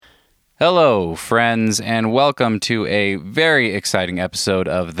Hello, friends, and welcome to a very exciting episode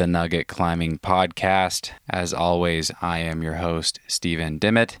of the Nugget Climbing Podcast. As always, I am your host, Steven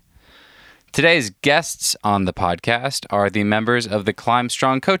Dimmitt. Today's guests on the podcast are the members of the Climb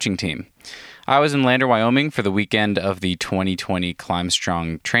Strong coaching team. I was in Lander, Wyoming for the weekend of the 2020 Climb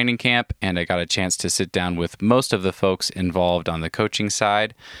Strong training camp, and I got a chance to sit down with most of the folks involved on the coaching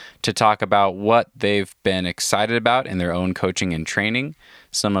side to talk about what they've been excited about in their own coaching and training,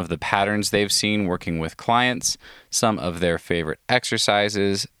 some of the patterns they've seen working with clients, some of their favorite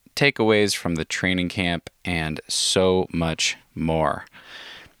exercises, takeaways from the training camp, and so much more.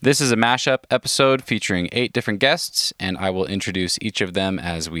 This is a mashup episode featuring 8 different guests, and I will introduce each of them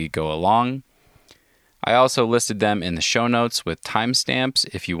as we go along. I also listed them in the show notes with timestamps.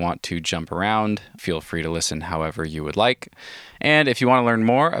 If you want to jump around, feel free to listen however you would like. And if you want to learn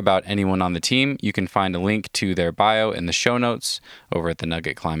more about anyone on the team, you can find a link to their bio in the show notes over at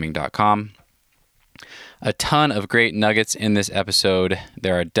thenuggetclimbing.com. A ton of great nuggets in this episode.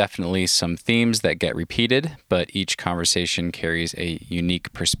 There are definitely some themes that get repeated, but each conversation carries a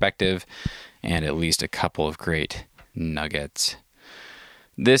unique perspective and at least a couple of great nuggets.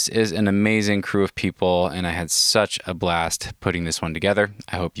 This is an amazing crew of people, and I had such a blast putting this one together.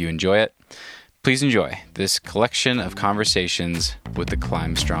 I hope you enjoy it. Please enjoy this collection of conversations with the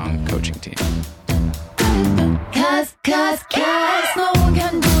Climb Strong coaching team. Cause no one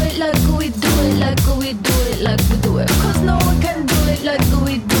can do it like we do it, like we do it, like we do it. Cause no one can do it like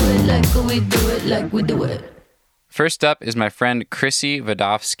we do it, like we do it, like we do it. First up is my friend Chrissy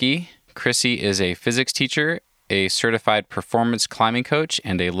Vodovsky. Chrissy is a physics teacher, a certified performance climbing coach,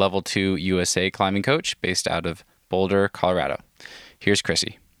 and a level 2 USA climbing coach based out of Boulder, Colorado. Here's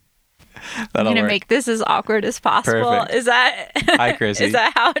Chrissy. I'm going to make this as awkward as possible. Perfect. Is that Hi, Chrissy. Is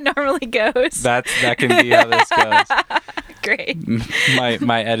that how it normally goes? That can be how this goes. Great.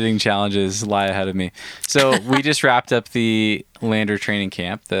 My editing challenges lie ahead of me. So we just wrapped up the Lander training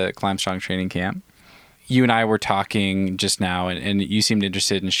camp, the Climb Strong training camp. You and I were talking just now, and you seemed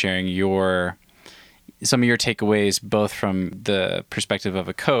interested in sharing some of your takeaways, both from the perspective of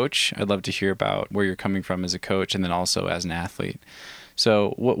a coach. I'd love to hear about where you're coming from as a coach, and then also as an athlete.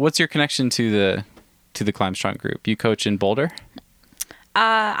 So, what's your connection to the Climb Strong group? You coach in Boulder?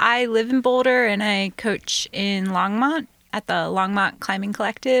 I live in Boulder, and I coach in Longmont at the Longmont Climbing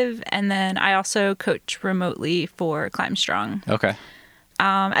Collective, and then I also coach remotely for Climb Strong. Okay.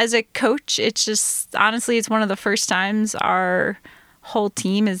 As a coach, it's just honestly, it's one of the first times our whole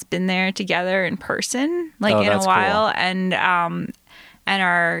team has been there together in person, in a while, cool. And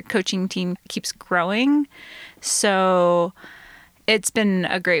our coaching team keeps growing. So it's been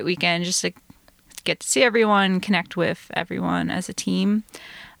a great weekend just to get to see everyone, connect with everyone as a team,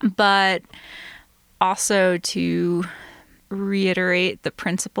 but also to reiterate the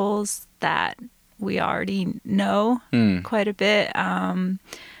principles that we already know quite a bit.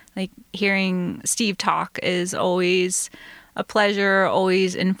 Like hearing Steve talk is always a pleasure,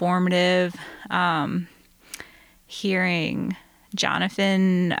 always informative. Hearing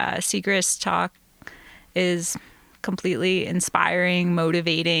Jonathan Segrist talk is completely inspiring,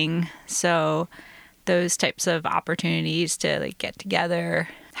 motivating. So those types of opportunities to get together,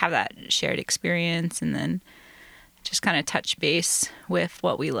 have that shared experience, and then just kind of touch base with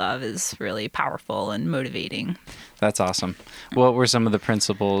what we love is really powerful and motivating. That's awesome. What were some of the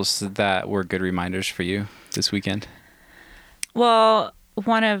principles that were good reminders for you this weekend? Well,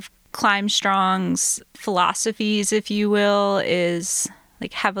 one of Climb Strong's philosophies, if you will, is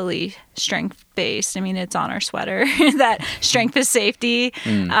heavily strength-based. I mean, it's on our sweater that strength is safety.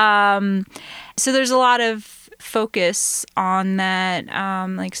 So there's a lot of focus on that.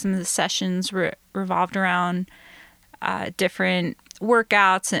 Some of the sessions revolved around different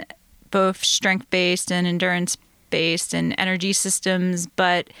workouts, both strength-based and endurance-based and energy systems.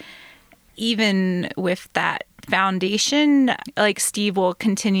 But even with that foundation, Steve will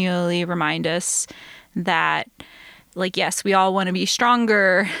continually remind us that yes, we all want to be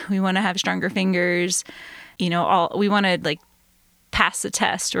stronger. We want to have stronger fingers. We want to pass the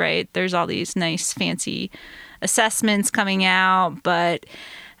test, right? There's all these nice fancy assessments coming out, but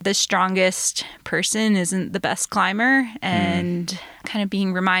the strongest person isn't the best climber, and kind of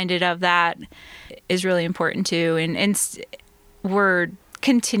being reminded of that is really important too. And we're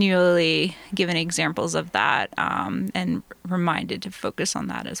continually given examples of that, and reminded to focus on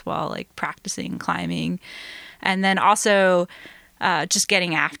that as well, practicing climbing. And then also just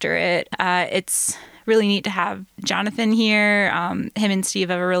getting after it. It's really neat to have Jonathan here. Him and Steve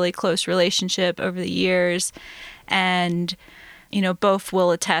have a really close relationship over the years. And, both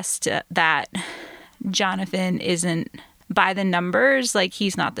will attest that Jonathan isn't by the numbers, like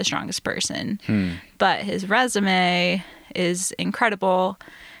he's not the strongest person. But his resume is incredible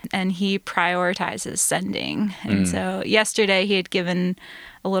and he prioritizes sending. And so yesterday he had given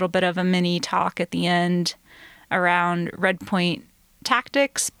a little bit of a mini talk at the end around red point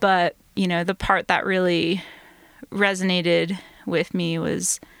tactics, but the part that really resonated with me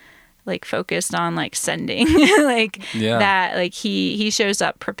was like focused on like sending that, like he shows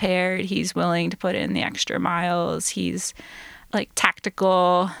up prepared, he's willing to put in the extra miles, he's like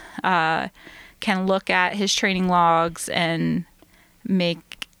tactical, can look at his training logs and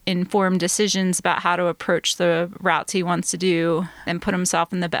make informed decisions about how to approach the routes he wants to do and put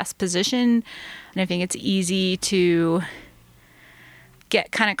himself in the best position. And I think it's easy to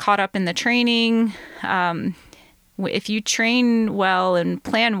get kind of caught up in the training. If you train well and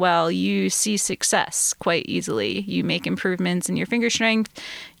plan well, you see success quite easily. You make improvements in your finger strength,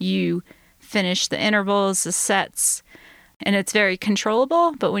 you finish the intervals, the sets, and it's very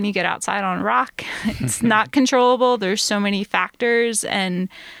controllable. But when you get outside on rock, it's not controllable. There's so many factors, and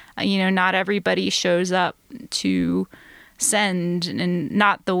not everybody shows up to send, and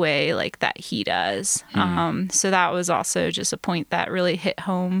not the way like that he does. So that was also just a point that really hit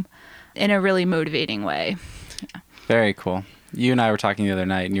home in a really motivating way. Yeah. Very cool. You and I were talking the other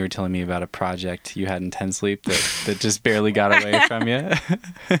night, and you were telling me about a project you had in 10 Sleep that just barely got away from you.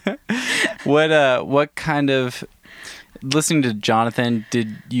 What kind of, listening to Jonathan,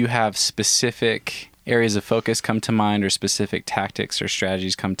 did you have specific areas of focus come to mind, or specific tactics or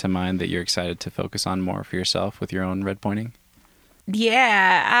strategies come to mind that you're excited to focus on more for yourself with your own red pointing?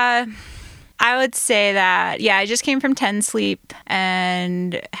 Yeah, I would say that, I just came from 10 Sleep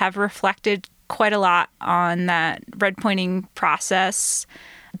and have reflected quite a lot on that red pointing process.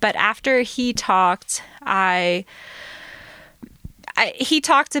 But after he talked, he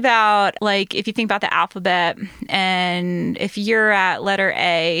talked about, like, if you think about the alphabet, and if you're at letter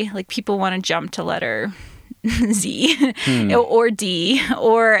A, like people want to jump to letter Z or D,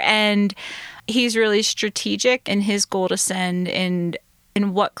 and he's really strategic in his goal to send and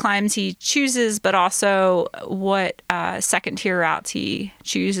in what climbs he chooses, but also what second tier routes he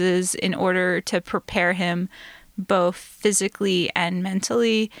chooses in order to prepare him both physically and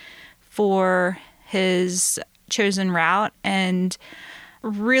mentally for his chosen route. And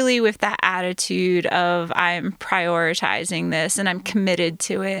really with that attitude of, I'm prioritizing this and I'm committed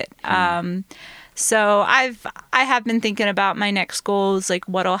to it. So I have been thinking about my next goals, like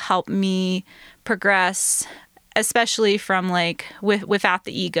what'll help me progress, especially from like without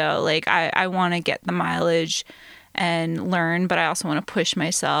the ego. Like I want to get the mileage and learn, but I also want to push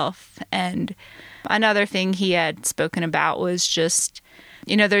myself. And another thing he had spoken about was just,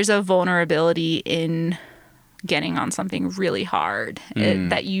 there's a vulnerability in getting on something really hard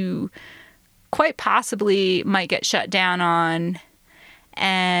that you quite possibly might get shut down on.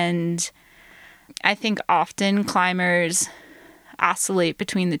 And I think often climbers oscillate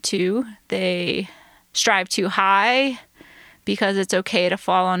between the two. They strive too high because it's okay to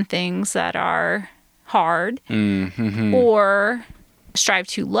fall on things that are hard, or strive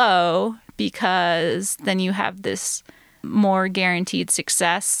too low because then you have this more guaranteed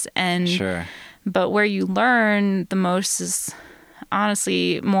success. And but where you learn the most is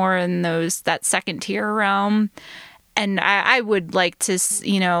honestly more in that second tier realm. And I would like to,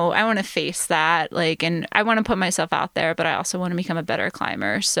 I want to face that, and I want to put myself out there, but I also want to become a better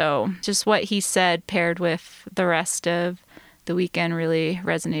climber. So just what he said paired with the rest of the weekend really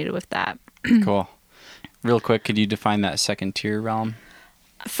resonated with that. Cool. Real quick, could you define that second tier realm?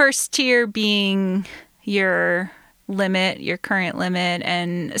 First tier being your limit, your current limit,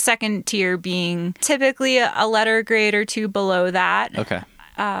 and second tier being typically a letter grade or two below that. Okay.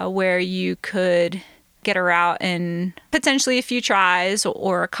 Where you could get a route in potentially a few tries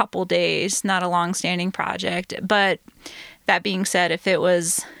or a couple days, not a long-standing project. But that being said, if it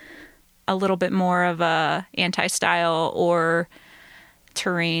was a little bit more of a anti-style or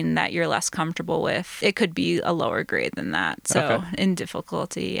terrain that you're less comfortable with, it could be a lower grade than that. So in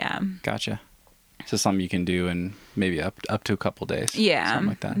difficulty, yeah. Gotcha. So something you can do in maybe up to a couple days. Yeah. Something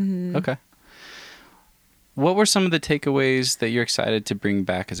like that. Okay. What were some of the takeaways that you're excited to bring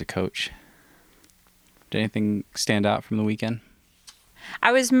back as a coach? Did anything stand out from the weekend?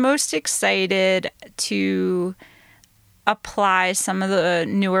 I was most excited to apply some of the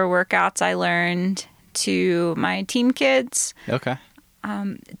newer workouts I learned to my team kids. Okay.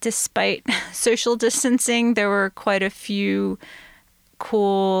 Despite social distancing, there were quite a few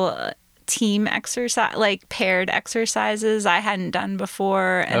cool team exercise, like paired exercises I hadn't done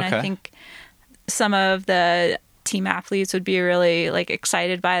before. And I think some of the team athletes would be really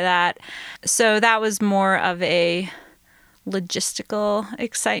excited by that. So that was more of a logistical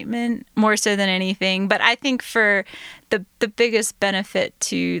excitement more so than anything. But I think for the biggest benefit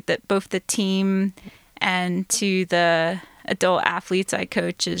to both the team and to the adult athletes I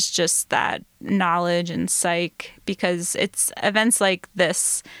coach is just that knowledge and psych, because it's events like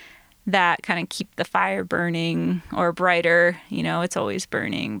this that kind of keep the fire burning or brighter. You know, it's always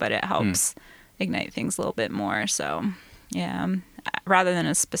burning, but it helps ignite things a little bit more. So yeah, rather than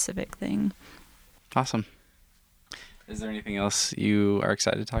a specific thing. Awesome. Is there anything else you are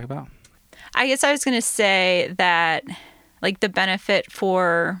excited to talk about? I guess I was going to say that, like, the benefit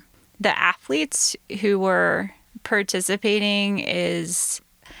for the athletes who were participating is,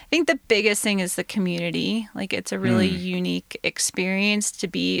 I think the biggest thing is the community. Like, it's a really unique experience to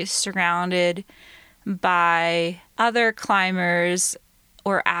be surrounded by other climbers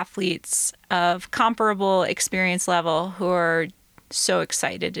or athletes of comparable experience level who are so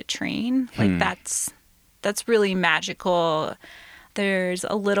excited to train. Like, that's really magical. There's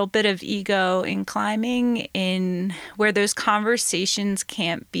a little bit of ego in climbing, in where those conversations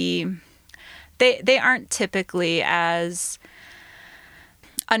can't be, they aren't typically as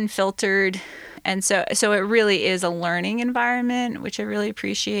unfiltered. And so it really is a learning environment, which I really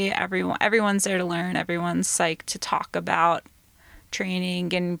appreciate. Everyone's there to learn. Everyone's psyched to talk about training,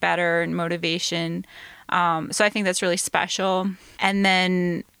 getting better, and motivation. So I think that's really special. And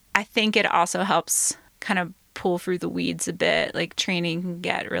then I think it also helps kind of pull through the weeds a bit. Like, training can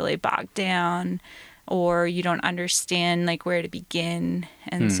get really bogged down, or you don't understand like where to begin.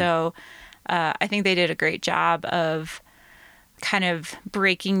 And so I think they did a great job of kind of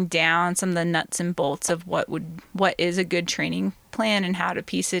breaking down some of the nuts and bolts of what is a good training plan and how to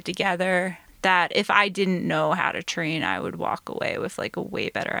piece it together, that if I didn't know how to train, I would walk away with like a way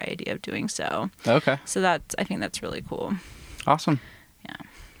better idea of doing so. Okay. So I think that's really cool. Awesome. Yeah.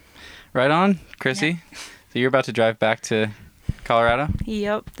 Right on, Chrissy. Yeah. So you're about to drive back to Colorado?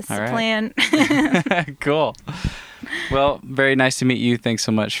 Yep, that's All the right. plan. Cool. Well, very nice to meet you. Thanks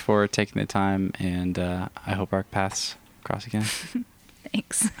so much for taking the time, and I hope our paths cross again.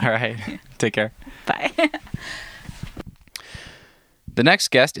 Thanks. All right. Take care. Bye. The next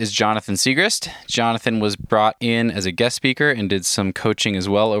guest is Jonathan Segrist. Jonathan was brought in as a guest speaker and did some coaching as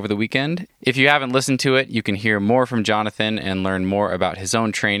well over the weekend. If you haven't listened to it, you can hear more from Jonathan and learn more about his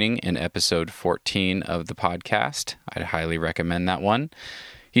own training in episode 14 of the podcast. I'd highly recommend that one.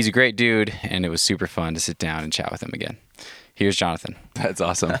 He's a great dude, and it was super fun to sit down and chat with him again. Here's Jonathan. That's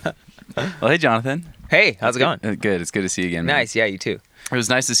awesome. Well, hey, Jonathan. Hey, how's it going? Good. It's good to see you again, man. Nice. Yeah, you too. It was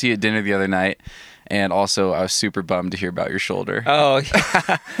nice to see you at dinner the other night. And also, I was super bummed to hear about your shoulder. Oh,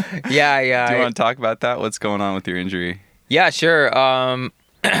 yeah. Do you want to talk about that? What's going on with your injury? Yeah, sure.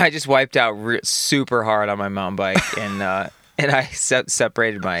 I just wiped out super hard on my mountain bike, and I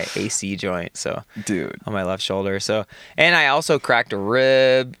separated my AC joint, so dude, on my left shoulder. So, and I also cracked a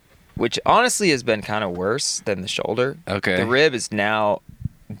rib, which honestly has been kind of worse than the shoulder. Okay. The rib is now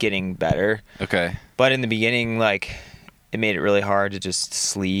getting better. Okay. But in the beginning, like, it made it really hard to just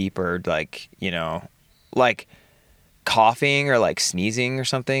sleep, or like, you know, like coughing or like sneezing or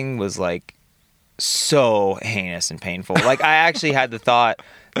something was like so heinous and painful. Like, I actually had the thought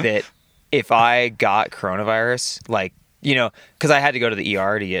that if I got coronavirus, like, you know, because I had to go to the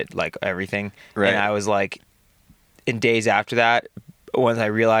ER to get like everything. Right. And I was like, in days after that, once I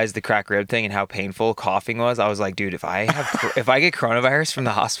realized the cracked rib thing and how painful coughing was, I was like, dude, if I get coronavirus from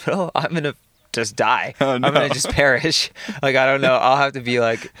the hospital, I'm going to just die. Oh, no. I'm going to just perish. Like, I don't know. I'll have to be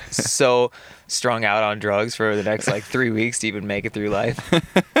like so strung out on drugs for the next like 3 weeks to even make it through life.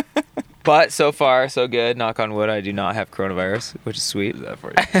 But so far, so good. Knock on wood, I do not have coronavirus, which is sweet. That for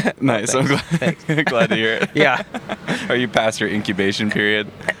you. Nice. I'm glad to hear it. Yeah. Are you past your incubation period?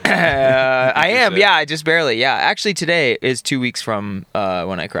 I am. Yeah, just barely. Yeah. Actually, today is 2 weeks from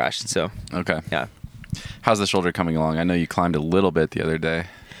when I crashed. So. Okay. Yeah. How's the shoulder coming along? I know you climbed a little bit the other day.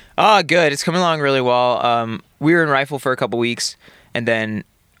 Oh, good. It's coming along really well. We were in Rifle for a couple weeks, and then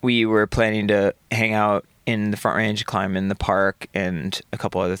we were planning to hang out in the Front Range, climb in the park, and a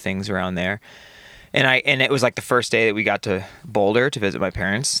couple other things around there. And it was like the first day that we got to Boulder to visit my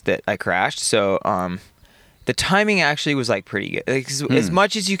parents that I crashed. So the timing actually was like pretty good. Like, as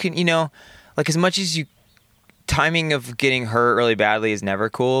much as you can, you know, like as much as you, timing of getting hurt really badly is never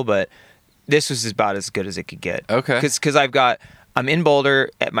cool, but this was about as good as it could get. Okay. Because I'm in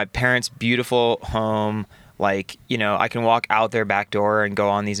Boulder at my parents' beautiful home. Like, you know, I can walk out their back door and go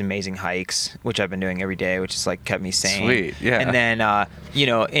on these amazing hikes, which I've been doing every day, which has like kept me sane. Sweet, yeah. And then, you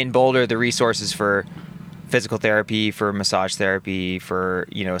know, in Boulder, the resources for physical therapy, for massage therapy, for,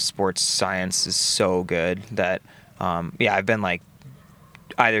 you know, sports science is so good that, yeah,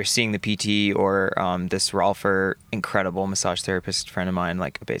 either seeing the PT or this Rolfer, incredible massage therapist friend of mine,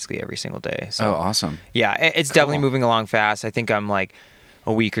 like basically every single day. So, Oh, awesome. yeah, it's definitely moving along fast. I think I'm like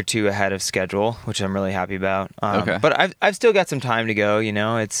a week or two ahead of schedule, which I'm really happy about. Okay. But I've still got some time to go. You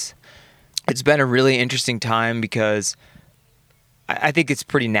know, it's been a really interesting time because I think it's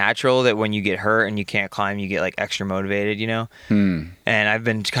pretty natural that when you get hurt and you can't climb, you get like extra motivated, you know? And I've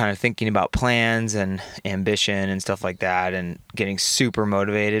been kind of thinking about plans and ambition and stuff like that and getting super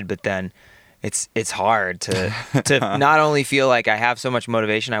motivated, but then it's hard to not only feel like I have so much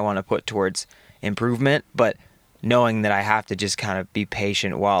motivation I want to put towards improvement, but knowing that I have to just kind of be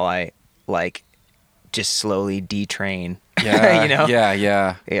patient while I like just slowly detrain. Yeah, you know?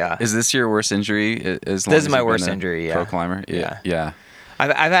 Yeah. Is this your worst injury? This is my worst injury, yeah. Pro climber? Yeah.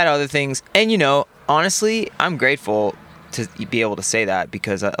 I've had other things, and you know, honestly, I'm grateful to be able to say that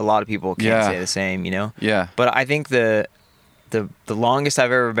because a lot of people can't say the same, you know? Yeah. But I think the longest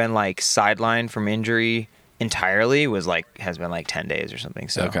I've ever been like sidelined from injury entirely has been like 10 days or something.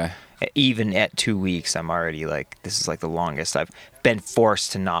 So Okay. Even at 2 weeks, I'm already like, this is like the longest I've been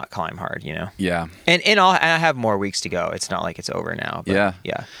forced to not climb hard, you know? Yeah. And I have more weeks to go. It's not like it's over now. But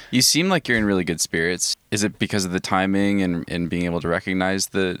yeah. You seem like you're in really good spirits. Is it because of the timing and being able to recognize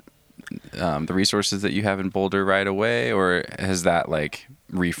the resources that you have in Boulder right away, or has that like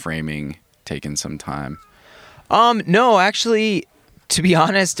reframing taken some time? No, actually, to be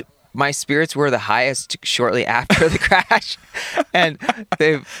honest, my spirits were the highest shortly after the crash, and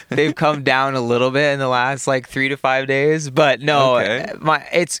they've come down a little bit in the last like 3 to 5 days. But no,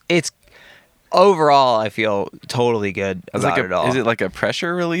 it's overall I feel totally good about it all. Is it like a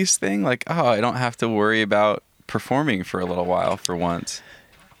pressure release thing? Like, oh, I don't have to worry about performing for a little while for once.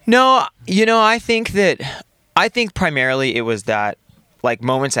 No, you know, I think primarily it was that like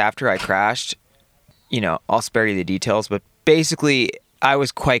moments after I crashed, you know, I'll spare you the details, but basically I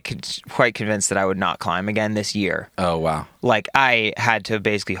was quite convinced that I would not climb again this year. Oh, wow. Like I had to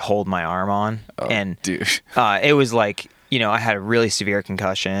basically hold my arm on, and dude. It was like, you know, I had a really severe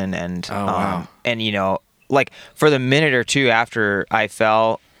concussion, and wow. And you know, like for the minute or two after I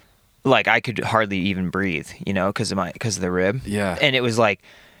fell, like I could hardly even breathe, you know, because of the rib. Yeah. And it was like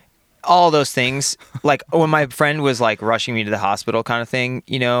all those things. Like when my friend was like rushing me to the hospital, kind of thing,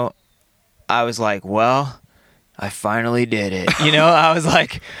 you know, I was like, well, I finally did it. You know, I was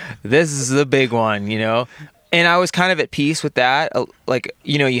like, this is the big one, you know? And I was kind of at peace with that. Like,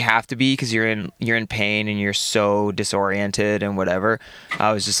 you know, you have to be because you're in pain and you're so disoriented and whatever.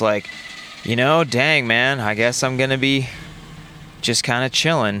 I was just like, you know, dang, man, I guess I'm going to be just kind of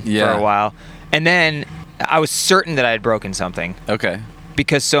chilling for a while. And then I was certain that I had broken something. Okay.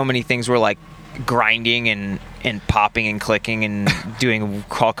 Because so many things were like grinding and popping and clicking and doing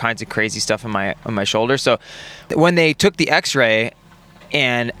all kinds of crazy stuff on my shoulder. So when they took the x-ray,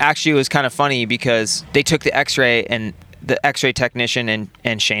 and actually it was kind of funny because they took the x-ray and the x-ray technician and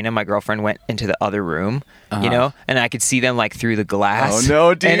Shayna, my girlfriend, went into the other room, you know, and I could see them like through the glass. Oh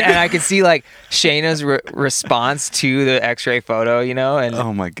no, dude. And I could see like Shayna's response to the x-ray photo, you know, and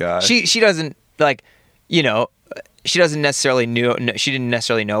oh my gosh. She doesn't like, you know, she didn't necessarily know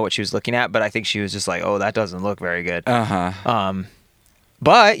what she was looking at, but I think she was just like, oh, that doesn't look very good.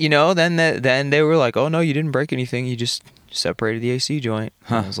 But you know, then they were like, oh no, you didn't break anything, you just separated the AC joint.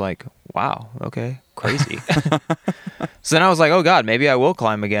 I was like, wow, okay, crazy. So then I was like, oh god, maybe I will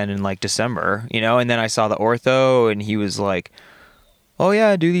climb again in like December, you know. And then I saw the ortho, and he was like, oh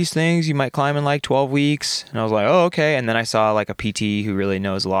yeah, do these things, you might climb in like 12 weeks. And I was like, oh okay. And then I saw like a PT who really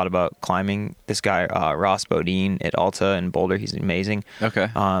knows a lot about climbing, this guy Ross Bodine at Alta in Boulder. He's amazing. Okay.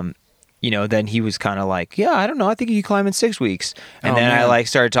 You know, then he was kind of like, yeah, I don't know, I think you can climb in 6 weeks. And then I like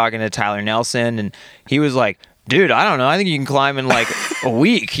started talking to Tyler Nelson, and he was like, dude, I don't know, I think you can climb in like a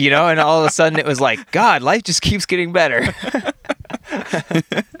week, you know. And all of a sudden it was like, God, life just keeps getting better.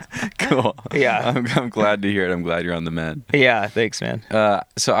 Cool. Yeah. I'm glad to hear it. I'm glad you're on the mend. Yeah, thanks, man.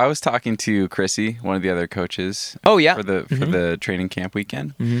 So I was talking to Chrissy, one of the other coaches. Oh yeah. For the training camp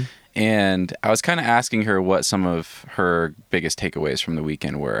weekend. Mm-hmm. And I was kind of asking her what some of her biggest takeaways from the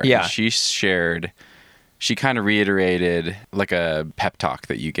weekend were. Yeah. And she kind of reiterated like a pep talk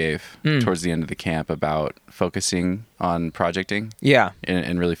that you gave towards the end of the camp about focusing on projecting. Yeah.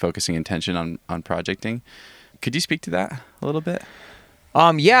 And really focusing intention on projecting. Could you speak to that a little bit?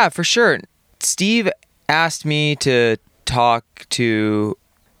 Yeah, for sure. Steve asked me to talk to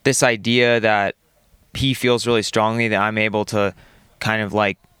this idea that he feels really strongly that I'm able to kind of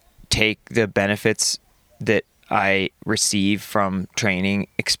like take the benefits that I receive from training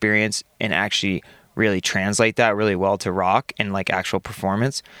experience and actually really translate that really well to rock and like actual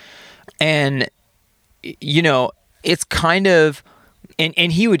performance. And, you know, it's kind of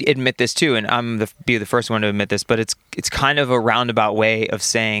and he would admit this too, and be the first one to admit this, but it's kind of a roundabout way of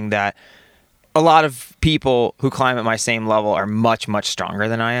saying that a lot of people who climb at my same level are much, much stronger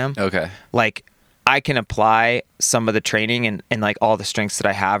than I am. Okay. Like, I can apply some of the training and like all the strengths that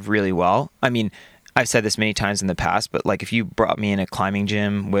I have really well. I mean, I've said this many times in the past, but like if you brought me in a climbing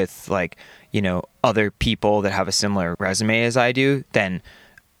gym with like, you know, other people that have a similar resume as I do, then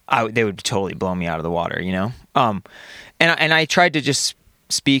they would totally blow me out of the water, you know? And I tried to just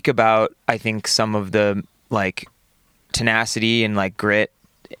speak about, I think, some of the like tenacity and like grit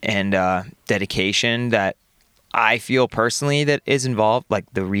and dedication that I feel personally that is involved, like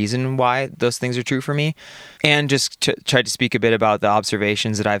the reason why those things are true for me, and just tried to speak a bit about the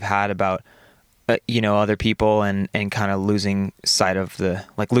observations that I've had about you know, other people and kind of losing sight of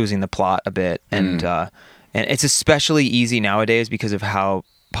losing the plot a bit. And it's especially easy nowadays because of how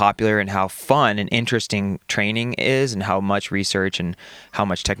popular and how fun and interesting training is and how much research and how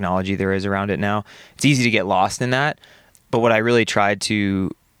much technology there is around it now. It's easy to get lost in that. But what I really tried to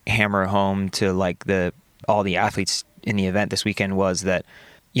hammer home to like all the athletes in the event this weekend was that,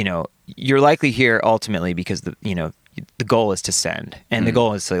 you know, you're likely here ultimately because the goal is to send, and the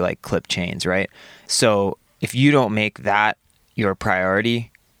goal is to like clip chains, right? So if you don't make that your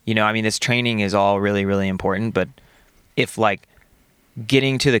priority, you know, I mean, this training is all really, really important, but if like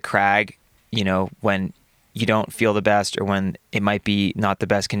getting to the crag, you know, when you don't feel the best or when it might be not the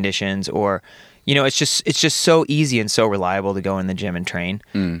best conditions, or, you know, it's just so easy and so reliable to go in the gym and train.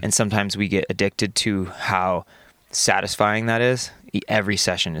 And sometimes we get addicted to how satisfying that is. Every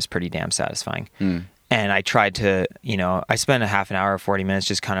session is pretty damn satisfying. And I tried to, you know, I spent a half an hour or 40 minutes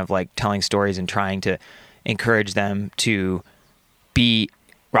just kind of like telling stories and trying to encourage them to be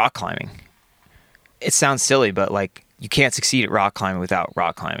rock climbing. It sounds silly, but like you can't succeed at rock climbing without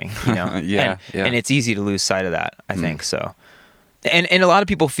rock climbing, you know? Yeah. And it's easy to lose sight of that, I think. So, and a lot of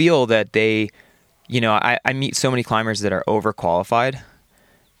people feel that they, you know, I meet so many climbers that are overqualified.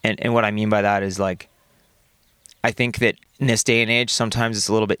 And what I mean by that is like, I think that in this day and age, sometimes it's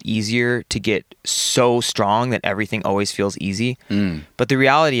a little bit easier to get so strong that everything always feels easy. But the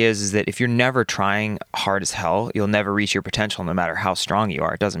reality is that if you're never trying hard as hell, you'll never reach your potential no matter how strong you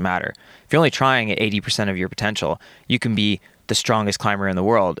are. It doesn't matter. If you're only trying at 80% of your potential, you can be the strongest climber in the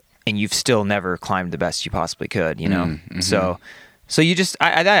world and you've still never climbed the best you possibly could, you know? So you just,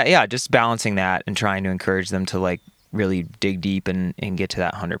 just balancing that and trying to encourage them to like really dig deep and get to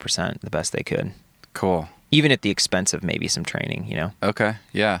that 100% the best they could. Cool. Even at the expense of maybe some training, you know? Okay.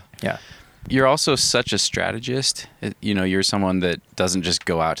 Yeah. Yeah. You're also such a strategist. You know, you're someone that doesn't just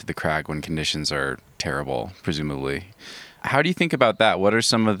go out to the crag when conditions are terrible, presumably. How do you think about that? What are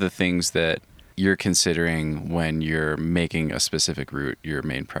some of the things that you're considering when you're making a specific route your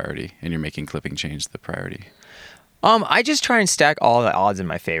main priority and you're making clipping chains the priority? I just try and stack all the odds in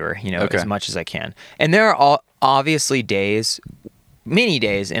my favor, you know, as much as I can. And there are obviously many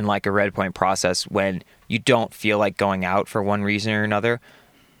days in like a red point process when you don't feel like going out for one reason or another,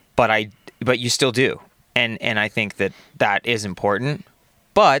 but you still do. And I think that is important.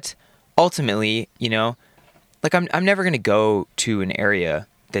 But ultimately, you know, like I'm never going to go to an area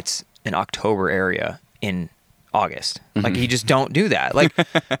that's an October area in August. Like you just don't do that. Like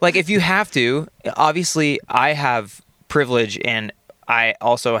like if you have to, obviously I have privilege and I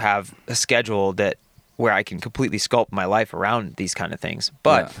also have a schedule where I can completely sculpt my life around these kind of things.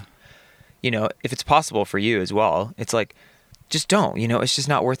 But you know, if it's possible for you as well, it's like, just don't, you know, it's just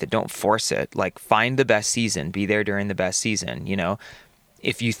not worth it. Don't force it. Like find the best season, be there during the best season. You know,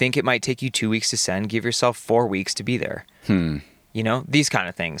 if you think it might take you 2 weeks to send, give yourself 4 weeks to be there. You know, these kind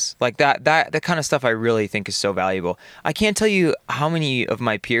of things like that kind of stuff I really think is so valuable. I can't tell you how many of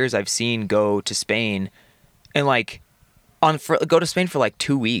my peers I've seen go to Spain and like go to Spain for like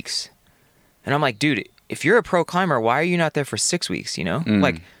 2 weeks. And I'm like, dude, if you're a pro climber, why are you not there for 6 weeks? You know,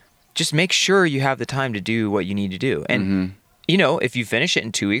 like just make sure you have the time to do what you need to do. And, you know, if you finish it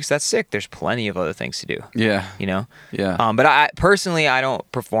in 2 weeks, that's sick. There's plenty of other things to do. Yeah. You know? Yeah. But I personally don't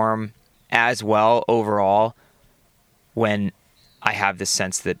perform as well overall when I have this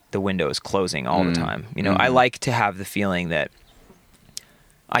sense that the window is closing all the time. You know, I like to have the feeling that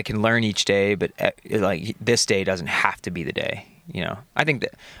I can learn each day, but like this day doesn't have to be the day. You know, I think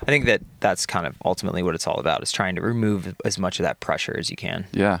that that's kind of ultimately what it's all about, is trying to remove as much of that pressure as you can.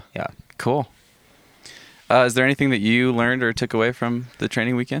 Yeah. Yeah. Cool. Is there anything that you learned or took away from the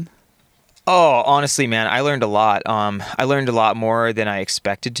training weekend? Oh, honestly, man, I learned a lot. I learned a lot more than I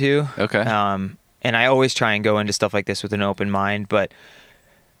expected to. Okay. And I always try and go into stuff like this with an open mind, but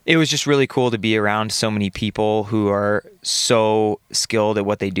it was just really cool to be around so many people who are so skilled at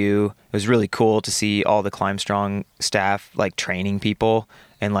what they do. It was really cool to see all the Climb Strong staff like training people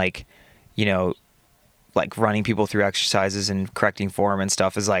and like, you know, like running people through exercises and correcting form and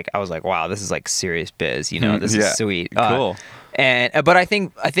stuff. Is like, I was like, wow, this is like serious biz, you know, this is sweet. Cool. But I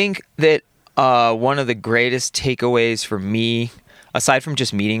think that one of the greatest takeaways for me, aside from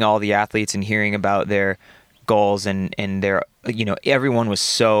just meeting all the athletes and hearing about their goals and their, you know, everyone was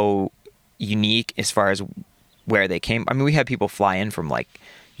so unique as far as where they came. I mean, we had people fly in from like,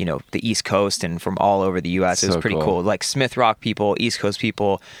 you know, the East Coast and from all over the U.S. It was pretty cool. Like Smith Rock people, East Coast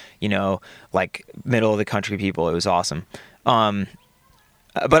people, you know, like middle of the country people. It was awesome. But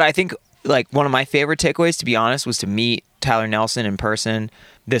I think like one of my favorite takeaways, to be honest, was to meet Tyler Nelson in person.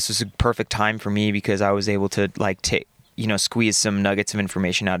 This was a perfect time for me because I was able to like squeeze some nuggets of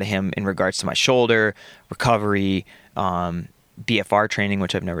information out of him in regards to my shoulder, recovery, BFR training,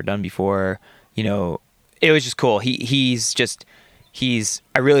 which I've never done before. You know, it was just cool.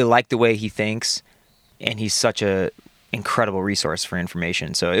 I really like the way he thinks, and he's such a incredible resource for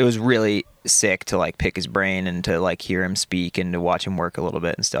information. So it was really sick to like pick his brain and to like hear him speak and to watch him work a little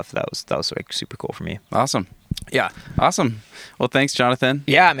bit and stuff. That was like super cool for me. Awesome. Yeah. Awesome. Well, thanks, Jonathan.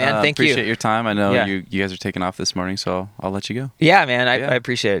 Yeah, man. Thank you. Appreciate your time. I know you guys are taking off this morning, so I'll let you go. Yeah, man. I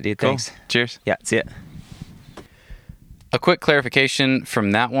appreciate it, dude. Cool. Thanks. Cheers. Yeah. See ya. A quick clarification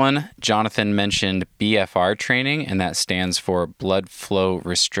from that one. Jonathan mentioned BFR training, and that stands for blood flow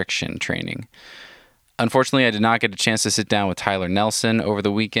restriction training. Unfortunately, I did not get a chance to sit down with Tyler Nelson over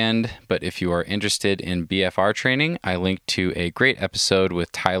the weekend, but if you are interested in BFR training, I linked to a great episode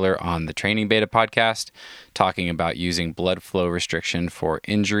with Tyler on the Training Beta podcast, talking about using blood flow restriction for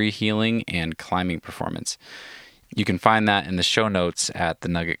injury healing and climbing performance. You can find that in the show notes at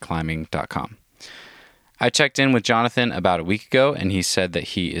thenuggetclimbing.com. I checked in with Jonathan about a week ago, and he said that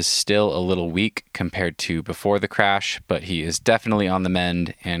he is still a little weak compared to before the crash, but he is definitely on the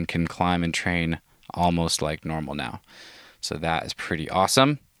mend and can climb and train almost like normal now. So that is pretty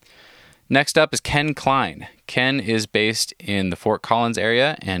awesome. Next up is Ken Klein. Ken is based in the Fort Collins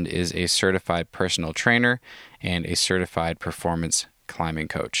area and is a certified personal trainer and a certified performance climbing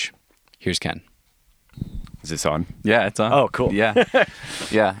coach. Here's Ken. Is this on? Yeah, it's on. Oh, cool. Yeah.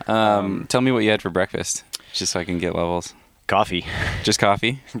 Yeah. Tell me what you had for breakfast, just so I can get levels. Coffee. Just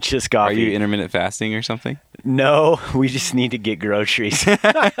coffee? Just coffee. Are you intermittent fasting or something? No, we just need to get groceries.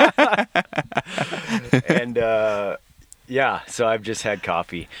 And so I've just had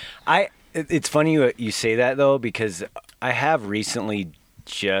coffee. It's funny you say that though, because I have recently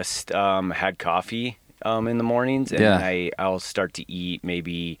just had coffee in the mornings, and I'll start to eat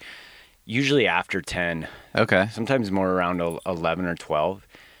maybe usually after 10. Okay. Sometimes more around 11 or 12.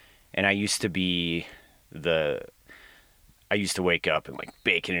 And I used to wake up and like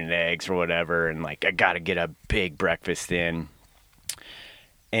bacon and eggs or whatever, and like I got to get a big breakfast in.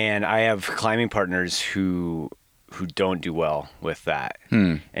 And I have climbing partners who don't do well with that.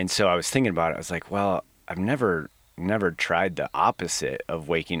 And so I was thinking about it. I was like, well, I've never tried the opposite of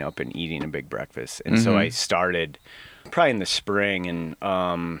waking up and eating a big breakfast. And so I started probably in the spring, and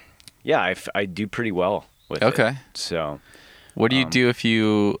I do pretty well with it. Okay. So what do you do if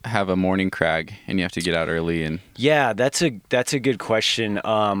you have a morning crag and you have to get out early? And yeah, that's a good question.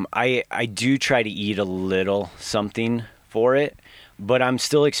 I do try to eat a little something for it, but I'm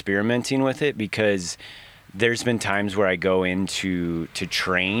still experimenting with it because there's been times where I go in to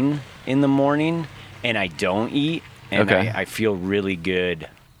train in the morning and I don't eat, and I feel really good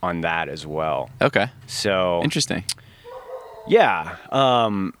on that as well. Okay. So interesting. Yeah.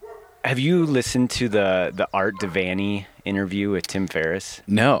 Have you listened to the Art Devaney interview with Tim Ferriss?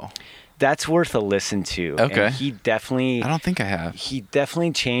 No. That's worth a listen to. Okay. And he definitely... I don't think I have. He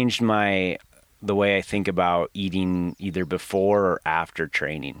definitely changed the way I think about eating either before or after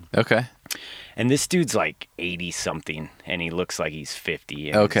training. Okay. And this dude's like 80-something, and he looks like he's 50.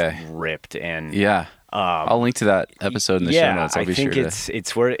 And he's ripped. And yeah. I'll link to that episode in the show notes. I'll be sure to...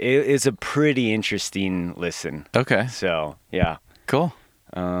 it's a pretty interesting listen. Okay. So, yeah. Cool.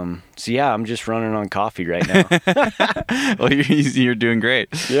 I'm just running on coffee right now. Well, you're doing great.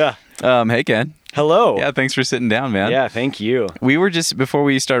 Yeah. Hey, Ken. Hello. Yeah, thanks for sitting down, man. Yeah, thank you. We were just, before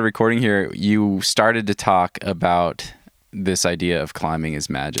we started recording here, you started to talk about this idea of climbing is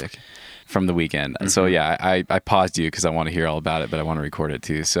magic from the weekend. Mm-hmm. So yeah, I paused you because I want to hear all about it, but I want to record it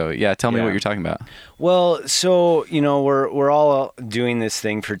too. So yeah, tell me what you're talking about. Well, so, we're all doing this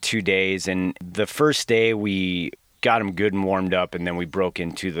thing for 2 days, and the first day we got them good and warmed up, and then we broke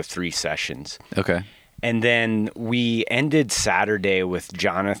into the 3 sessions. Okay. And then we ended Saturday with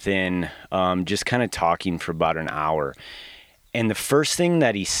Jonathan just kind of talking for about an hour. And the first thing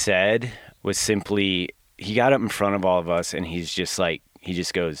that he said was simply, he got up in front of all of us and he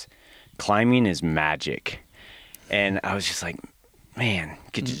just goes, "Climbing is magic." And I was just like, man,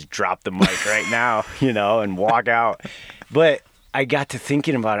 you could just drop the mic right now, and walk out. But I got to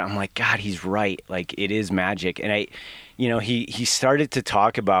thinking about it. I'm like, God, he's right. Like, it is magic. And he started to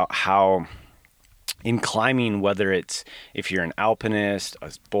talk about how in climbing, whether it's if you're an alpinist,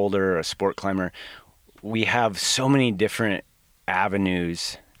 a boulder, a sport climber, we have so many different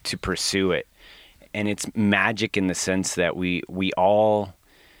avenues to pursue it. And it's magic in the sense that we all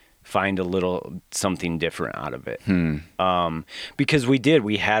find a little something different out of it. Because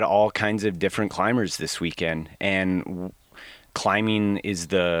we had all kinds of different climbers this weekend, and climbing is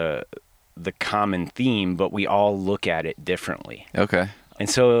the common theme, but we all look at it differently. Okay. And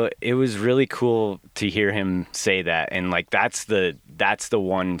so it was really cool to hear him say that. And like, that's the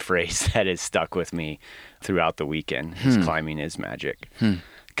one phrase that has stuck with me throughout the weekend, is climbing is magic.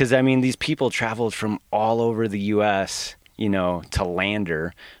 Because I mean, these people traveled from all over the US, to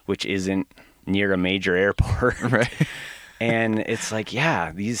Lander, which isn't near a major airport. Right. And it's like,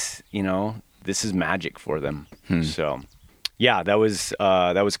 yeah, these, this is magic for them. So yeah, that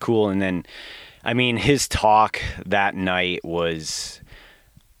was cool. And then, I mean, his talk that night was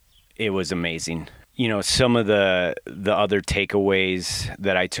amazing. Some of the other takeaways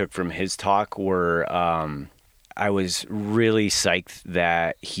that I took from his talk were, I was really psyched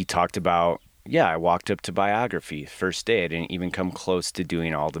that he talked about, I walked up to biography first day. I didn't even come close to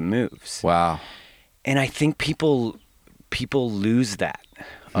doing all the moves. Wow. And I think people lose that.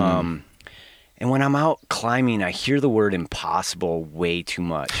 And when I'm out climbing, I hear the word impossible way too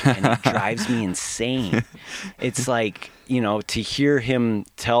much, and it drives me insane. It's like, to hear him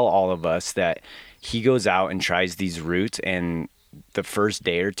tell all of us that he goes out and tries these routes, and the first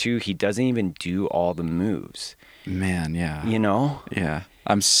day or two, he doesn't even do all the moves. Man, yeah. Yeah.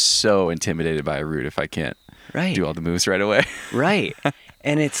 I'm so intimidated by a route if I can't do all the moves right away. Right.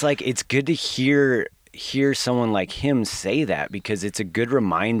 And it's like, it's good to hear someone like him say that, because it's a good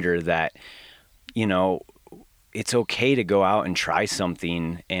reminder that, it's okay to go out and try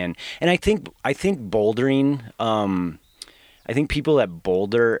something. And I think bouldering, I think people that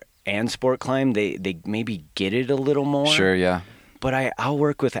boulder and sport climb, they maybe get it a little more. Sure, yeah. But I'll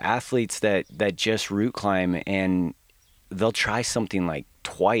work with athletes that just route climb, and they'll try something like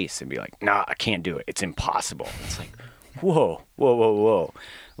twice and be like, "Nah, I can't do it. It's impossible." It's like, whoa.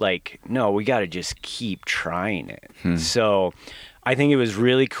 Like, no, we got to just keep trying it. So I think it was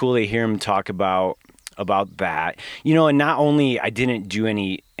really cool to hear him talk about that. And not only I didn't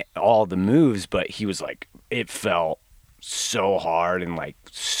do all the moves, but he was like, it felt so hard and like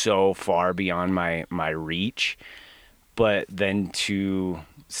so far beyond my reach. But then to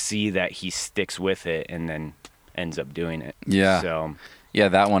see that he sticks with it and then ends up doing it. Yeah. So yeah,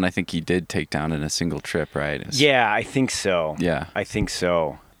 that one I think he did take down in a single trip, right? Yeah, I think so. Yeah. I think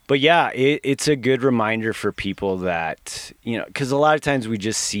so. But yeah, it's a good reminder for people that, because a lot of times we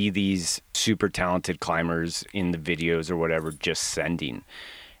just see these super talented climbers in the videos or whatever just sending.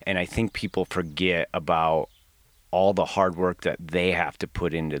 And I think people forget about all the hard work that they have to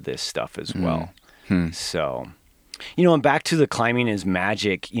put into this stuff as well. So, and back to the climbing is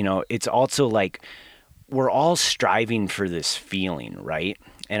magic, it's also like we're all striving for this feeling, right?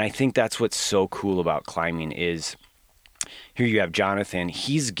 And I think that's what's so cool about climbing is, here you have Jonathan,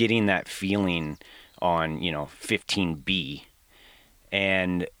 he's getting that feeling on, 15B,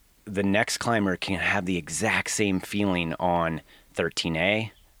 and the next climber can have the exact same feeling on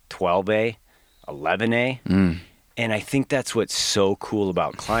 13A, 12A, 11A. And I think that's what's so cool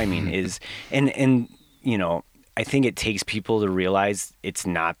about climbing is, and I think it takes people to realize it's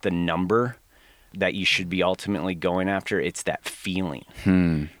not the number that you should be ultimately going after, it's that feeling.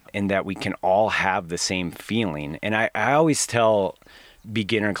 And that we can all have the same feeling. And I always tell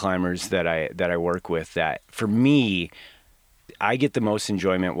beginner climbers that I work with that for me, I get the most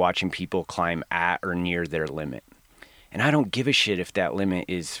enjoyment watching people climb at or near their limit. And I don't give a shit if that limit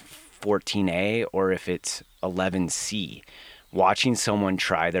is 14A or if it's 11C. Watching someone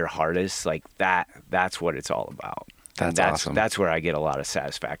try their hardest, like that's what it's all about. That's awesome. That's where I get a lot of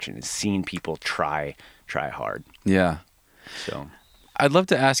satisfaction, is seeing people try hard. Yeah. So I'd love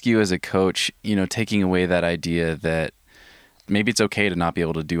to ask you as a coach, taking away that idea that maybe it's okay to not be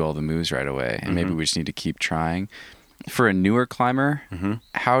able to do all the moves right away, and maybe we just need to keep trying. For a newer climber,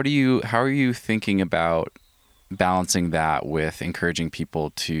 how are you thinking about balancing that with encouraging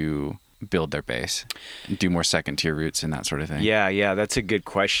people to build their base, do more second tier routes and that sort of thing? Yeah, that's a good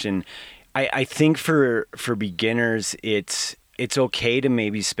question. I think for beginners, it's it's okay to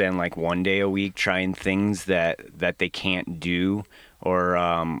maybe spend like 1 day a week trying things that they can't do, or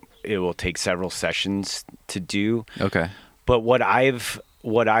it will take several sessions to do. Okay. But what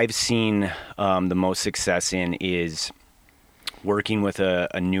I've seen the most success in is working with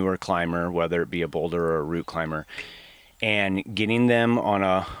a newer climber, whether it be a boulder or a route climber, and getting them on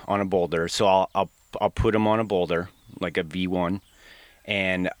a boulder. So I'll put them on a boulder, like a V1,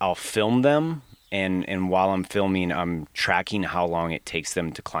 and I'll film them. And while I'm filming, I'm tracking how long it takes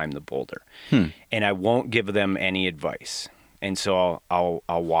them to climb the boulder. And I won't give them any advice. And so I'll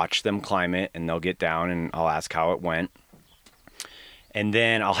watch them climb it, and they'll get down, and I'll ask how it went. And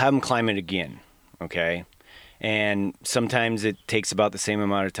then I'll have them climb it again, okay? And sometimes it takes about the same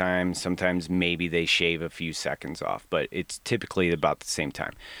amount of time. Sometimes maybe they shave a few seconds off, but it's typically about the same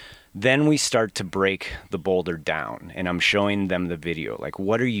time. Then we start to break the boulder down, and I'm showing them the video. Like,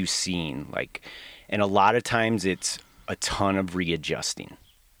 what are you seeing? Like, and a lot of times it's a ton of readjusting,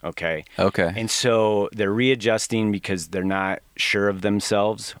 okay? Okay. And so they're readjusting because they're not sure of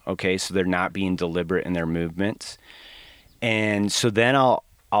themselves, okay? So they're not being deliberate in their movements. And so then I'll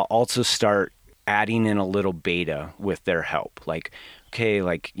also start adding in a little beta with their help. Like, okay,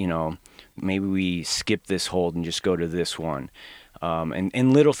 like, you know, maybe we skip this hold and just go to this one.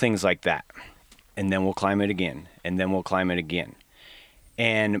 And little things like that. And then we'll climb it again. And then we'll climb it again.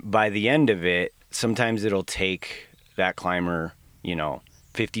 And by the end of it, sometimes it'll take that climber, you know,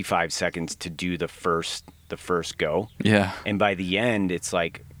 55 seconds to do the first go. Yeah. And by the end, it's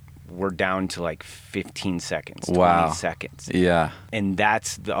like we're down to like 15 seconds, 20 Wow. seconds. Yeah. And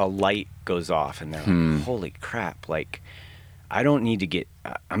that's a light goes off, and they're like, holy crap, like, I don't need to get,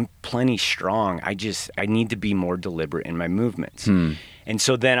 I'm plenty strong. I need to be more deliberate in my movements. And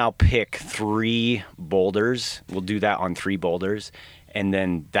so then I'll pick 3 boulders. We'll do that on 3 boulders. And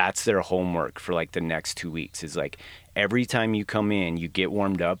then that's their homework for like the next 2 weeks, is like every time you come in, you get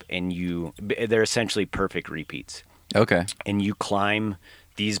warmed up, and they're essentially perfect repeats. Okay. And you climb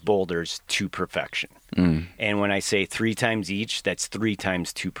these boulders to perfection. And when I say 3 times each, that's 3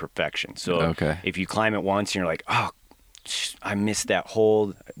 times to perfection. So if you climb it once and you're like, oh, I missed that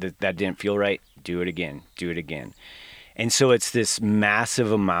hold, that didn't feel right, do it again. And so it's this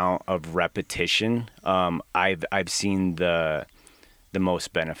massive amount of repetition. I've seen the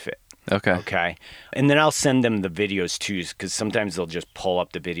most benefit. Okay. And then I'll send them the videos too, because sometimes they'll just pull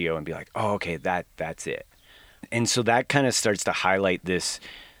up the video and be like, oh, okay, that's it. And so that kind of starts to highlight this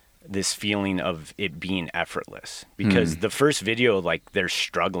feeling of it being effortless, because the first video, like, they're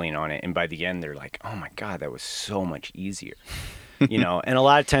struggling on it, and by the end they're like, oh my God, that was so much easier. You know, and a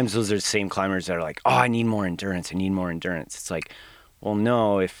lot of times those are the same climbers that are like, oh, I need more endurance. It's like, well,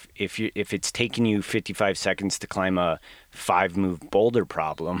 no, if it's taking you 55 seconds to climb a 5-move boulder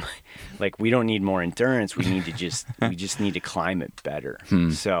problem, like, we don't need more endurance. We just need to climb it better.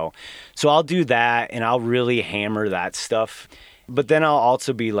 So I'll do that, and I'll really hammer that stuff. But then I'll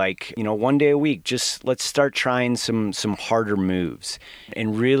also be like, you know, 1 day a week, just let's start trying some harder moves,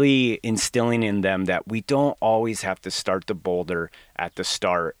 and really instilling in them that we don't always have to start the boulder at the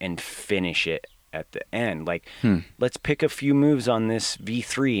start and finish it at the end. Like, let's pick a few moves on this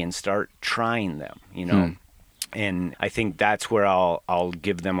V3 and start trying them, you know? And I think that's where I'll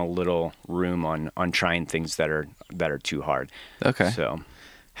give them a little room on trying things that are too hard. Okay. So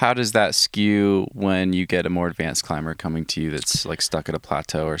how does that skew when you get a more advanced climber coming to you that's like stuck at a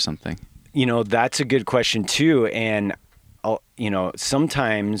plateau or something? You know, that's a good question too. And you know,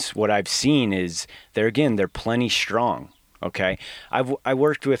 sometimes what I've seen is they're plenty strong. Okay. I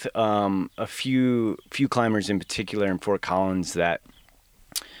worked with a few climbers in particular in Fort Collins that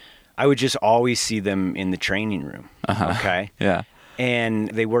I would just always see them in the training room. Okay. Yeah. And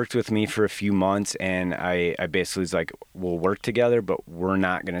they worked with me for a few months, and I basically was like, we'll work together, but we're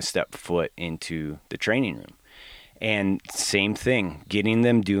not going to step foot into the training room. And same thing, getting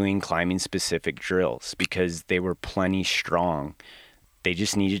them doing climbing specific drills, because they were plenty strong. They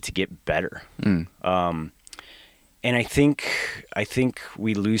just needed to get better. And I think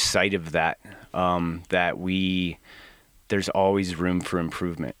we lose sight of that, that there's always room for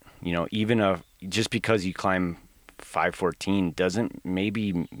improvement. You know, even just because you climb 514 doesn't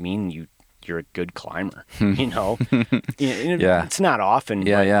maybe mean you're a good climber. You know, Yeah. It's not often.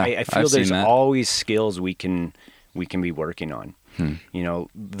 Yeah, but yeah. I feel I've there's seen that. always skills we can be working on. You know,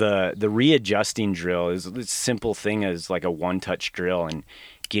 the readjusting drill is a simple thing as like a one-touch drill, and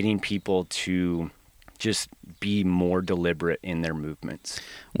getting people to just be more deliberate in their movements.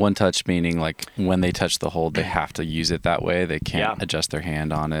 One touch meaning like when they touch the hold, they have to use it that way. They can't adjust their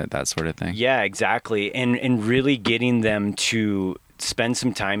hand on it, that sort of thing. Yeah, exactly. And really getting them to spend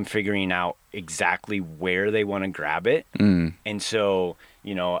some time figuring out exactly where they want to grab it. And so,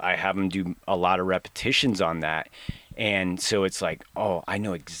 I have them do a lot of repetitions on that. And so it's like, oh, I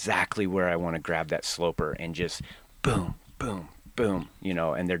know exactly where I want to grab that sloper, and just boom, boom, boom,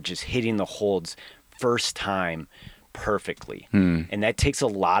 and they're just hitting the holds first time perfectly. And that takes a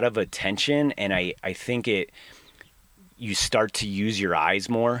lot of attention. And I think you start to use your eyes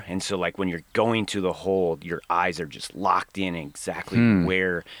more. And so like when you're going to the hold, your eyes are just locked in exactly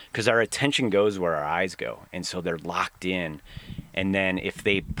where, because our attention goes where our eyes go. And so they're locked in. And then if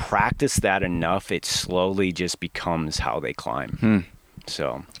they practice that enough, it slowly just becomes how they climb.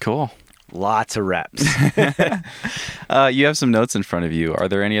 So Cool. Lots of reps. You have some notes in front of you. Are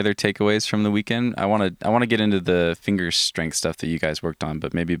there any other takeaways from the weekend? I want to get into the finger strength stuff that you guys worked on,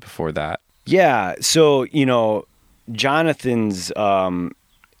 but maybe before that. Yeah. So, Jonathan's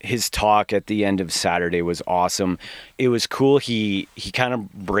his talk at the end of Saturday was awesome. It was cool. He kind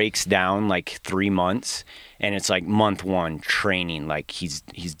of breaks down like 3 months, and it's like month 1 training, like he's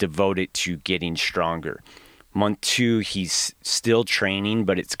devoted to getting stronger. Month 2, he's still training,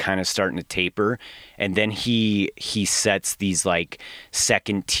 but it's kind of starting to taper. And then he sets these like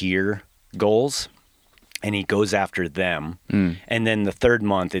second tier goals, and he goes after them. And then the 3rd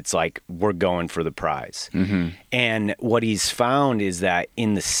month, it's like, we're going for the prize. And what he's found is that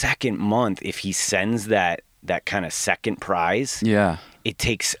in the 2nd month, if he sends that kind of second prize, it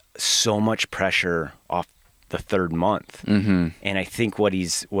takes so much pressure off the 3rd month. And I think what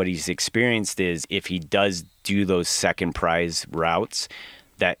he's experienced is if he does do those second prize routes,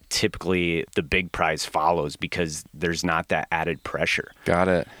 that typically the big prize follows because there's not that added pressure. Got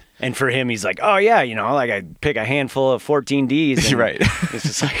it. And for him, he's like, oh yeah, like I pick a handful of 14Ds. And right. It's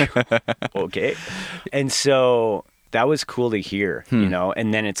just like, okay. And so that was cool to hear,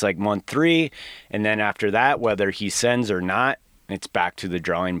 and then it's like month 3. And then after that, whether he sends or not, it's back to the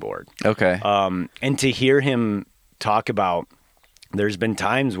drawing board. Okay. And to hear him talk about, there's been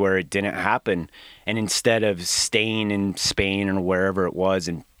times where it didn't happen, and instead of staying in Spain or wherever it was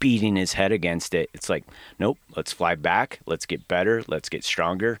and beating his head against it, it's like, nope, let's fly back, let's get better, let's get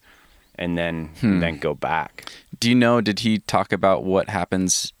stronger, and then go back. Do you know, did he talk about what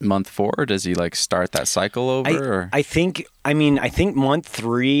happens month 4? Or does he like start that cycle over? I think month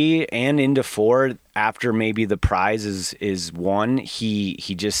 3 and into 4, after maybe the prize is won, he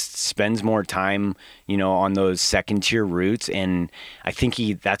just spends more time, on those second tier routes. And I think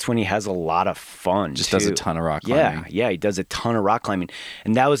that's when he has a lot of fun. Just too. does a ton of rock climbing. Yeah, he does a ton of rock climbing.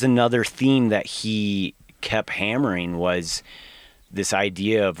 And that was another theme that he kept hammering, was this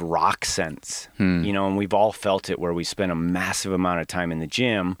idea of rock sense, and we've all felt it, where we spend a massive amount of time in the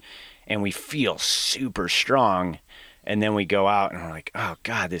gym and we feel super strong, and then we go out and we're like, oh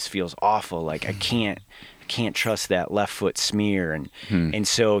God, this feels awful. Like I can't trust that left foot smear. And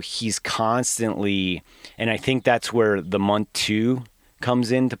so he's constantly, and I think that's where the month 2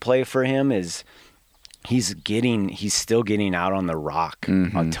 comes into play for him, is he's still getting out on the rock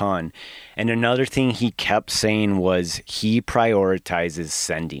a ton. And another thing he kept saying was he prioritizes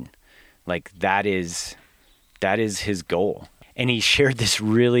sending. Like that is his goal. And he shared this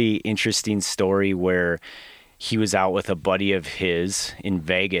really interesting story where he was out with a buddy of his in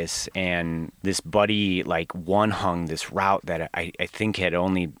Vegas, and this buddy like hung this route that I think had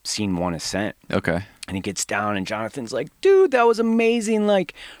only seen one ascent. Okay. And he gets down, and Jonathan's like, dude, that was amazing.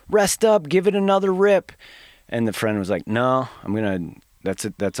 Like, rest up, give it another rip. And the friend was like, no, that's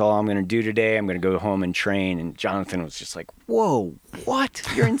it. That's all I'm going to do today. I'm going to go home and train. And Jonathan was just like, whoa, what?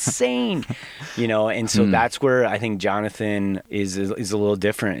 You're insane. And so that's where I think Jonathan is a little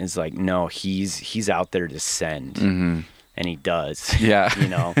different. Is like, no, he's out there to send. And he does. Yeah.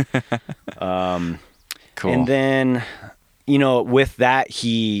 Cool. And then, with that,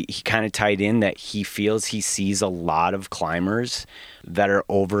 he kind of tied in that he feels he sees a lot of climbers that are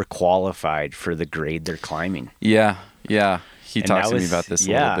overqualified for the grade they're climbing. Yeah. He talks to me about this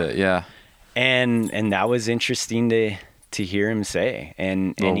a little bit. Yeah. And that was interesting to hear him say.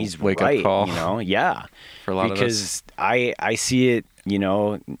 And he's wake right. Up call. Yeah. For a lot of us. Because I see it,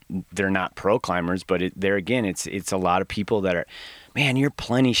 they're not pro climbers, but there again, it's a lot of people that are, man, you're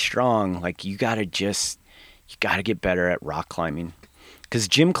plenty strong. Like you got to get better at rock climbing. Because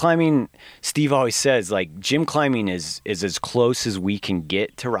gym climbing, Steve always says, like, gym climbing is as close as we can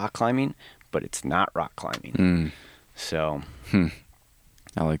get to rock climbing, but it's not rock climbing. So.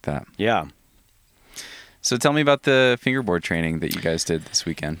 I like that. Yeah. So tell me about the fingerboard training that you guys did this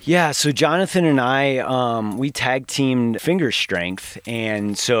weekend. Yeah, so Jonathan and I, we tag teamed finger strength,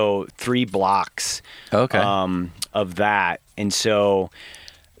 and so 3 blocks of that. And so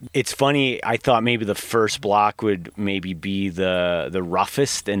It's funny. I thought maybe the first block would maybe be the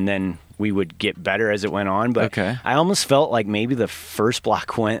roughest, and then we would get better as it went on. But Okay. I almost felt like maybe the first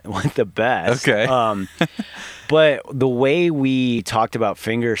block went the best. Okay. But the way we talked about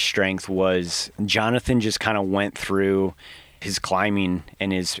finger strength was Jonathan just kind of went through his climbing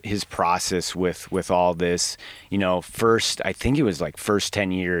and his process with all this. First, I think it was like first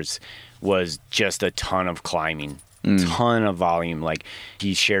 10 years was just a ton of climbing. Ton of volume. Like,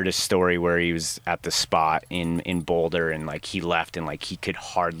 he shared a story where he was at the spot in Boulder, and like he left and like he could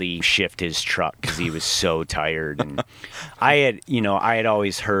hardly shift his truck because he was so tired. And I had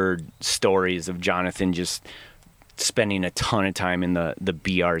always heard stories of Jonathan just spending a ton of time in the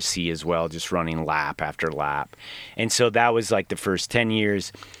BRC as well, just running lap after lap. And so that was like the first 10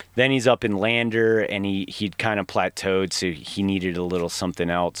 years. Then he's up in Lander, and he'd kind of plateaued, so he needed a little something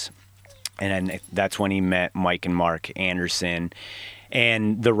else. And then that's when he met Mike and Mark Anderson.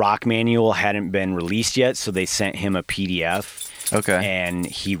 And the rock manual hadn't been released yet, so they sent him a PDF. Okay. And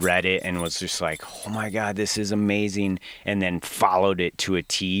he read it and was just like, oh my God, this is amazing. And then followed it to a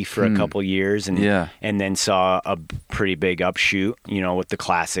T for a couple years. And then saw a pretty big upshoot, with the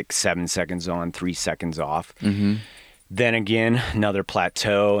classic 7 seconds on, 3 seconds off. Mm-hmm. Then again, another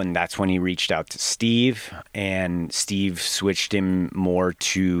plateau, and that's when he reached out to Steve. And Steve switched him more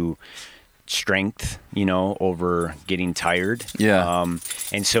to strength, over getting tired. Yeah.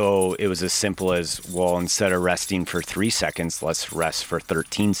 And so it was as simple as, well, instead of resting for 3 seconds, let's rest for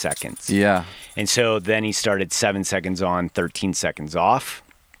 13 seconds. Yeah. And so then he started 7 seconds on, 13 seconds off.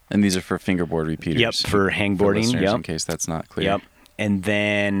 And these are for fingerboard repeaters. Yep, for hangboarding. Yep. Yep. In case that's not clear. Yep. And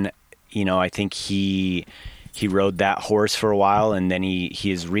then, I think he rode that horse for a while, and then he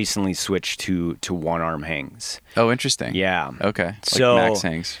has recently switched to one-arm hangs. Oh, interesting. Yeah. Okay. So like max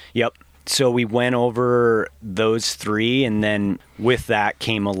hangs. Yep. So we went over those three, and then with that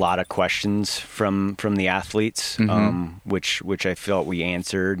came a lot of questions from the athletes, which I felt we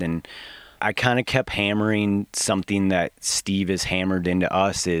answered. And I kind of kept hammering something that Steve has hammered into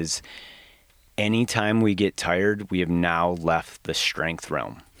us is anytime we get tired, we have now left the strength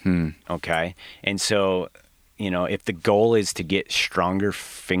realm. Okay. And so, if the goal is to get stronger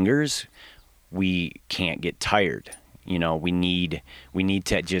fingers, we can't get tired. We need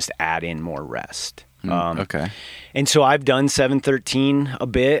to just add in more rest. Okay. And so I've done 713 a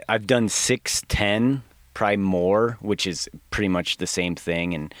bit. I've done 610, probably more, which is pretty much the same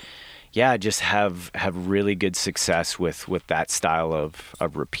thing. And yeah, just have really good success with that style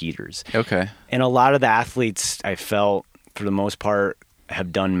of repeaters. Okay. And a lot of the athletes, I felt, for the most part,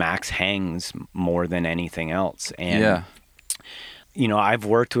 have done max hangs more than anything else. And I've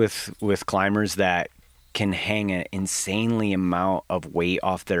worked with climbers that can hang an insanely amount of weight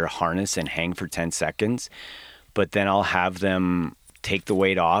off their harness and hang for 10 seconds. But then I'll have them take the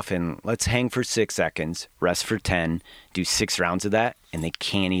weight off and let's hang for 6 seconds, rest for 10, do 6 rounds of that, and they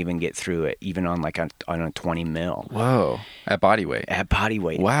can't even get through it, even on on a 20 mil. Whoa. At body weight. At body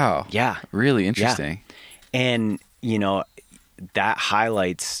weight. Wow. Yeah. Really interesting. Yeah. And, that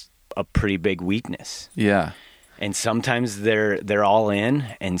highlights a pretty big weakness. Yeah. And sometimes they're all in,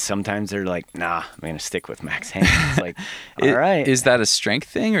 and sometimes they're like, nah, I'm going to stick with max hang. It's like, all right. Is that a strength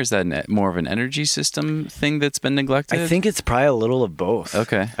thing, or is that more of an energy system thing that's been neglected? I think it's probably a little of both.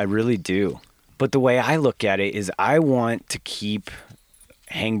 Okay. I really do. But the way I look at it is I want to keep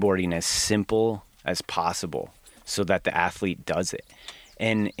hangboarding as simple as possible so that the athlete does it.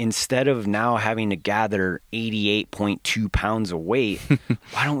 And instead of now having to gather 88.2 pounds of weight,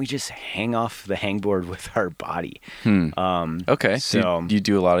 why don't we just hang off the hangboard with our body? Okay. So do you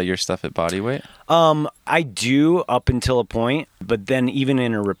do a lot of your stuff at body weight? I do up until a point, but then even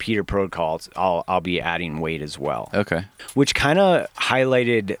in a repeater protocols, I'll be adding weight as well. Okay. Which kind of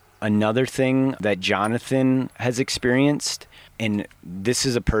highlighted another thing that Jonathan has experienced. And this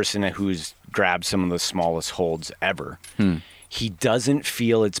is a person who's grabbed some of the smallest holds ever. He doesn't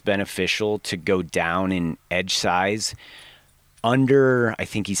feel it's beneficial to go down in edge size under, I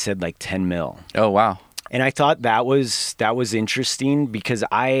think he said, like 10 mil. Oh, wow. And I thought that was interesting because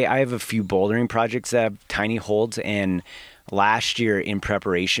I have a few bouldering projects that have tiny holds, and last year in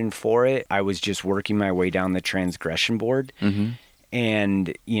preparation for it, I was just working my way down the transgression board.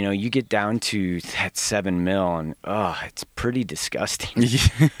 And, you get down to that 7 mil and, it's pretty disgusting.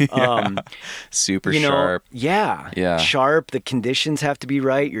 Super sharp. Yeah. Sharp. The conditions have to be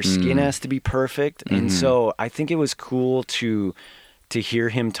right. Your skin has to be perfect. And so I think it was cool to hear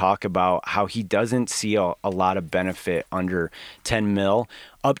him talk about how he doesn't see a lot of benefit under 10 mil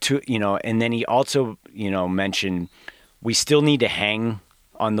up to, and then he also, mentioned we still need to hang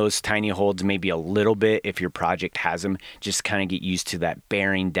on those tiny holds, maybe a little bit if your project has them, just kind of get used to that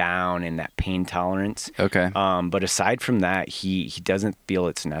bearing down and that pain tolerance. Okay. But aside from that, he doesn't feel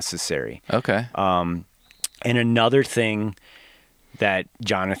it's necessary. Okay. And another thing that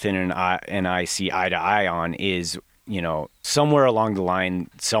Jonathan and I see eye to eye on is, somewhere along the line,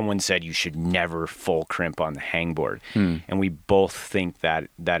 someone said you should never full crimp on the hangboard. And we both think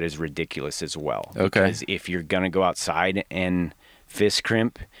that is ridiculous as well. Okay. Because if you're going to go outside and fist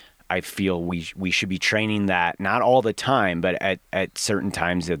crimp, I feel we should be training that, not all the time, but at certain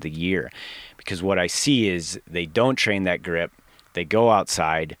times of the year. Because what I see is they don't train that grip. They go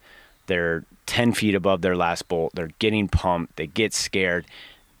outside. They're 10 feet above their last bolt. They're getting pumped. They get scared.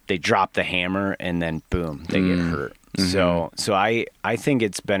 They drop the hammer, and then boom, they get hurt. So I think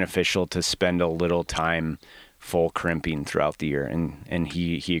it's beneficial to spend a little time full crimping throughout the year, and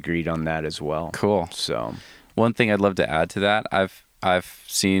he agreed on that as well. Cool. So one thing I'd love to add to that, I've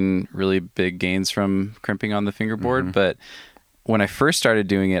seen really big gains from crimping on the fingerboard, but when I first started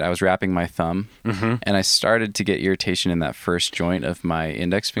doing it, I was wrapping my thumb, and I started to get irritation in that first joint of my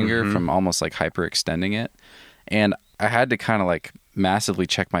index finger from almost like hyperextending it. And I had to kind of like massively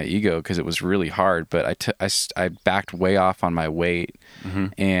check my ego because it was really hard, but I backed way off on my weight,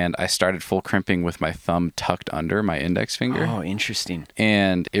 and I started full crimping with my thumb tucked under my index finger. Oh, interesting.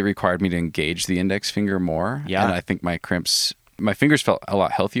 And it required me to engage the index finger more. Yeah. And I think my fingers felt a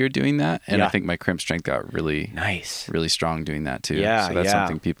lot healthier doing that, and Yeah. I think my crimp strength got really Nice. really strong doing that too. Yeah, So that's yeah.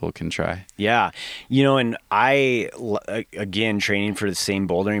 something people can try. Yeah. And again, training for the same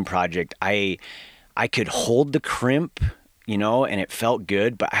bouldering project, I could hold the crimp, and it felt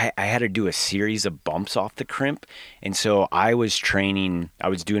good, but I had to do a series of bumps off the crimp. And so I was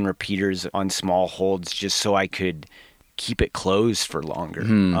doing repeaters on small holds just so I could keep it closed for longer.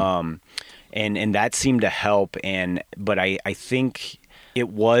 And that seemed to help. But I think it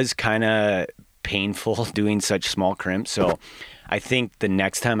was kind of painful doing such small crimps. So I think the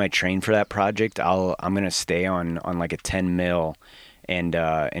next time I train for that project, I'm going to stay on like a 10 mil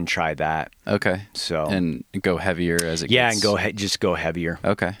and try that. Okay. So and go heavier as it yeah, gets. and just go heavier.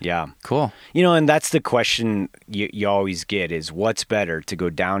 Okay. Yeah. Cool. And that's the question you always get is what's better, to go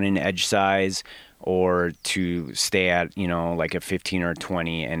down in edge size or to stay at, like a 15 or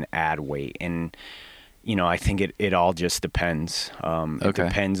 20 and add weight. And, I think it all just depends. It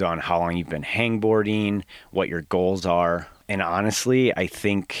depends on how long you've been hangboarding, what your goals are. And honestly, I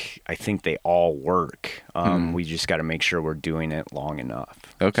think they all work. We just got to make sure we're doing it long enough.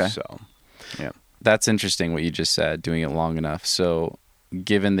 Okay. So, yeah. That's interesting what you just said, doing it long enough. So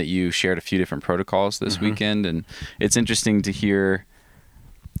given that you shared a few different protocols this weekend, and it's interesting to hear,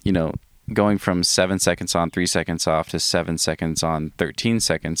 going from 7 seconds on, 3 seconds off to 7 seconds on, 13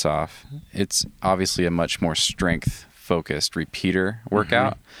 seconds off. It's obviously a much more strength focused repeater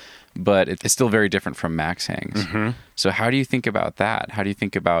workout, but it's still very different from max hangs. So how do you think about that? How do you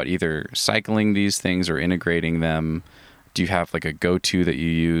think about either cycling these things or integrating them? Do you have like a go-to that you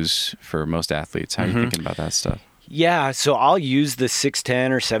use for most athletes? How are you thinking about that stuff? Yeah, so I'll use the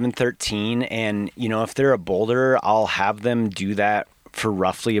 610 or 713, and if they're a boulder, I'll have them do that for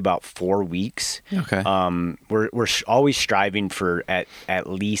roughly about 4 weeks. Okay. We're always striving for at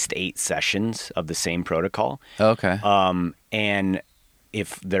least 8 sessions of the same protocol. Okay. And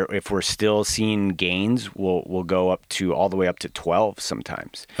if we're still seeing gains, we'll go all the way up to 12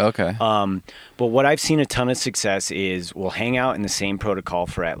 sometimes. Okay. But what I've seen a ton of success is we'll hang out in the same protocol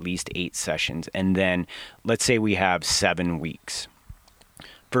for at least 8 sessions, and then let's say we have 7 weeks.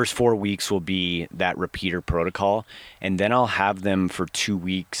 First 4 weeks will be that repeater protocol, and then I'll have them for 2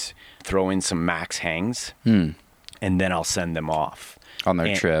 weeks throw in some max hangs, and then I'll send them off. On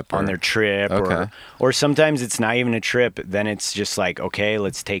their trip. Okay. Or sometimes it's not even a trip. Then it's just like, okay,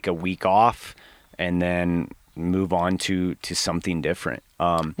 let's take a week off and then move on to something different.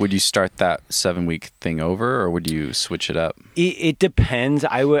 Would you start that 7-week thing over, or would you switch it up? It depends.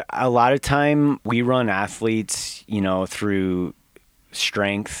 A lot of time we run athletes, through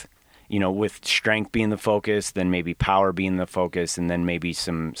strength, with strength being the focus, then maybe power being the focus, and then maybe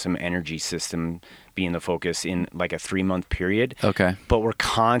some energy system being the focus in like a 3-month period. Okay. But we're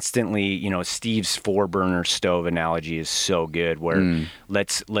constantly, Steve's 4-burner stove analogy is so good, where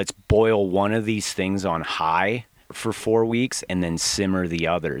let's boil one of these things on high for 4 weeks and then simmer the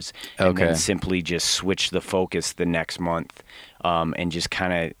others, and then simply just switch the focus the next month, and just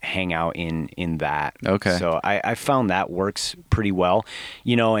kind of hang out in that. Okay. So I found that works pretty well,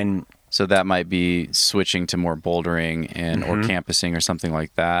 and So that might be switching to more bouldering and or campusing or something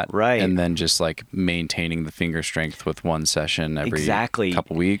like that. Right. And then just like maintaining the finger strength with one session every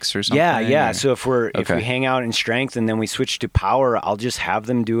couple weeks or something. Yeah. Or? So if we hang out in strength and then we switch to power, I'll just have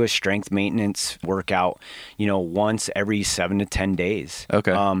them do a strength maintenance workout, once every 7 to 10 days.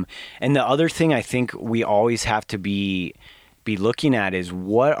 Okay. And the other thing I think we always have to be looking at is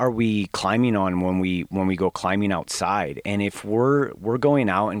what are we climbing on when we go climbing outside. And if we're going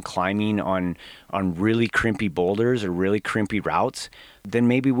out and climbing on really crimpy boulders or really crimpy routes, then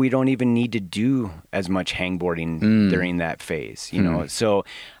maybe we don't even need to do as much hangboarding during that phase, So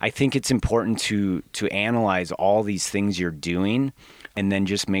I think it's important to analyze all these things you're doing and then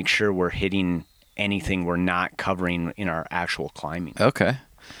just make sure we're hitting anything we're not covering in our actual climbing. Okay.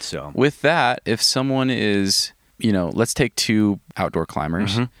 So with that, if someone is, let's take 2 outdoor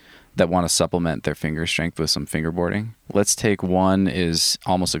climbers that want to supplement their finger strength with some fingerboarding. Let's take one is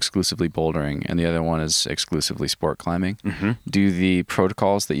almost exclusively bouldering and the other one is exclusively sport climbing. Do the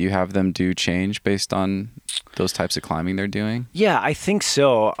protocols that you have them do change based on those types of climbing they're doing? Yeah, I think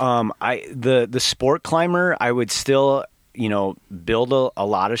so. The sport climber, I would still, build a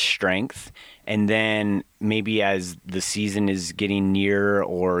lot of strength. And then maybe as the season is getting near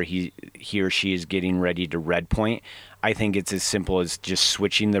or he or she is getting ready to red point, I think it's as simple as just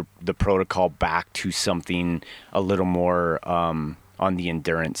switching the protocol back to something a little more on the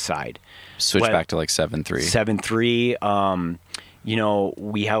endurance side. Switch back to like 7-3. 7-3.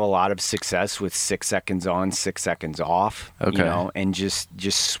 We have a lot of success with 6 seconds on, 6 seconds off. Okay. And just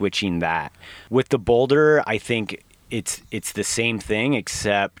switching that. With the boulder, I think it's the same thing,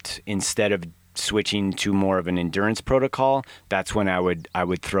 except instead of switching to more of an endurance protocol, that's when I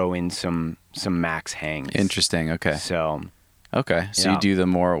would throw in some max hangs. Interesting. Okay. So you do the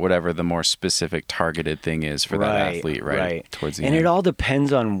more specific targeted thing is for that athlete, right? Towards the end. It all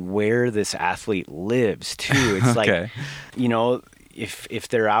depends on where this athlete lives too. It's like, if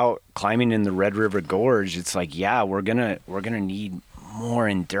they're out climbing in the Red River Gorge, it's like, yeah, we're gonna need more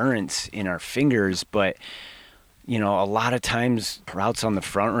endurance in our fingers, but a lot of times routes on the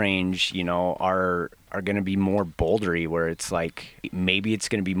Front Range, are going to be more bouldery, where it's like maybe it's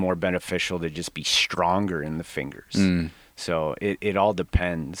going to be more beneficial to just be stronger in the fingers. So it all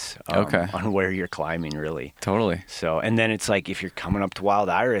depends on where you're climbing, really. Totally. So, and then it's like if you're coming up to Wild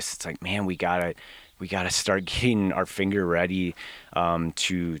Iris, it's like, man, we gotta start getting our finger ready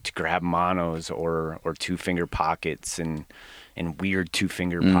to grab monos or 2-finger pockets and weird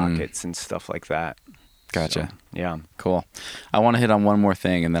 2-finger pockets and stuff like that. Gotcha. So, yeah. Cool. I want to hit on one more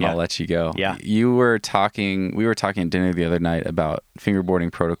thing and then I'll let you go. Yeah. We were talking at dinner the other night about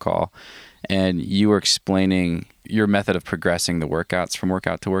fingerboarding protocol, and you were explaining your method of progressing the workouts from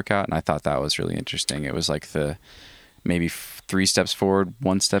workout to workout. And I thought that was really interesting. It was like the maybe 3 steps forward,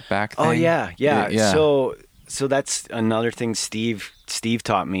 1 step back thing. Oh yeah. So that's another thing Steve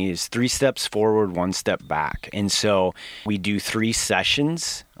taught me is 3 steps forward, 1 step back. And so we do 3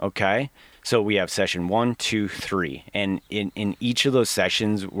 sessions. Okay. So we have session 1, 2, 3, and in each of those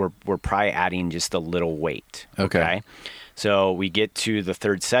sessions, we're probably adding just a little weight. Okay. So we get to the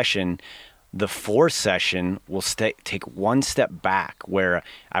 3rd session. The 4th session, we'll take 1 step back, where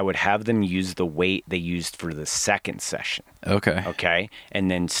I would have them use the weight they used for the 2nd session. Okay. And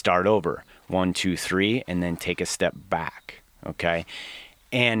then start over 1, 2, 3, and then take a step back. Okay.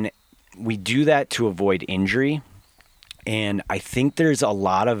 And we do that to avoid injury. And I think there's a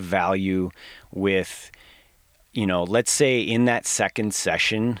lot of value with, let's say in that 2nd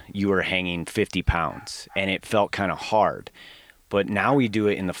session, you were hanging 50 pounds and it felt kind of hard. But now we do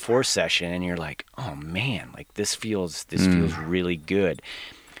it in the 4th session and you're like, oh man, like this feels really good.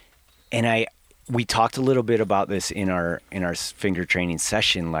 And we talked a little bit about this in our finger training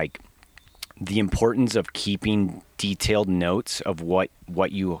session, like the importance of keeping detailed notes of what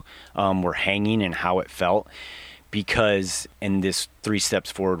you were hanging and how it felt. Because, and this 3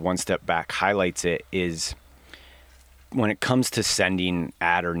 steps forward, 1 step back highlights it, is when it comes to sending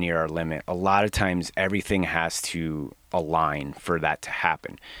at or near our limit, a lot of times everything has to align for that to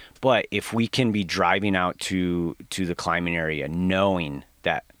happen. But if we can be driving out to the climbing area knowing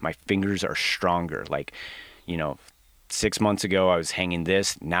that my fingers are stronger, like, 6 months ago I was hanging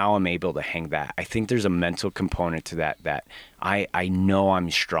this, now I'm able to hang that. I think there's a mental component to that I know I'm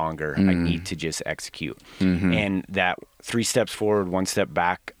stronger. I need to just execute. And that 3 steps forward, 1 step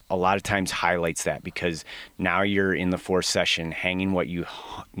back a lot of times highlights that, because now you're in the 4th session hanging what you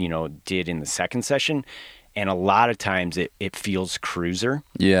did in the 2nd session, And a lot of times it feels cruiser,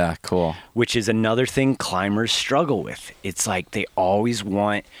 Yeah, cool. which is another thing climbers struggle with. It's like they always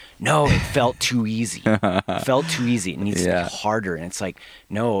want, no, it felt too easy. It felt too easy. It needs to Yeah. be harder. And it's like,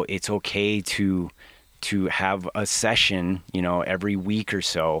 no, it's okay to have a session, every week or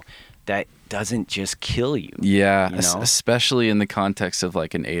so that doesn't just kill you. Yeah, You know? especially in the context of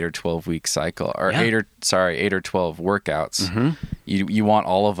like an 8 or 12 week cycle, or Yeah. 8 or 12 workouts. Mm-hmm. You want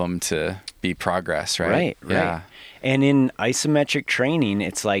all of them to be progress, right? Right. Yeah. And in isometric training,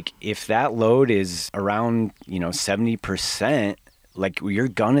 it's like if that load is around, 70%, like you're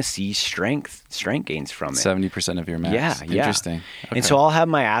gonna see strength gains from it. 70% of your max. Yeah, yeah. Interesting. Okay. And so I'll have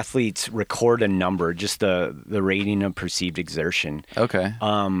my athletes record a number, just the rating of perceived exertion. Okay.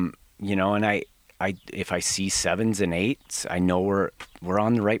 And I if I see 7s and 8s, I know we're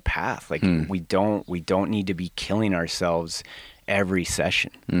on the right path. Like we don't need to be killing ourselves every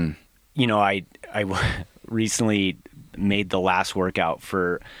session. I recently made the last workout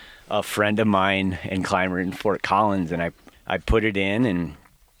for a friend of mine and climber in Fort Collins, and I put it in, and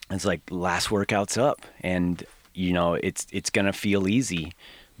it's like last workout's up, and it's gonna feel easy,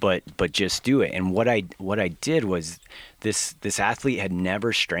 but just do it. And what I did was this athlete had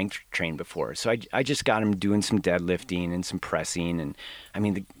never strength trained before, so I just got him doing some deadlifting and some pressing, and I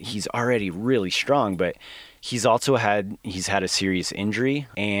mean he's already really strong, but he's had a serious injury,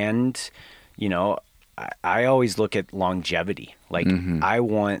 and I always look at longevity. Like I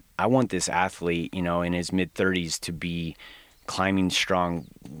want this athlete, in his mid 30s to be climbing strong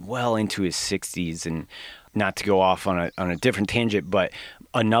well into his 60s. And not to go off on a different tangent, but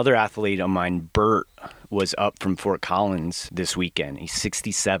another athlete of mine, Bert, was up from Fort Collins this weekend. He's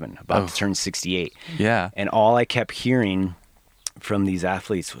 67, about to turn 68. Yeah. And all I kept hearing from these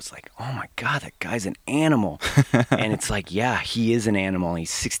athletes was like, oh my God, that guy's an animal. And it's like, yeah, he is an animal. He's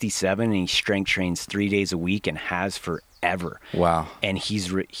 67 and he strength trains 3 days a week and has forever. Wow. And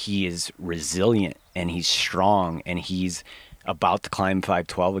he is resilient and he's strong and he's about to climb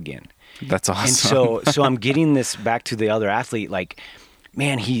 512 again. That's awesome. And so I'm getting this back to the other athlete, like,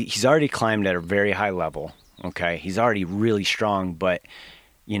 man, he's already climbed at a very high level. Okay. He's already really strong, but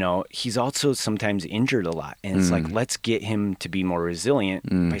he's also sometimes injured a lot. And it's like, let's get him to be more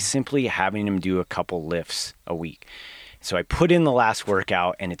resilient by simply having him do a couple lifts a week. So I put in the last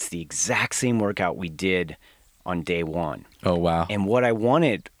workout, and it's the exact same workout we did on day one. Oh, wow. And what I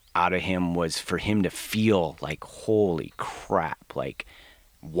wanted out of him was for him to feel like, holy crap, like,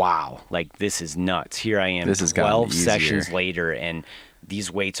 wow, like this is nuts. Here I am, This has gotten 12 easier. sessions later, and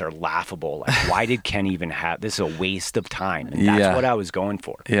these weights are laughable. Like, why did Ken even have this? Is a waste of time. And that's what I was going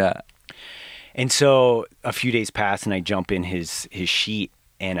for. Yeah. And so a few days passed, and I jump in his sheet,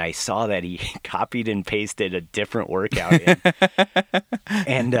 and I saw that he copied and pasted a different workout in.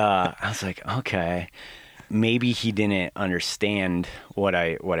 And I was like, okay, maybe he didn't understand what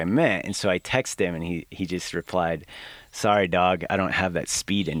I meant. And so I texted him, and he just replied, sorry, dog, I don't have that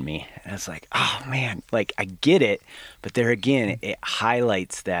speed in me. And I was like, oh, man, like, I get it. But there again, it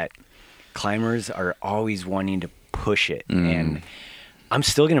highlights that climbers are always wanting to push it. And I'm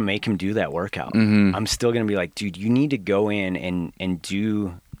still going to make him do that workout. I'm still going to be like, dude, you need to go in and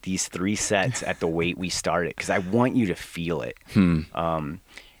do these 3 sets at the weight we started, because I want you to feel it.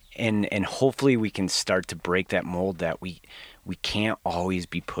 And hopefully we can start to break that mold that we can't always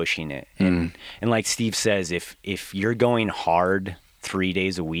be pushing it. And like Steve says, if you're going hard 3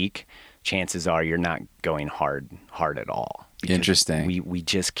 days a week, chances are you're not going hard at all. Because Interesting. We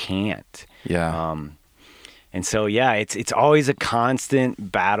just can't. Yeah. And so, yeah, it's always a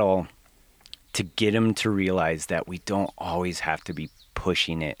constant battle to get them to realize that we don't always have to be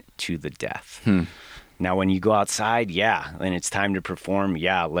pushing it to the death. Now, when you go outside, yeah, and it's time to perform,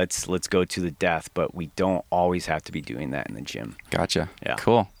 yeah, let's go to the death, but we don't always have to be doing that in the gym. Gotcha. Yeah.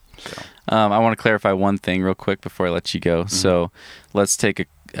 Cool. So. I want to clarify one thing real quick before I let you go. So let's take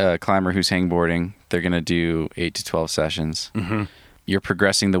a climber who's hangboarding. They're going to do 8 to 12 sessions. You're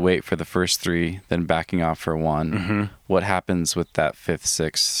progressing the weight for the first 3, then backing off for 1. What happens with that 5th,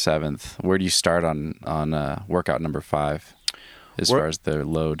 6th, 7th? Where do you start on workout number 5 as far as the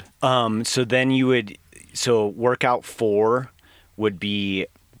load? So then so workout 4 would be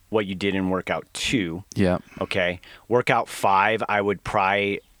what you did in workout 2. Yeah. Okay. Workout 5, I would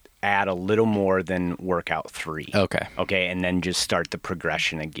probably add a little more than workout 3. Okay. Okay. And then just start the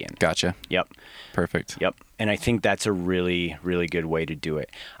progression again. Gotcha. Yep. Perfect. Yep. And I think that's a really, really good way to do it.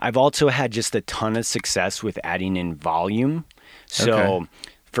 I've also had just a ton of success with adding in volume. So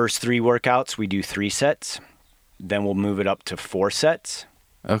first 3 workouts, we do 3 sets. Then we'll move it up to 4 sets.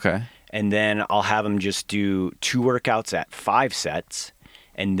 Okay. And then I'll have them just do 2 workouts at 5 sets.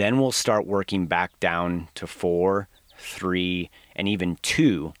 And then we'll start working back down to 4, 3, and even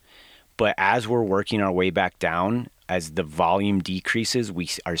 2. But as we're working our way back down, as the volume decreases, we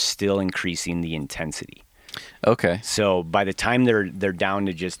are still increasing the intensity. Okay. So by the time they're down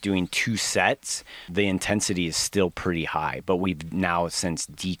to just doing 2 sets, the intensity is still pretty high, but we've now since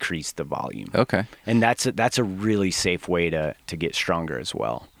decreased the volume. Okay. And that's a really safe way to get stronger as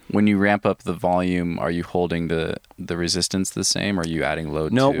well. When you ramp up the volume, are you holding the resistance the same, or are you adding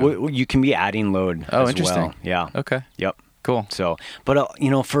load No, too? you can be adding load Oh, as interesting. well. Yeah. Okay. Yep. Cool. So, but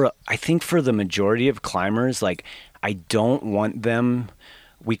I think for the majority of climbers, like I don't want them.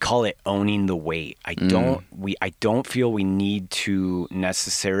 We call it owning the weight. I don't feel we need to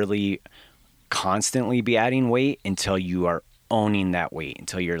necessarily constantly be adding weight until you are owning that weight,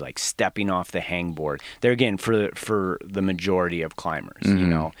 until you're like stepping off the hangboard. There again, for the majority of climbers, you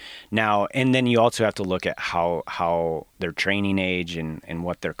know. Now, and then you also have to look at how their training age and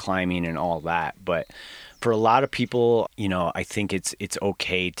what they're climbing and all that. But for a lot of people, you know, I think it's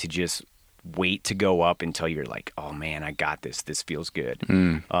okay to just wait to go up until you're like, oh man, I got this. This feels good.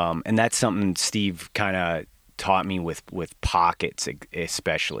 And that's something Steve kind of taught me with pockets,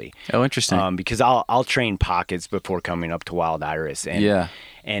 especially. Oh, interesting. Because I'll train pockets before coming up to Wild Iris, and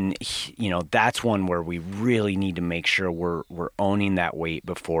you know, that's one where we really need to make sure we're owning that weight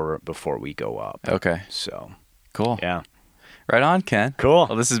before we go up. Okay. So Cool. yeah. Right on, Ken. Cool.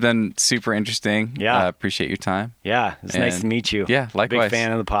 Well, this has been super interesting. Yeah. Appreciate your time. Yeah, it's nice to meet you. Yeah, likewise. Big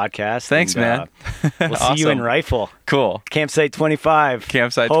fan of the podcast. Thanks, and, man. We'll see you in Awesome. Rifle. Cool. Campsite 25.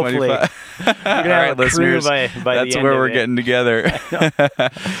 Campsite Hopefully. 25. We're gonna All have right, a crew listeners. by That's the end where of we're it. getting together.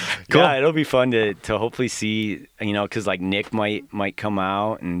 Cool. Yeah, it'll be fun to hopefully see, you know, because like Nick might come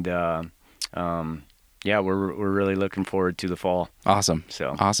out, and yeah, we're really looking forward to the fall. Awesome.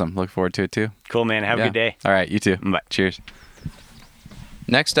 So Awesome. Look forward to it too. cool, man. Have a good day. All right, you too. Bye. Cheers.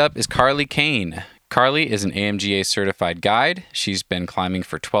 Next up is Carly Kane. Carly is an AMGA certified guide. She's been climbing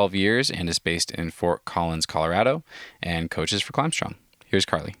for 12 years and is based in Fort Collins, Colorado, and coaches for ClimbStrong. Here's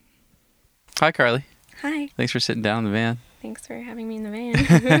Carly. Hi, Carly. Hi. Thanks for sitting down in the van. Thanks for having me in the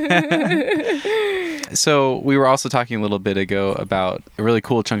van. So we were also talking a little bit ago about a really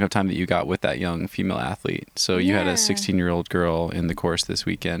cool chunk of time that you got with that young female athlete. So you had a Yeah. 16-year-old girl in the course this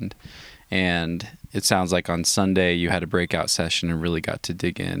weekend, and it sounds like on Sunday you had a breakout session and really got to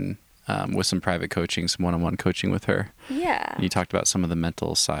dig in with some private coaching, some one-on-one coaching with her. Yeah. And you talked about some of the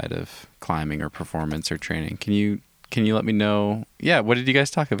mental side of climbing or performance or training. Can you let me know? Yeah, what did you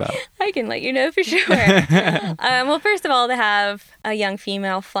guys talk about? I can let you know for sure. Well, first of all, to have a young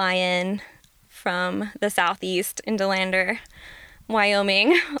female fly in from the southeast into Lander,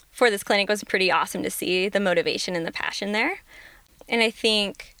 Wyoming, for this clinic was pretty awesome to see the motivation and the passion there. And I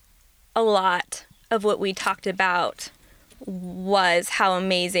think a lot of what we talked about was how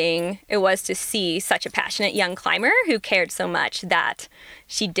amazing it was to see such a passionate young climber who cared so much that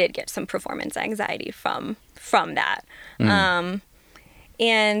she did get some performance anxiety from that.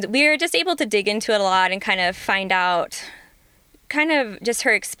 And we were just able to dig into it a lot and kind of find out kind of just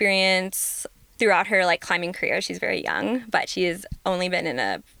her experience throughout her like climbing career. She's very young, but she has only been in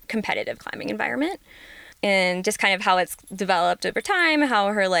a competitive climbing environment. And just kind of how it's developed over time, how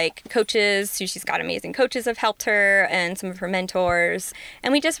her like coaches, who she's got amazing coaches, have helped her, and some of her mentors.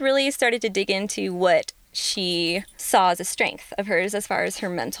 And we just really started to dig into what she saw as a strength of hers as far as her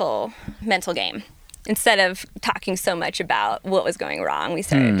mental game. Instead of talking so much about what was going wrong, we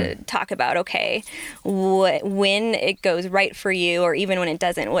started to talk about, okay, when it goes right for you, or even when it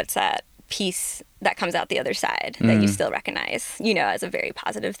doesn't, what's that piece that comes out the other side that you still recognize, you know, as a very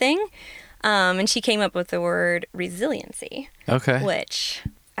positive thing. And she came up with the word resiliency, Okay. which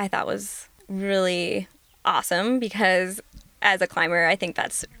I thought was really awesome because as a climber, I think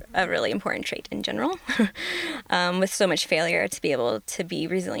that's a really important trait in general. With so much failure, to be able to be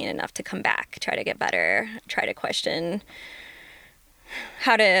resilient enough to come back, try to get better, try to question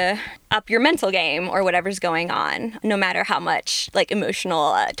how to up your mental game or whatever's going on. No matter how much like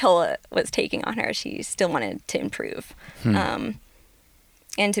emotional toll it was taking on her, she still wanted to improve.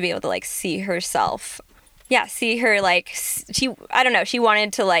 And to be able to like see herself, see her like she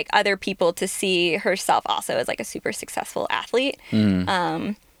wanted to like other people to see herself also as like a super successful athlete.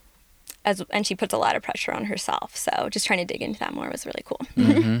 And she puts a lot of pressure on herself. So just trying to dig into that more was really cool.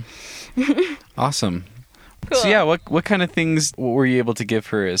 Awesome. Cool. So yeah, what kind of things were you able to give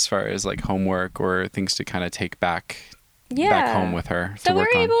her as far as like homework or things to kind of take back home with her So to we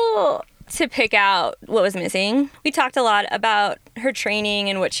work were on? able to pick out what was missing. We talked a lot about her training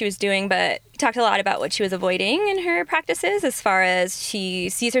and what she was doing, but talked a lot about what she was avoiding in her practices, as far as she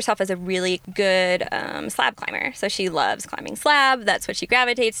sees herself as a really good slab climber. So she loves climbing slab. That's what she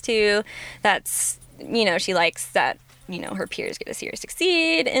gravitates to. That's, she likes that, her peers get to see her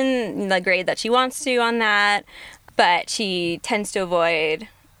succeed in the grade that she wants to on that. But she tends to avoid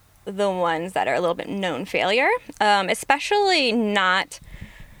the ones that are a little bit known failure, especially not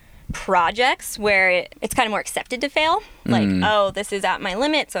projects where it's kind of more accepted to fail. Like, oh, this is at my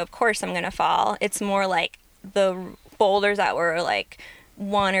limit, so of course I'm going to fall. It's more like the boulders that were like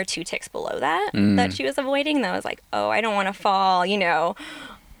 1 or 2 ticks below that that she was avoiding. That was like, oh, I don't want to fall,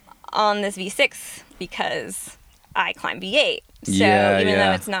 on this V6 because I climb V8. So even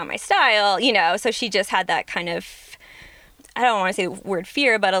though it's not my style, so she just had that kind of, I don't want to say the word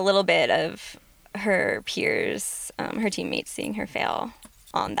fear, but a little bit of her peers, her teammates seeing her fail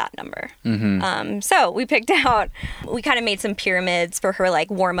on that number. So we we kind of made some pyramids for her, like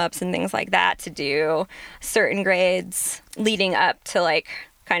warm-ups and things like that, to do certain grades leading up to like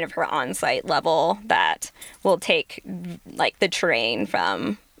kind of her on-site level that will take like the terrain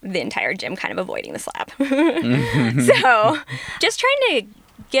from the entire gym, kind of avoiding the slab. So just trying to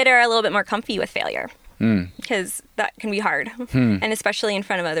get her a little bit more comfy with failure, because that can be hard, and especially in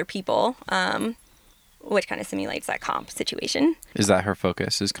front of other people, which kind of simulates that comp situation. Is that her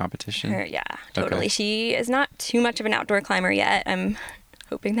focus, is competition? Yeah, totally. Okay. She is not too much of an outdoor climber yet. I'm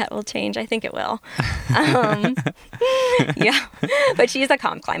hoping that will change. I think it will. Yeah, but she's a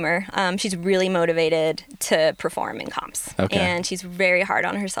comp climber. She's really motivated to perform in comps, and she's very hard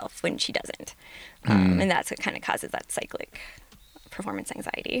on herself when she doesn't, and that's what kind of causes that cyclic performance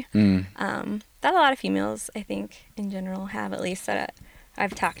anxiety. That a lot of females, I think, in general have, at least that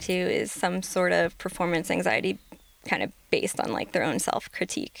I've talked to, is some sort of performance anxiety, kind of based on like their own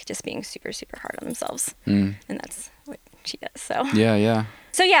self-critique, just being super, super hard on themselves. And that's what she does. So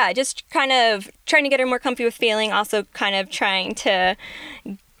So yeah, just kind of trying to get her more comfy with failing, also kind of trying to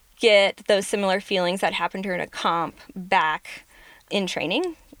get those similar feelings that happened to her in a comp back in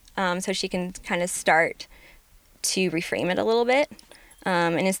training, so she can kind of start to reframe it a little bit.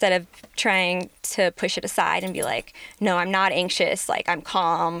 And instead of trying to push it aside and be like, no, I'm not anxious, like I'm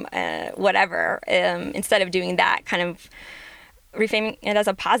calm, whatever, instead of doing that, kind of reframing it as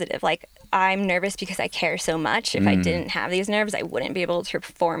a positive, like I'm nervous because I care so much. If I didn't have these nerves, I wouldn't be able to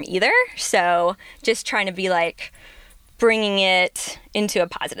perform either. So just trying to be like bringing it into a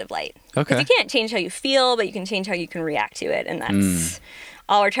positive light. Okay. Because you can't change how you feel, but you can change how you can react to it. And that's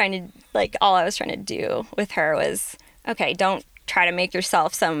all I was trying to do with her was, okay, don't try to make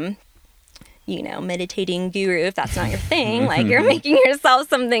yourself some, meditating guru if that's not your thing. Like, you're making yourself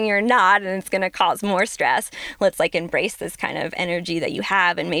something you're not, and it's going to cause more stress. Let's like embrace this kind of energy that you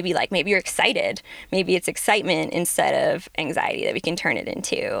have, and maybe you're excited. Maybe it's excitement instead of anxiety that we can turn it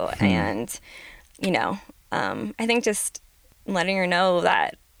into. And, I think just letting her know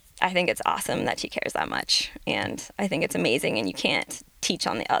that I think it's awesome that she cares that much, and I think it's amazing, and you can't teach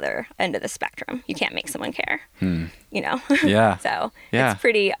on the other end of the spectrum. You can't make someone care, Yeah. So it's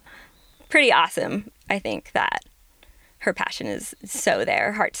pretty awesome. I think that her passion is so there,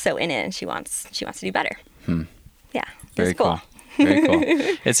 her heart's so in it, and she wants to do better. Yeah. Very cool. Very cool.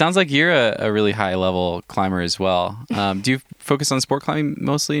 It sounds like you're a really high level climber as well. Do you focus on sport climbing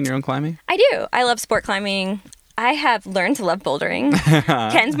mostly in your own climbing? I do. I love sport climbing. I have learned to love bouldering.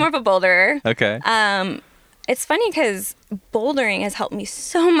 Ken's more of a boulderer. Okay. It's funny because bouldering has helped me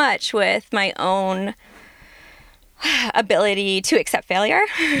so much with my own ability to accept failure,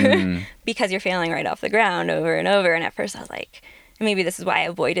 because you're failing right off the ground over and over. And at first I was like, maybe this is why I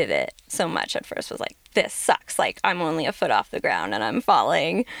avoided it so much at first, was like, this sucks. Like, I'm only a foot off the ground and I'm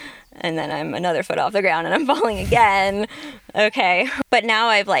falling. And then I'm another foot off the ground and I'm falling again. Okay. But now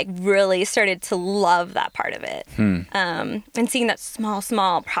I've like really started to love that part of it. And seeing that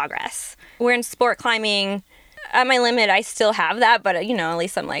small progress. Where in sport climbing, at my limit, I still have that, but at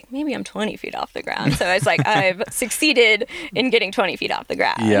least I'm like, maybe I'm 20 feet off the ground. So it's like, I've succeeded in getting 20 feet off the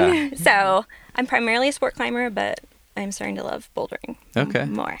ground. Yeah. So I'm primarily a sport climber, but I'm starting to love bouldering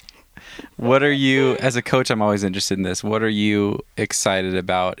more. What are you, as a coach, I'm always interested in this. What are you excited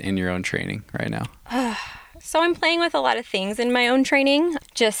about in your own training right now? So I'm playing with a lot of things in my own training,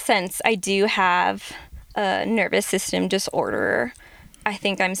 just since I do have a nervous system disorder. I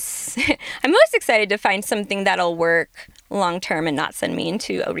think I'm most excited to find something that'll work long term and not send me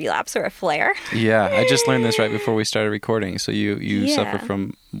into a relapse or a flare. Yeah, I just learned this right before we started recording. So you suffer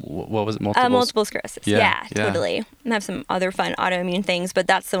from, what was it, multiple sclerosis. Yeah, Totally. I have some other fun autoimmune things, but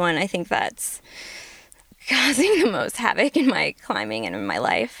that's the one I think that's causing the most havoc in my climbing and in my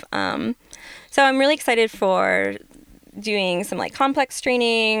life. So I'm really excited for doing some like complex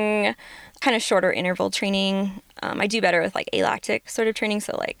training, kind of shorter interval training. I do better with like alactic sort of training.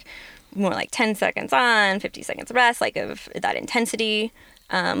 So like more like 10 seconds on, 50 seconds rest, like of that intensity.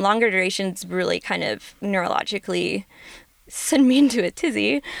 Longer durations really kind of neurologically send me into a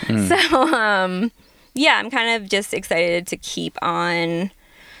tizzy. So, yeah, I'm kind of just excited to keep on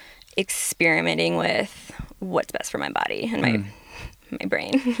experimenting with what's best for my body and my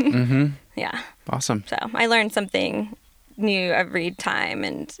brain. Yeah. Awesome. So I learn something new every time,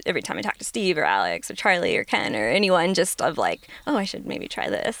 and every time I talk to Steve or Alex or Charlie or Ken or anyone, just of like, oh, I should maybe try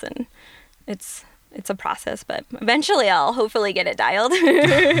this. And it's a process, but eventually I'll hopefully get it dialed.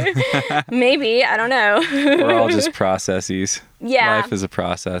 Maybe, I don't know. We're all just processes. Yeah. Life is a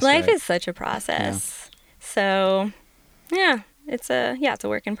process. Life right? is such a process. So, yeah, it's a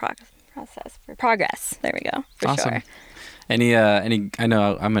work in process for progress. There we go. For Awesome. sure. Any I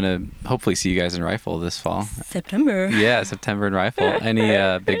know I'm gonna hopefully see you guys in rifle this fall. September. Yeah, September in rifle.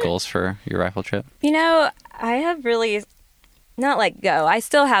 Any big goals for your rifle trip? You know, I have really not let go. I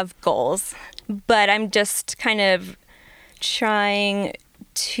still have goals, but I'm just kind of trying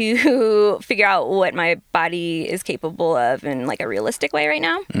to figure out what my body is capable of in like a realistic way right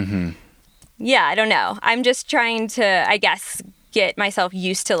now. Yeah, I don't know. I'm just trying to, I guess, get myself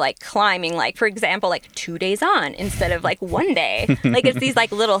used to like climbing, like for example, like 2 days on instead of like 1 day. Like it's these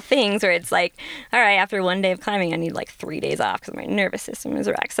like little things where it's like, all right, after 1 day of climbing, I need like 3 days off because my nervous system is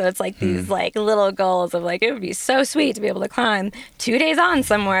wrecked. So it's like these like little goals of like, it would be so sweet to be able to climb 2 days on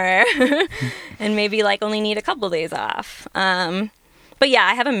somewhere and maybe like only need a couple days off. But yeah,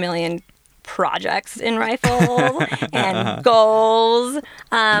 I have a million projects in rifle and goals.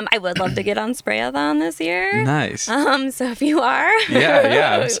 I would love to get on Sprayathon this year. Nice. So if you are,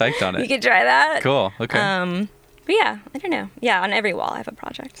 Yeah, I'm psyched on you it. could try that. Cool. Okay. But yeah, I don't know. Yeah, on every wall I have a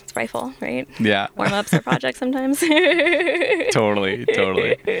project. It's rifle, right? Yeah. Warm-ups are projects sometimes. Totally.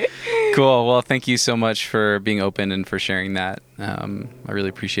 Cool. Well, thank you so much for being open and for sharing that. I really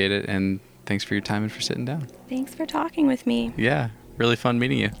appreciate it, and thanks for your time and for sitting down. Thanks for talking with me. Yeah, really fun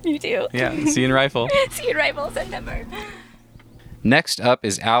meeting you. You too. Yeah, see you in rifle. See you in rifle September. Next up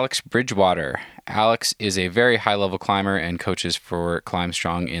is Alex Bridgewater. Alex is a very high-level climber and coaches for Climb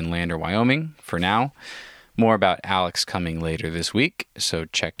Strong in Lander, Wyoming for now. More about Alex coming later this week, so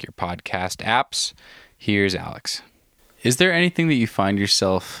check your podcast apps. Here's Alex. Is there anything that you find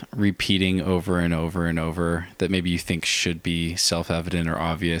yourself repeating over and over and over that maybe you think should be self-evident or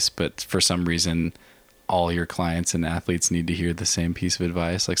obvious, but for some reason all your clients and athletes need to hear the same piece of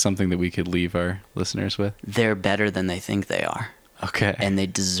advice, like something that we could leave our listeners with? They're better than they think they are. Okay. And they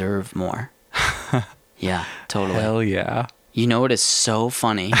deserve more. Yeah, totally. Hell yeah. You know what is so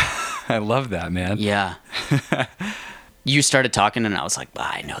funny? I love that, man. Yeah. You started talking and I was like,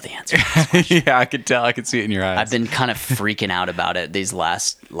 I know the answer to this question. Yeah, I could tell. I could see it in your eyes. I've been kind of freaking out about it these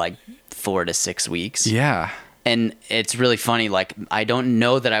last like 4 to 6 weeks. Yeah. And it's really funny. Like, I don't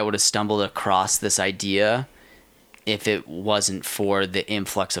know that I would have stumbled across this idea if it wasn't for the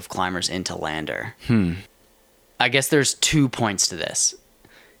influx of climbers into Lander. I guess there's 2 points to this.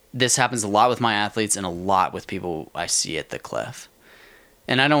 This happens a lot with my athletes and a lot with people I see at the cliff.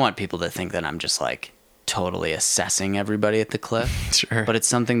 And I don't want people to think that I'm just like totally assessing everybody at the cliff. Sure. But it's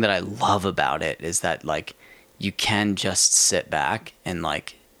something that I love about it is that like you can just sit back and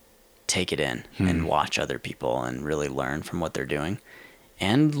like take it in and watch other people and really learn from what they're doing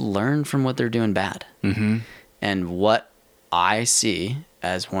and learn from what they're doing bad. And what I see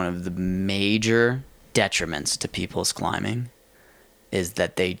as one of the major detriments to people's climbing is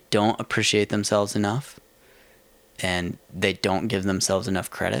that they don't appreciate themselves enough and they don't give themselves enough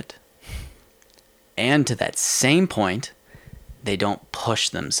credit. And to that same point, they don't push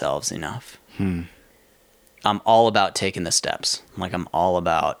themselves enough. I'm all about taking the steps. Like, I'm all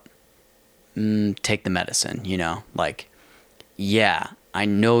about take the medicine, you know? Like, yeah, I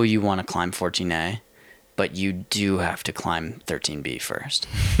know you want to climb 14A, but you do have to climb 13B first.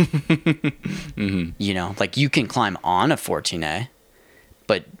 You know, like you can climb on a 14A,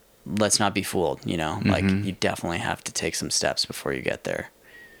 but let's not be fooled, you know? Like, you definitely have to take some steps before you get there.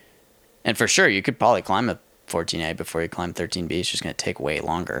 And for sure, you could probably climb a 14A before you climb 13B. It's just going to take way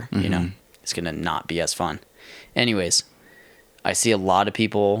longer, you know? It's going to not be as fun. Anyways, I see a lot of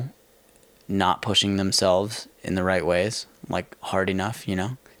people not pushing themselves in the right ways, like hard enough, you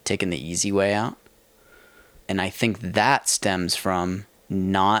know, taking the easy way out. And I think that stems from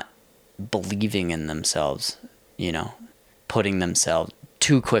not believing in themselves, you know, putting themselves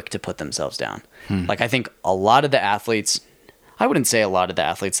too quick to put themselves down. Like, I think a lot of the athletes, I wouldn't say a lot of the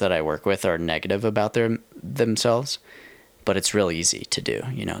athletes that I work with are negative about themselves, but it's really easy to do.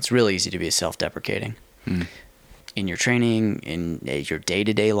 You know, it's really easy to be self-deprecating. in your training, in your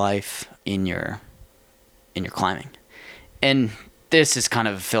day-to-day life, in your climbing. And this is kind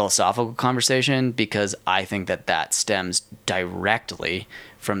of a philosophical conversation because I think that stems directly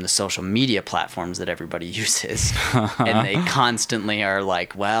from the social media platforms that everybody uses. And they constantly are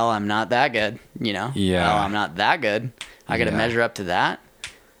like, well, I'm not that good, you know? Yeah. Well, I'm not that good. I got to measure up to that.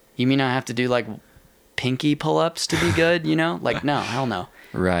 You mean I have to do like pinky pull-ups to be good, you know? Like, no, hell no.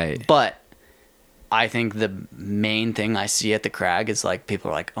 Right. But I think the main thing I see at the crag is like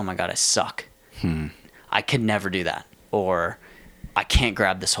people are like, oh my God, I suck. I could never do that. Or I can't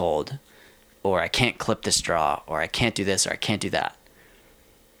grab this hold. Or I can't clip this draw. Or I can't do this or I can't do that.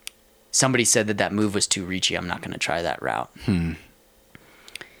 Somebody said that move was too reachy. I'm not going to try that route.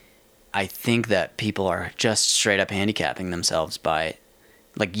 I think that people are just straight up handicapping themselves by,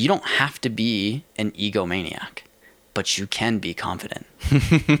 like, you don't have to be an egomaniac, but you can be confident.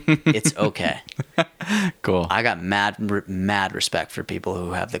 It's okay. Cool. I got mad respect for people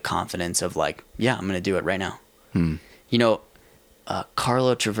who have the confidence of like, yeah, I'm going to do it right now. You know,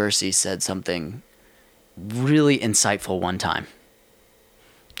 Carlo Traversi said something really insightful one time.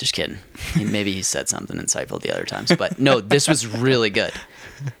 Just kidding. Maybe he said something insightful the other times, but no, this was really good.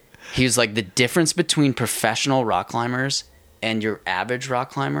 He was like, the difference between professional rock climbers and your average rock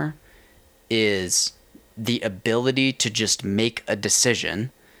climber is the ability to just make a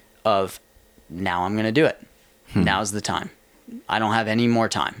decision of, now I'm going to do it. Now's the time. I don't have any more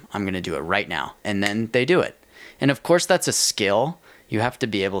time. I'm going to do it right now. And then they do it. And of course, that's a skill. You have to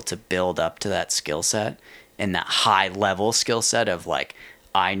be able to build up to that skill set and that high level skill set of like,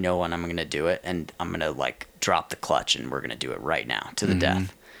 I know when I'm going to do it and I'm going to like drop the clutch and we're going to do it right now to the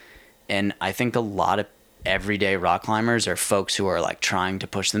death. And I think a lot of everyday rock climbers are folks who are like trying to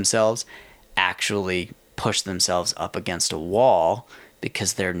push themselves, actually push themselves up against a wall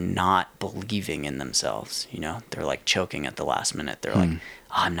because they're not believing in themselves. You know, they're like choking at the last minute. They're like,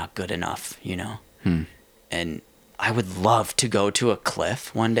 I'm not good enough, you know? And I would love to go to a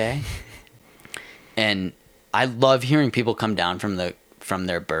cliff one day. And I love hearing people come down from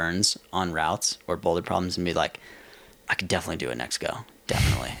their burns on routes or boulder problems and be like, I could definitely do it next go.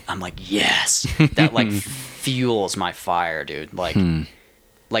 Definitely. I'm like, yes. That like fuels my fire, dude. Like,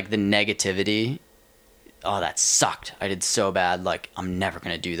 like the negativity. Oh, that sucked. I did so bad. Like, I'm never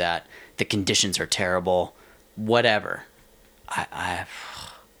going to do that. The conditions are terrible. Whatever.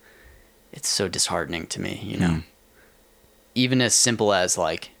 It's so disheartening to me, you know? Even as simple as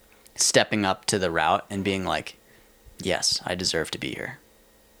like stepping up to the route and being like, yes, I deserve to be here.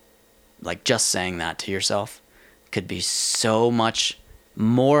 Like just saying that to yourself could be so much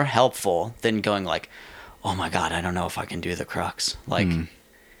more helpful than going like, oh my God, I don't know if I can do the crux. Like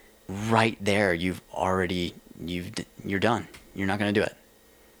right there, you're done. You're not going to do it.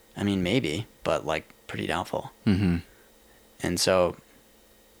 I mean, maybe, but like pretty doubtful. And so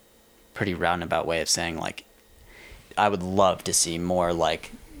pretty roundabout way of saying like, I would love to see more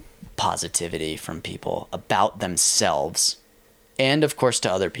like positivity from people about themselves and of course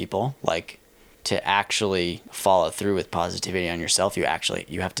to other people, like to actually follow through with positivity on yourself. You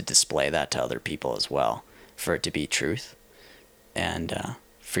have to display that to other people as well for it to be truth and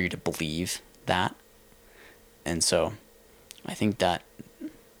for you to believe that. And so I think that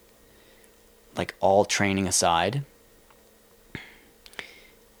like all training aside,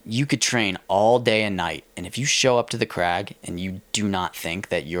 you could train all day and night, and if you show up to the crag and you do not think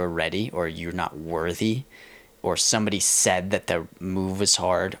that you're ready or you're not worthy, or somebody said that the move was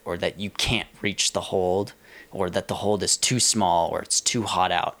hard, or that you can't reach the hold, or that the hold is too small or it's too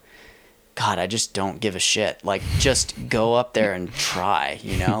hot out, God, I just don't give a shit. Like, just go up there and try,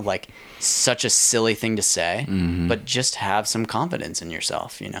 you know? Like, such a silly thing to say, but just have some confidence in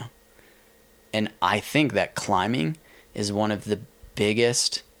yourself, you know? And I think that climbing is one of the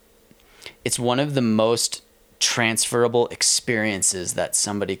biggest... It's one of the most transferable experiences that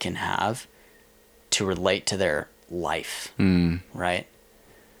somebody can have to relate to their life, right?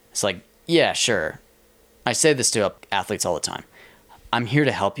 It's like, yeah, sure. I say this to athletes all the time. I'm here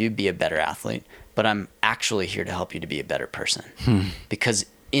to help you be a better athlete, but I'm actually here to help you to be a better person. Because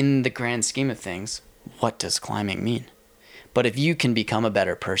in the grand scheme of things, what does climbing mean? But if you can become a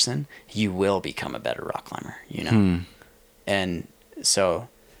better person, you will become a better rock climber, you know? And so...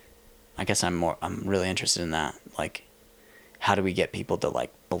 I guess I'm really interested in that. Like, how do we get people to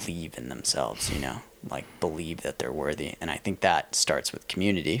like believe in themselves, you know, like believe that they're worthy? And I think that starts with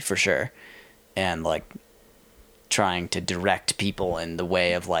community for sure. And like trying to direct people in the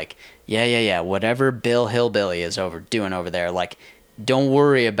way of like, yeah. Whatever Bill Hillbilly is doing over there, like, don't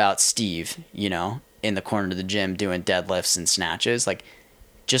worry about Steve, you know, in the corner of the gym doing deadlifts and snatches. Like,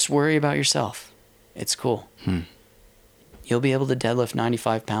 just worry about yourself. It's cool. you'll be able to deadlift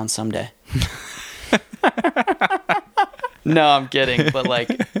 95 pounds someday. No, I'm kidding. But like,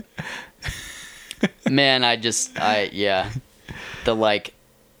 man, the like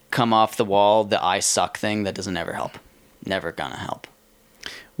come off the wall, the I suck thing, that doesn't ever help. Never gonna help.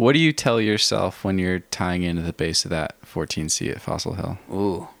 What do you tell yourself when you're tying into the base of that 14C at Fossil Hill?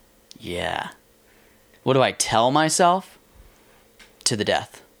 Ooh, yeah. What do I tell myself? To the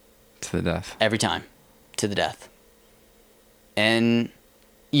death. To the death. Every time. To the death. And,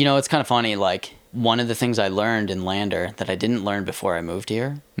 you know, it's kind of funny, like, one of the things I learned in Lander that I didn't learn before I moved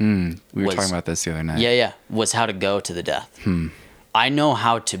here. We were talking about this the other night. Yeah, was how to go to the death. I know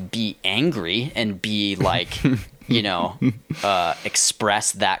how to be angry and be like, you know,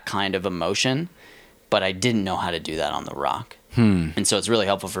 express that kind of emotion, but I didn't know how to do that on the rock. And so it's really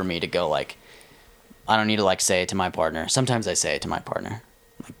helpful for me to go like, I don't need to like say it to my partner. Sometimes I say it to my partner,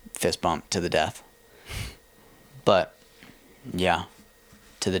 like fist bump to the death. But yeah,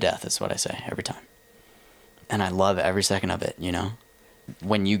 to the death is what I say every time. And I love every second of it, you know?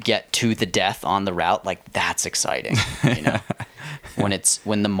 When you get to the death on the route, like that's exciting, you know?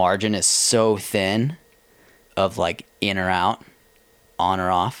 when the margin is so thin of like in or out, on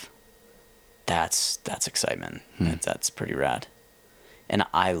or off, that's excitement. That's pretty rad. And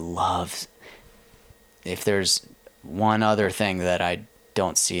I love, if there's one other thing that I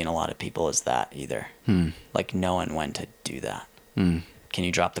don't see in a lot of people is that either. Like knowing when to do that. Can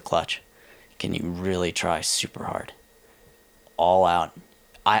you drop the clutch? Can you really try super hard? All out.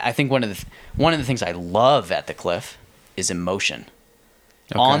 I think one of the things I love at the cliff is emotion.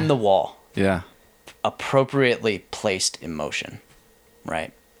 Okay. On the wall. Yeah. Appropriately placed emotion,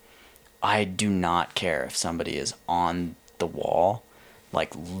 right? I do not care if somebody is on the wall,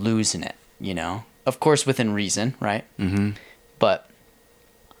 like losing it, you know? Of course, within reason, right? But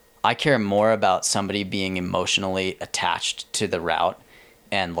I care more about somebody being emotionally attached to the route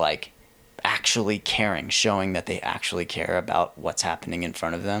and like actually caring, showing that they actually care about what's happening in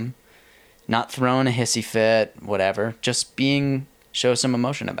front of them. Not throwing a hissy fit, whatever, just show some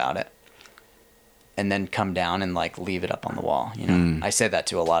emotion about it. And then come down and like leave it up on the wall, you know? I say that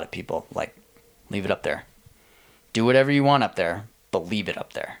to a lot of people, like leave it up there. Do whatever you want up there, but leave it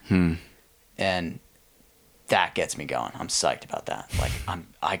up there. And that gets me going. I'm psyched about that. Like I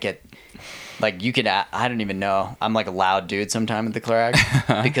don't even know. I'm like a loud dude sometime at the Cleric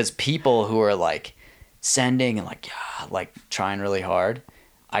because people who are like sending and like, yeah, like trying really hard,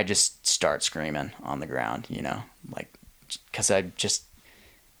 I just start screaming on the ground, you know, like, cause it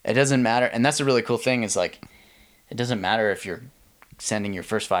doesn't matter. And that's a really cool thing is like, it doesn't matter if you're sending your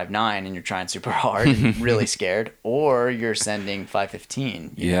first 5.9 and you're trying super hard and really scared, or you're sending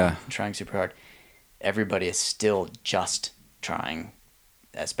 5.15, you know, trying super hard. Everybody is still just trying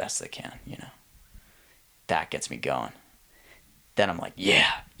as best they can, you know. That gets me going. Then I'm like, yeah,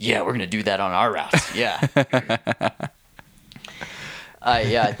 we're going to do that on our routes. Yeah.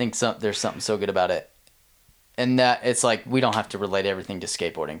 I think there's something so good about it. And that it's like, we don't have to relate everything to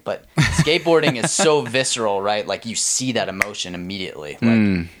skateboarding, but skateboarding is so visceral, right? Like you see that emotion immediately.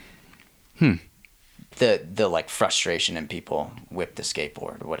 Like the like frustration in people whip the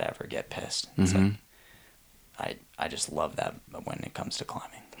skateboard or whatever, get pissed. It's like, I just love that when it comes to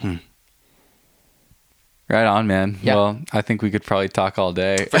climbing. Right on, man. Yeah. Well, I think we could probably talk all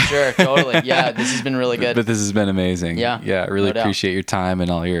day. For sure, totally. Yeah, this has been really good. But this has been amazing. Yeah, I really no doubt. appreciate your time and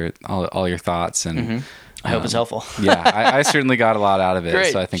all your thoughts. And I hope it's helpful. Yeah, I certainly got a lot out of it.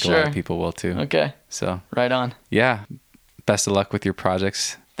 Great, so I think a lot of people will too. Okay. So right on. Yeah, best of luck with your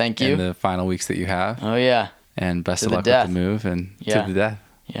projects. Thank you. In the final weeks that you have. Oh yeah. And best To of the luck death. with the move and Yeah. to the death.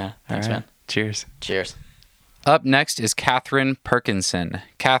 Yeah. Thanks, All right. man. Cheers. Cheers. Up next is Catherine Perkinson.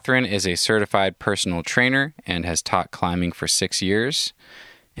 Catherine is a certified personal trainer and has taught climbing for 6 years,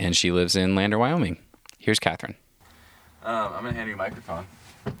 and she lives in Lander, Wyoming. Here's Catherine. I'm going to hand you a microphone.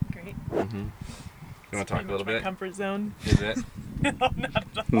 Great. You want to talk a little bit? Comfort zone. Is it? No, not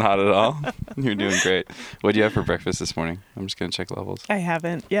at all. Not at all? You're doing great. What do you have for breakfast this morning? I'm just going to check levels. I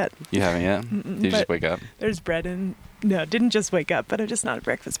haven't yet. You haven't yet? Did you just wake up? There's bread and no, didn't just wake up, but I'm just not a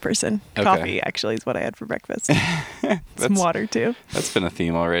breakfast person. Okay. Coffee actually is what I had for breakfast. Some water too. That's been a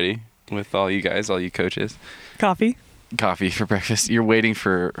theme already with all you guys, all you coaches. Coffee. Coffee for breakfast. You're waiting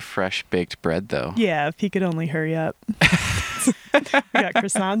for fresh baked bread, though. Yeah, if he could only hurry up. We got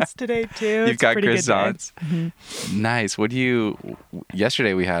croissants today too. You've It's a got pretty good day. croissants. Nice. What do you?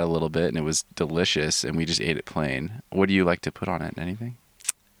 Yesterday we had a little bit and it was delicious, and we just ate it plain. What do you like to put on it? Anything?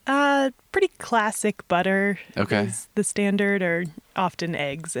 Pretty classic butter. Okay. Is the standard, or often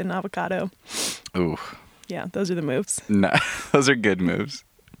eggs and avocado. Ooh, Yeah, those are the moves. no, those are good moves.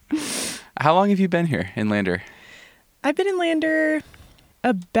 How long have you been here in Lander? I've been in Lander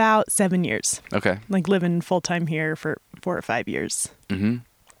about 7 years. Okay. Like living full time here for 4 or 5 years. Mm-hmm.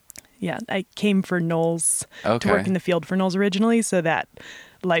 Yeah, I came for Knowles Okay. to work in the field for Knowles originally, so that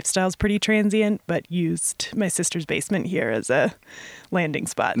lifestyle's pretty transient, but used my sister's basement here as a landing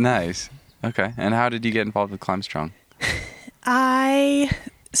spot. Nice. Okay. And how did you get involved with Climb Strong? I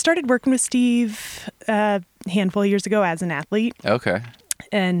started working with Steve a handful of years ago as an athlete, Okay.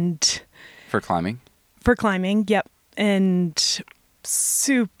 and For climbing? for climbing, yep, and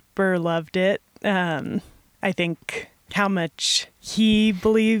super loved it. I think how much he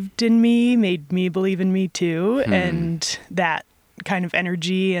believed in me made me believe in me too, and that kind of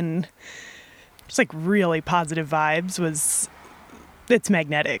energy and just like really positive vibes it's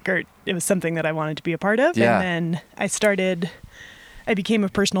magnetic, or it was something that I wanted to be a part of. Yeah. And then I became a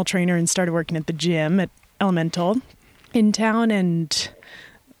personal trainer and started working at the gym at Elemental in town, and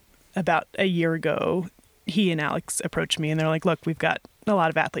about a year ago, he and Alex approached me and they're like, look, we've got a lot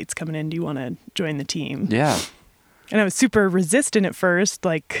of athletes coming in. Do you want to join the team? Yeah. And I was super resistant at first.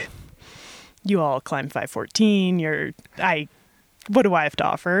 Like, you all climb 514. What do I have to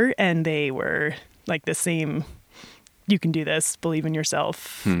offer? And they were like the same, you can do this, believe in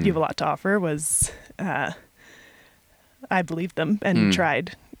yourself. You have a lot to offer I believed them and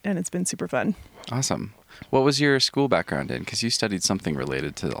tried, and it's been super fun. Awesome. What was your school background in? Because you studied something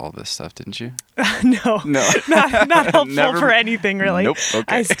related to all this stuff, didn't you? No, No. not helpful Never- for anything really. Nope.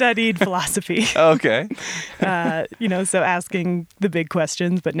 Okay. I studied philosophy. Okay. So asking the big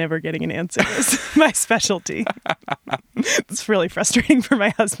questions but never getting an answer is my specialty. It's really frustrating for my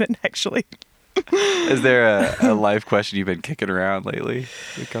husband, actually. Is there a life question you've been kicking around lately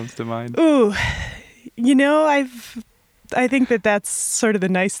that comes to mind? Ooh, I think that's sort of the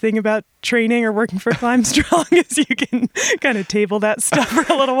nice thing about training or working for Climb Strong is you can kind of table that stuff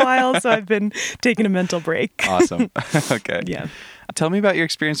for a little while. So I've been taking a mental break. Awesome. Okay. Yeah. Tell me about your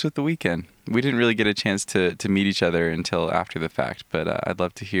experience with the weekend. We didn't really get a chance to meet each other until after the fact, but I'd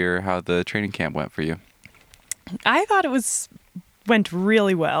love to hear how the training camp went for you. I thought went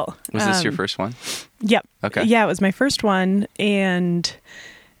really well. Was this your first one? Yep. Okay. Yeah, it was my first one, and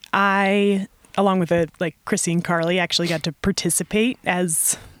I, along with Chrissy and Carly, actually got to participate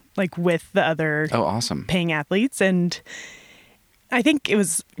as with the other Oh, awesome. paying athletes, and I think it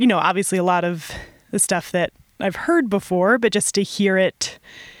was obviously a lot of the stuff that I've heard before, but just to hear it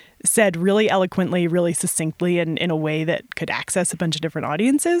said really eloquently, really succinctly, and in a way that could access a bunch of different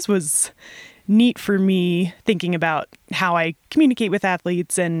audiences was neat for me, thinking about how I communicate with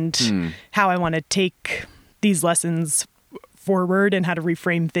athletes and how I want to take these lessons forward and how to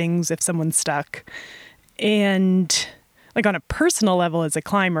reframe things if someone's stuck. And on a personal level as a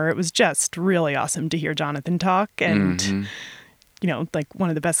climber, it was just really awesome to hear Jonathan talk, and one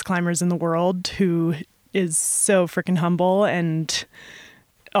of the best climbers in the world who is so freaking humble, and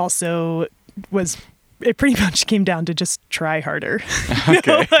also it pretty much came down to just try harder.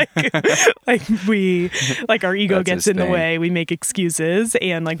 Okay. Our ego That's gets his in the thing. way. We make excuses,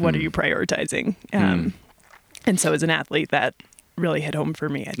 and what are you prioritizing? And so as an athlete, that really hit home for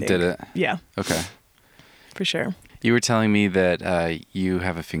me, I think. Did it? Yeah, Okay. for sure. You were telling me that you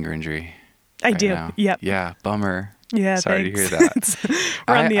have a finger injury. I right do. now. Yep. Yeah, bummer. Yeah, Sorry thanks. to hear that.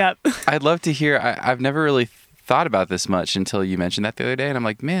 We're on the up. I'd love to hear. I've never really thought about this much until you mentioned that the other day, and I'm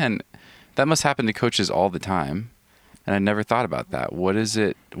like, man, that must happen to coaches all the time. And I never thought about that. What does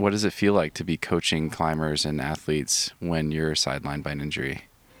it feel like to be coaching climbers and athletes when you're sidelined by an injury?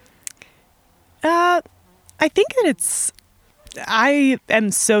 I think that I am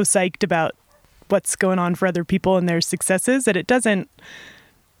so psyched about what's going on for other people and their successes that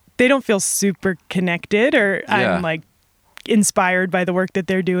they don't feel super connected, or Yeah. I'm inspired by the work that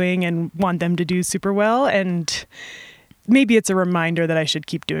they're doing and want them to do super well. And maybe it's a reminder that I should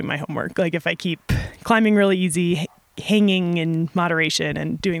keep doing my homework. If I keep climbing really easy, hanging in moderation,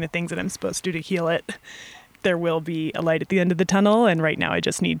 and doing the things that I'm supposed to heal it, there will be a light at the end of the tunnel. And right now I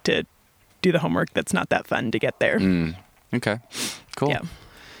just need to do the homework that's not that fun to get there. Okay, cool. Yeah.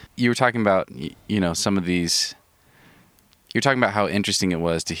 You were talking about, some of these. You're talking about how interesting it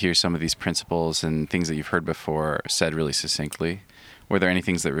was to hear some of these principles and things that you've heard before said really succinctly. Were there any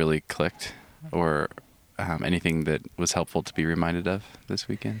things that really clicked, or anything that was helpful to be reminded of this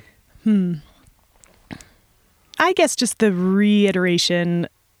weekend? I guess just the reiteration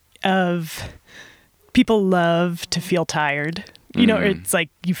of people love to feel tired. It's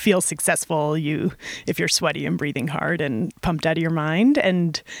you feel successful if you're sweaty and breathing hard and pumped out of your mind,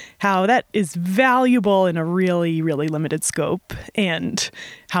 and how that is valuable in a really, really limited scope, and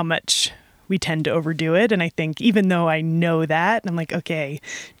how much we tend to overdo it. And I think even though I know that, I'm like, okay,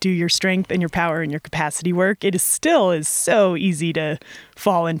 do your strength and your power and your capacity work. It is still is so easy to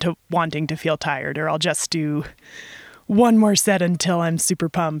fall into wanting to feel tired, or I'll just do one more set until I'm super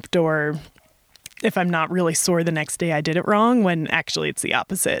pumped, or if I'm not really sore the next day, I did it wrong, when actually it's the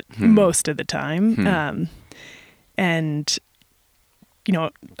opposite most of the time. And, you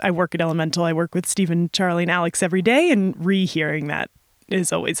know, I work at Elemental. I work with Stephen, Charlie, and Alex every day, and rehearing that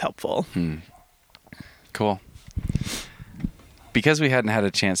is always helpful. Cool. Because we hadn't had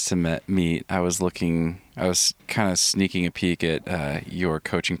a chance to meet, I was kind of sneaking a peek at your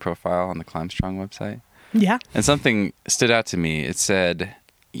coaching profile on the Climb Strong website. Yeah. And something stood out to me. It said,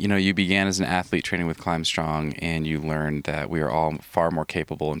 you know, you began as an athlete training with Climb Strong, and you learned that we are all far more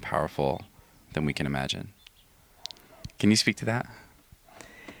capable and powerful than we can imagine. Can you speak to that?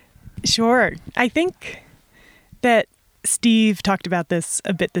 Sure. I think that Steve talked about this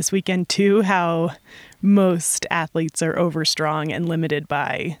a bit this weekend too, how most athletes are overstrong and limited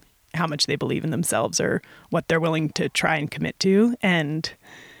by how much they believe in themselves or what they're willing to try and commit to. And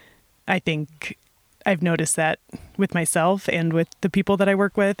I think I've noticed that with myself and with the people that I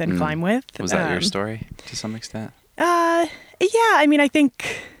work with and climb with. Was that your story to some extent? Yeah. I mean, I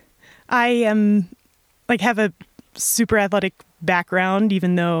think I am have a super athletic background,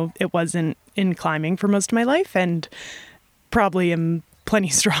 even though it wasn't in climbing for most of my life, and probably am plenty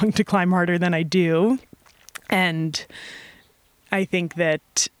strong to climb harder than I do. And I think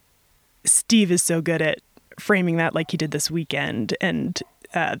that Steve is so good at framing that like he did this weekend. And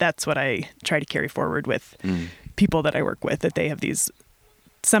that's what I try to carry forward with people that I work with, that they have these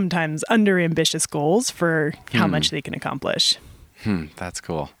sometimes under ambitious goals for how much they can accomplish. That's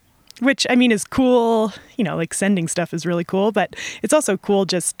cool. Which, I mean, is cool, you know, like sending stuff is really cool, but it's also cool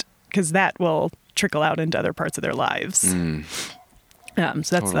just because that will trickle out into other parts of their lives. So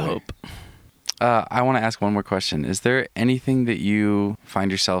that's the hope. I want to ask one more question. Is there anything that you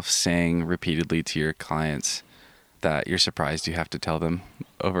find yourself saying repeatedly to your clients that you're surprised you have to tell them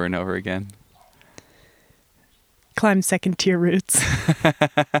over and over again? Climb second tier routes.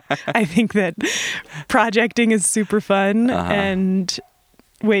 I think that projecting is super fun and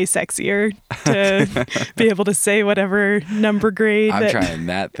way sexier to be able to say whatever number grade. I'm trying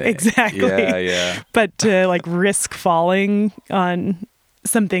that thing. Exactly. Yeah. But to like risk falling on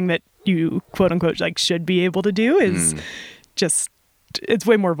something that you quote unquote like should be able to do is just, it's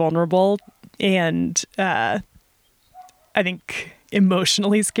way more vulnerable, and I think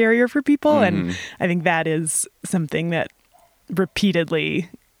emotionally scarier for people. And I think that is something that repeatedly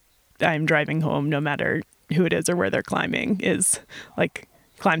I'm driving home, no matter who it is or where they're climbing, is like,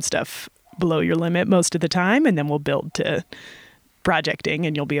 climb stuff below your limit most of the time, and then we'll build to projecting,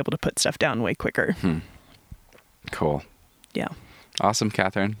 and you'll be able to put stuff down way quicker. Cool. Yeah. Awesome,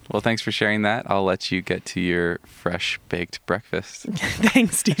 Catherine. Well, thanks for sharing that. I'll let you get to your fresh baked breakfast.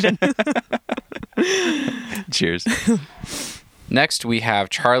 Thanks, Stephen. Cheers. Next, we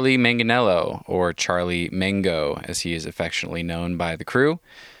have Charlie Manganello, or Charlie Mango, as he is affectionately known by the crew.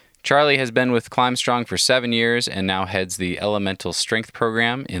 Charlie has been with Climb Strong for 7 years and now heads the Elemental Strength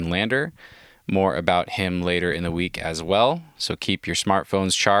Program in Lander. More about him later in the week as well, so keep your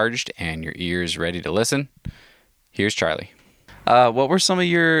smartphones charged and your ears ready to listen. Here's Charlie. What were some of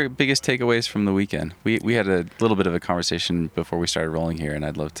your biggest takeaways from the weekend? We had a little bit of a conversation before we started rolling here, and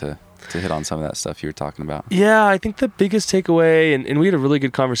I'd love to hit on some of that stuff you were talking about. Yeah, I think the biggest takeaway, and we had a really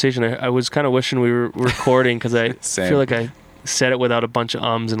good conversation. I was kind of wishing we were recording because I feel like I said it without a bunch of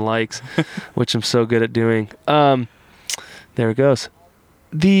ums and likes, which I'm so good at doing. There it goes.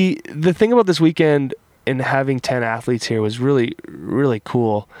 The thing about this weekend and having 10 athletes here was really, really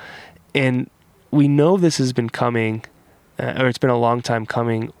cool. And we know this has been coming, or it's been a long time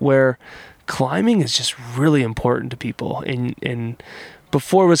coming, where climbing is just really important to people. And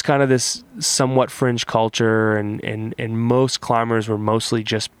before it was kind of this somewhat fringe culture, and most climbers were mostly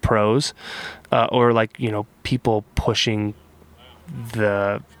just pros, or like, you know, people pushing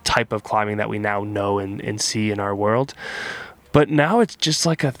the type of climbing that we now know and see in our world. But now it's just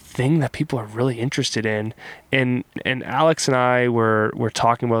like a thing that people are really interested in. And Alex and I were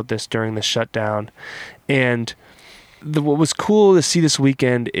talking about this during the shutdown. And what was cool to see this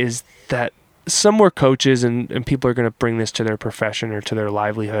weekend is that some were coaches and people are going to bring this to their profession or to their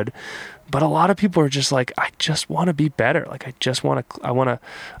livelihood. But a lot of people are just like, I just want to be better. Like, I want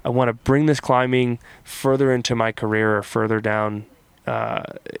to bring this climbing further into my career or further down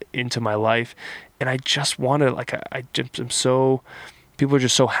into my life. And I just want to, like, people are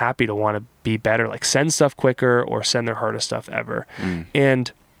just so happy to want to be better, like send stuff quicker or send their hardest stuff ever.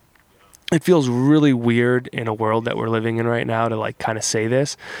 And it feels really weird in a world that we're living in right now to like kind of say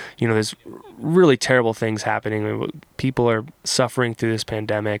this. You know, there's really terrible things happening. People are suffering through this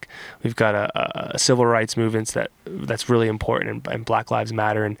pandemic. We've got a civil rights movement that's really important, and Black Lives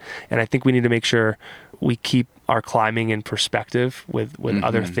Matter. And I think we need to make sure we keep our climbing in perspective with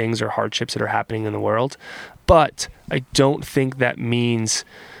other things or hardships that are happening in the world. But I don't think that means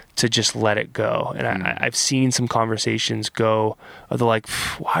to just let it go. And I've seen some conversations go of the like,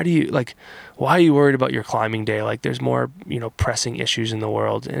 why are you worried about your climbing day? Like there's more, pressing issues in the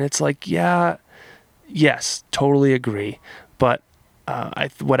world. And it's like, yes, totally agree. But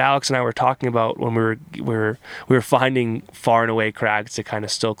what Alex and I were talking about when we were finding far and away crags to kind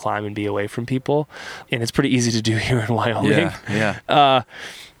of still climb and be away from people, and it's pretty easy to do here in Wyoming. Yeah.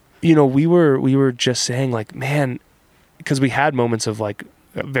 We were just saying like, man, because we had moments of like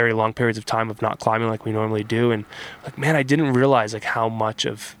very long periods of time of not climbing like we normally do, and like, man, I didn't realize like how much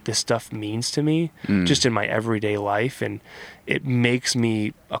of this stuff means to me just in my everyday life, and it makes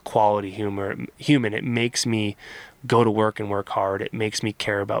me a quality human. It makes me go to work and work hard. It makes me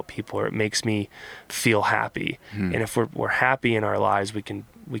care about people, or it makes me feel happy. And if we're happy in our lives, we can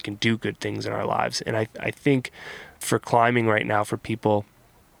do good things in our lives. And I think for climbing right now, for people,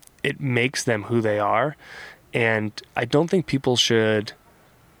 it makes them who they are, and I don't think people should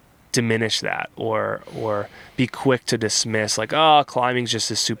diminish that or be quick to dismiss like, oh, climbing's just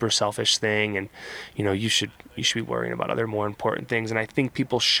this super selfish thing, and you should be worrying about other more important things. And I think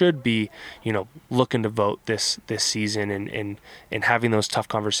people should be looking to vote this season and having those tough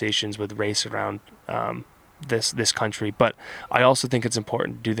conversations with race around this country. But I also think it's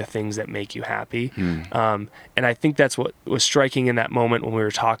important to do the things that make you happy. And I think that's what was striking in that moment when we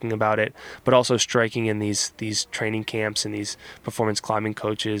were talking about it, but also striking in these training camps and these performance climbing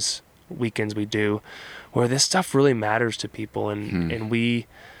coaches weekends we do, where this stuff really matters to people, and we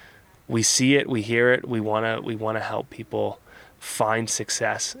see it, we hear it, we want to help people find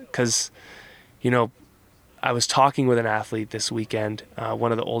success. Because I was talking with an athlete this weekend,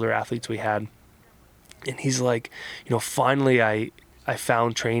 one of the older athletes we had, and he's like, finally I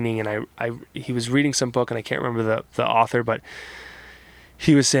found training, and he was reading some book, and I can't remember the author, but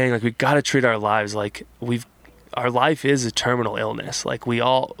he was saying like, we got to treat our lives like our life is a terminal illness. Like we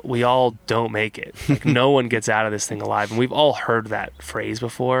all don't make it. Like no one gets out of this thing alive. And we've all heard that phrase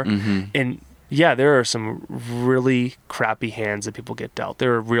before. And yeah, there are some really crappy hands that people get dealt.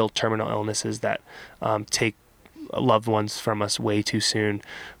 There are real terminal illnesses that take loved ones from us way too soon.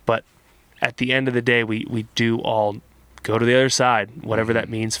 But at the end of the day, we do all go to the other side, whatever that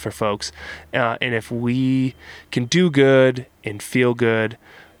means for folks. And if we can do good and feel good,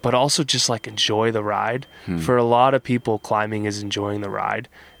 but also just like enjoy the ride. For a lot of people, climbing is enjoying the ride,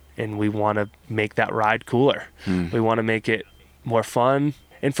 and we want to make that ride cooler. We want to make it more fun,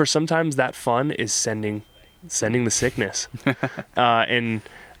 and for sometimes that fun is sending the sickness. And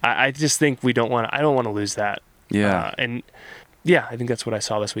I just think I don't want to lose that. Yeah. And yeah, I think that's what I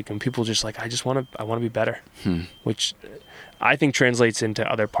saw this weekend. People just like, I want to be better, which I think translates into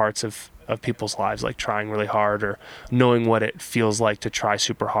other parts of people's lives, like trying really hard or knowing what it feels like to try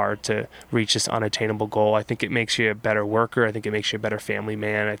super hard to reach this unattainable goal. I think it makes you a better worker. I think it makes you a better family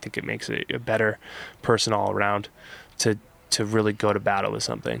man. I think it makes you a better person all around to really go to battle with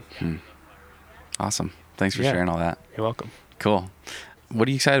something. Awesome. Thanks for sharing all that. You're welcome. Cool. What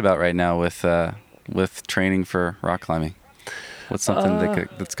are you excited about right now with training for rock climbing? What's something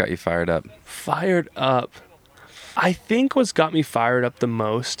that's got you fired up? Fired up. I think what's got me fired up the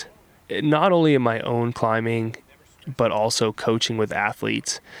most, not only in my own climbing, but also coaching with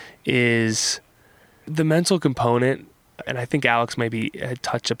athletes, is the mental component. And I think Alex maybe had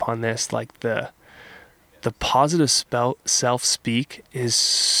touched upon this, like the positive self-speak is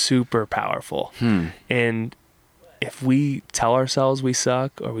super powerful. And if we tell ourselves we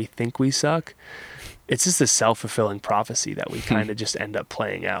suck or we think we suck, it's just a self-fulfilling prophecy that we kind of just end up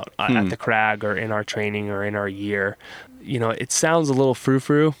playing out at the crag or in our training or in our year. It sounds a little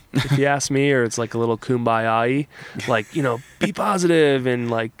frou-frou, if you ask me, or it's like a little kumbaya-y. Like, be positive and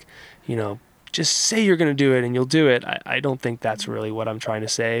like, just say you're going to do it and you'll do it. I don't think that's really what I'm trying to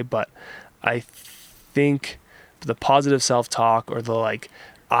say, but I think the positive self-talk or the like,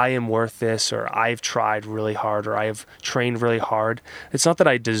 I am worth this, or I've tried really hard, or I have trained really hard. It's not that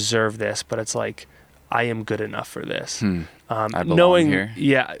I deserve this, but it's like, I am good enough for this. I belong here.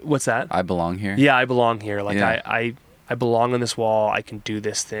 Yeah. What's that? I belong here. Yeah, I belong here. Like I belong on this wall. I can do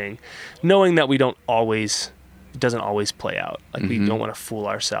this thing. Knowing that it doesn't always play out. Like we don't want to fool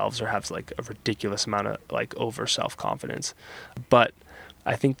ourselves or have like a ridiculous amount of like over self-confidence. But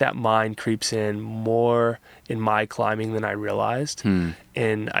I think that mind creeps in more in my climbing than I realized.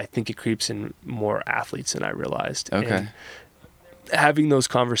 And I think it creeps in more athletes than I realized. Okay. And having those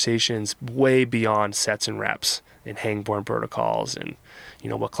conversations way beyond sets and reps and hangborn protocols and,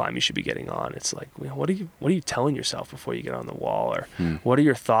 what climb you should be getting on. It's like, what are you telling yourself before you get on the wall? Or what are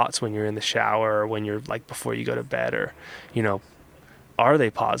your thoughts when you're in the shower, or when you're like before you go to bed? Or, are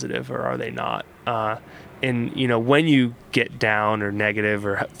they positive or are they not? And, when you get down or negative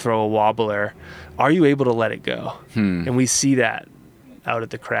or throw a wobbler, are you able to let it go? And we see that out at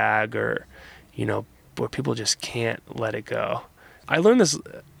the crag, or, where people just can't let it go. I learned this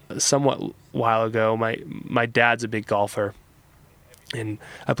somewhat while ago. My dad's a big golfer, and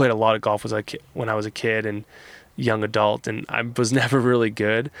I played a lot of golf when I was a kid and young adult, and I was never really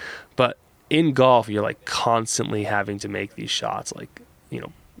good. But in golf, you're like constantly having to make these shots. Like,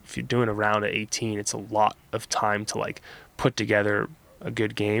 if you're doing a round at 18, it's a lot of time to like put together a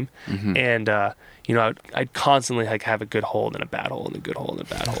good game. And, I'd constantly like have a good hole and then a bad hole and a good hole and a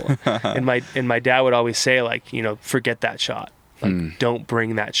bad hole. and my dad would always say, like, forget that shot. Like, don't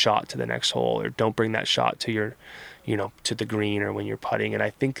bring that shot to the next hole, or don't bring that shot to your, to the green, or when you're putting. And I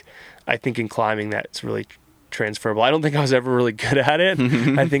think in climbing that's really transferable. I don't think I was ever really good at it.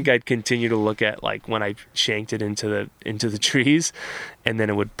 I think I'd continue to look at like when I shanked it into the trees, and then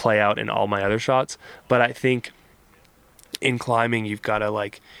it would play out in all my other shots. But I think in climbing, you've got to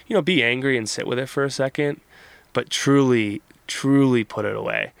like, be angry and sit with it for a second, but truly put it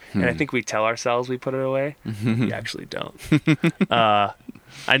away. And I think we tell ourselves we put it away. We actually don't.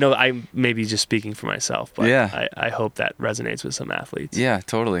 I know I may be just speaking for myself, but I hope that resonates with some athletes. Yeah,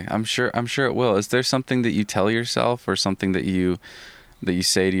 totally. I'm sure it will. Is there something that you tell yourself, or something that you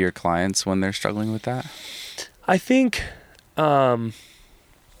say to your clients when they're struggling with that? I think I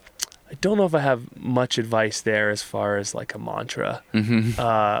don't know if I have much advice there as far as like a mantra.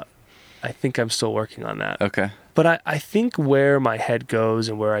 I think I'm still working on that. Okay. But I think where my head goes,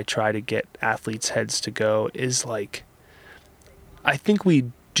 and where I try to get athletes' heads to go, is like, I think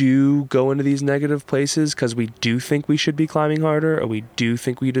we do go into these negative places because we do think we should be climbing harder, or we do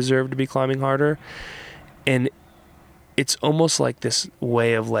think we deserve to be climbing harder. And it's almost like this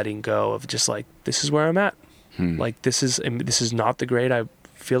way of letting go of just like, this is where I'm at. Like, this is not the grade I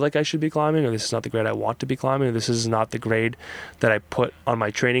feel like I should be climbing, or this is not the grade I want to be climbing, or this is not the grade that I put on my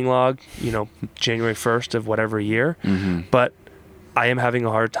training log, January 1st of whatever year. But I am having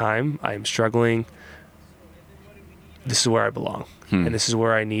a hard time. I am struggling. This is where I belong. And this is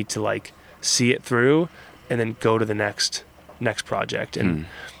where I need to like see it through and then go to the next project. And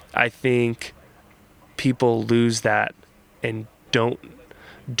I think people lose that and don't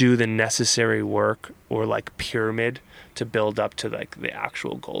do the necessary work or like pyramid to build up to like the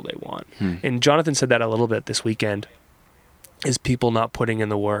actual goal they want. And Jonathan said that a little bit this weekend, is people not putting in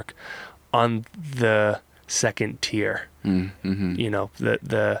the work on the second tier.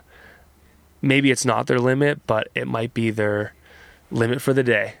 The maybe it's not their limit, but it might be their limit for the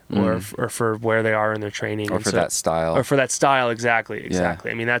day, or for where they are in their training, or for that style. Exactly. Yeah.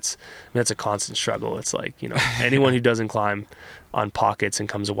 I mean, that's a constant struggle. It's like, anyone who doesn't climb on pockets and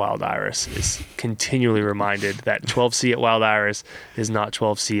comes to Wild Iris is continually reminded that 12C at Wild Iris is not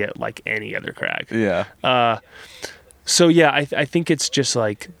 12C at like any other crag. So yeah, I think it's just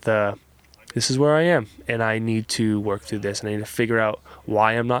like this is where I am, and I need to work through this, and I need to figure out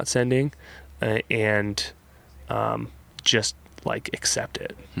why I'm not sending, and just like accept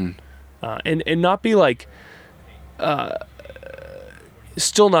it, and not be like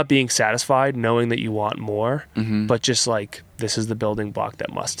still not being satisfied, knowing that you want more, but just like, this is the building block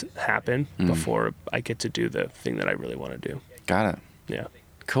that must happen before I get to do the thing that I really want to do. Got it. Yeah.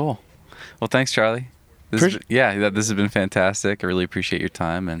 Cool. Well, thanks, Charlie. This has been fantastic. I really appreciate your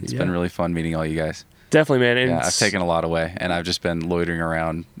time, and it's been really fun meeting all you guys. Definitely, man. And I've taken a lot away, and I've just been loitering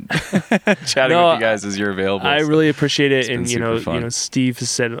around chatting with you guys as you're available. I really appreciate it. And fun. Steve has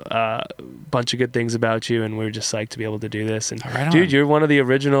said a bunch of good things about you, and we're just psyched to be able to do this. And right dude, you're one of the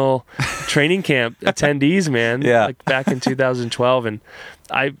original training camp attendees, man. Yeah. Like back in 2012, and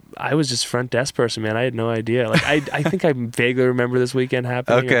I was just front desk person, man. I had no idea. Like I think I vaguely remember this weekend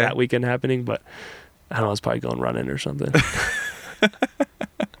happening, or that weekend happening, but I don't know, I was probably going running or something.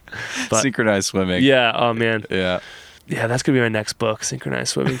 But, synchronized swimming. Yeah. Oh man. Yeah. Yeah, that's gonna be my next book,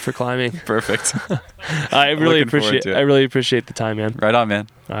 Synchronized Swimming for Climbing. Perfect. I really appreciate the time, man. Right on, man.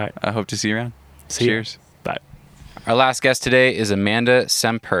 All right. I hope to see you around. Cheers. Bye. Our last guest today is Amanda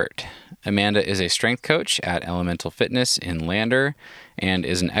Sempert. Amanda is a strength coach at Elemental Fitness in Lander and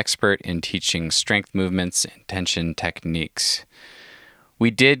is an expert in teaching strength movements and tension techniques. We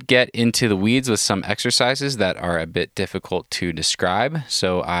did get into the weeds with some exercises that are a bit difficult to describe,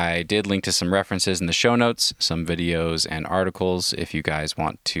 so I did link to some references in the show notes, some videos and articles if you guys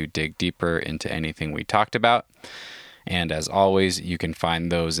want to dig deeper into anything we talked about. And as always, you can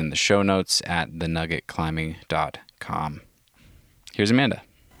find those in the show notes at thenuggetclimbing.com. Here's Amanda.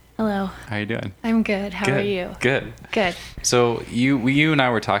 Hello. How you doing? I'm good. How are you? Good. Good. So you and I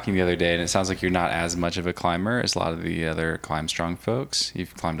were talking the other day, and it sounds like you're not as much of a climber as a lot of the other Climb Strong folks.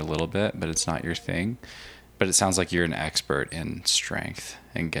 You've climbed a little bit, but it's not your thing. But it sounds like you're an expert in strength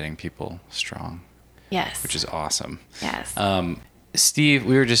and getting people strong. Yes. Which is awesome. Yes. Steve,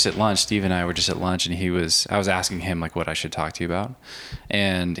 we were just at lunch. Steve and I were just at lunch, and I was asking him like what I should talk to you about,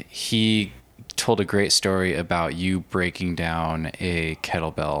 and he told a great story about you breaking down a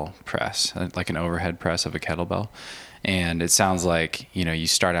kettlebell press, like an overhead press of a kettlebell. And it sounds like, you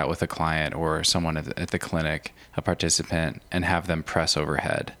start out with a client or someone at the clinic, a participant, and have them press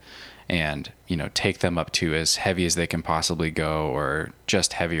overhead and, take them up to as heavy as they can possibly go or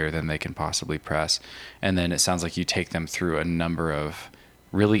just heavier than they can possibly press. And then it sounds like you take them through a number of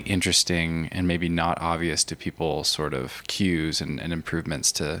really interesting and maybe not obvious to people sort of cues and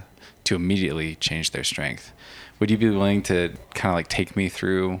improvements to immediately change their strength. Would you be willing to kind of like take me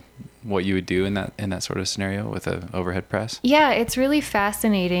through what you would do in that sort of scenario with an overhead press? Yeah, it's really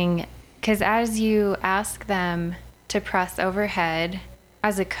fascinating because as you ask them to press overhead,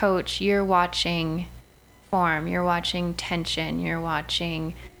 as a coach, you're watching form, you're watching tension, you're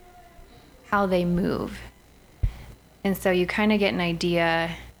watching how they move. And so you kind of get an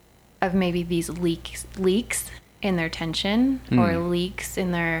idea of maybe these leaks in their tension or leaks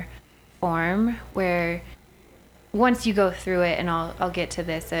in their form, where once you go through it, and I'll get to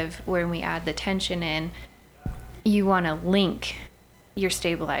this of when we add the tension in, you want to link your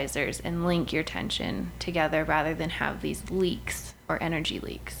stabilizers and link your tension together rather than have these leaks or energy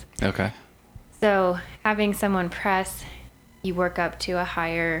leaks. Okay. So having someone press, you work up to a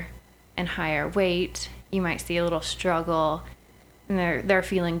higher and higher weight. You might see a little struggle, and they're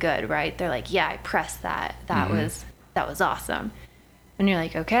feeling good, right? They're like, yeah, I pressed that. That was awesome. And you're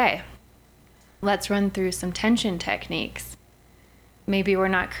like, okay, let's run through some tension techniques. Maybe we're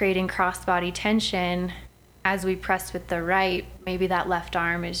not creating cross-body tension as we press with the right. Maybe that left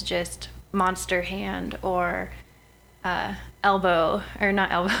arm is just monster hand or elbow, or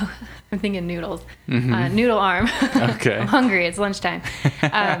not elbow. I'm thinking noodles. Noodle arm. Okay. I'm hungry. It's lunchtime.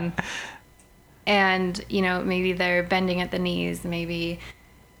 And, maybe they're bending at the knees. Maybe,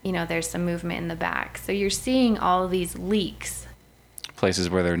 there's some movement in the back. So you're seeing all of these leaks. Places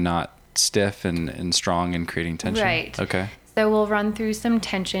where they're not stiff and strong and creating tension. Right. Okay. So we'll run through some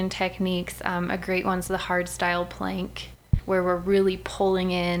tension techniques. A great one's the hard style plank, where we're really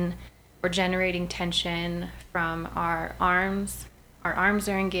pulling in, we're generating tension from our arms. Our arms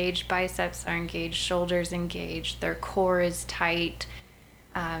are engaged, biceps are engaged, shoulders engaged, their core is tight.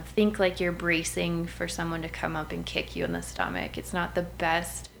 Think like you're bracing for someone to come up and kick you in the stomach. It's not the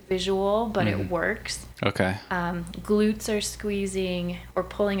best visual, but it works. Okay. Glutes are squeezing, we're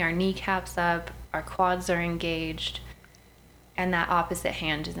pulling our kneecaps up, our quads are engaged, and that opposite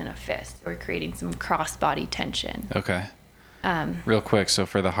hand is in a fist. We're creating some cross-body tension. Okay. Real quick, so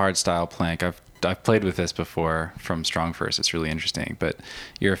for the hard style plank, I've played with this before from Strong First. It's really interesting, but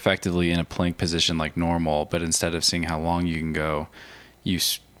you're effectively in a plank position like normal, but instead of seeing how long you can go, you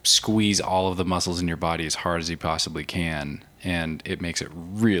squeeze all of the muscles in your body as hard as you possibly can, and it makes it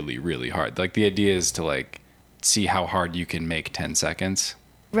really, really hard. Like the idea is to like see how hard you can make 10 seconds.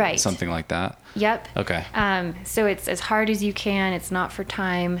 Right. Something like that. Yep. Okay. So it's as hard as you can. It's not for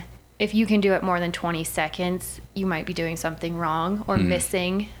time. If you can do it more than 20 seconds, you might be doing something wrong or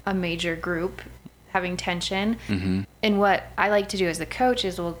missing a major group having tension. And what I like to do as a coach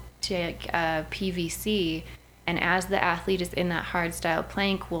is we'll take a PVC, and as the athlete is in that hard style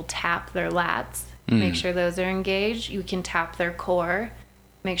plank, we'll tap their lats, make sure those are engaged. You can tap their core,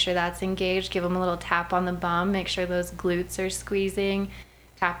 make sure that's engaged. Give them a little tap on the bum, make sure those glutes are squeezing,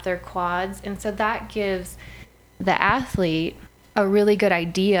 tap their quads. And so that gives the athlete a really good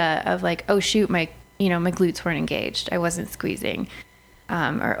idea of like, oh shoot, my glutes weren't engaged. I wasn't squeezing.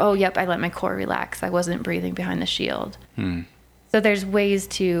 Or, oh, yep, I let my core relax. I wasn't breathing behind the shield. So there's ways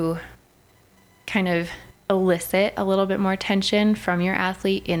to kind of elicit a little bit more tension from your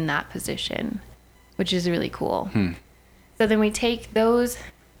athlete in that position, which is really cool. So then we take those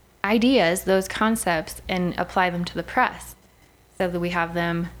ideas, those concepts, and apply them to the press. So that we have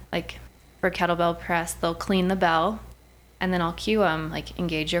them, like for kettlebell press, they'll clean the bell, and then I'll cue them, like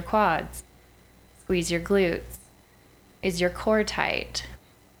engage your quads, squeeze your glutes. Is your core tight?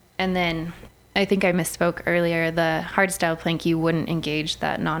 And then I think I misspoke earlier. The hardstyle plank, you wouldn't engage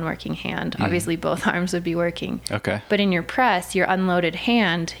that non-working hand. Obviously, both arms would be working. Okay. But in your press, your unloaded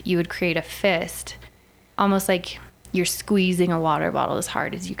hand, you would create a fist, almost like you're squeezing a water bottle as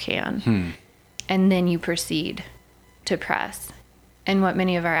hard as you can. And then you proceed to press. And what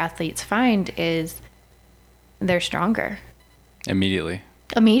many of our athletes find is they're stronger. Immediately.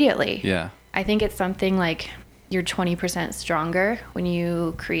 Yeah. I think it's something like you're 20% stronger when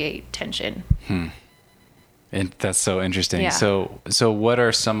you create tension. And that's so interesting. Yeah. So what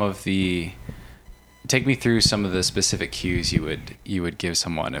are some of the, take me through some of the specific cues you would give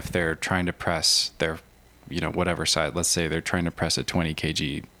someone if they're trying to press their, whatever side. Let's say they're trying to press a 20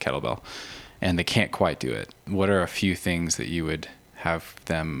 kg kettlebell and they can't quite do it. What are a few things that you would have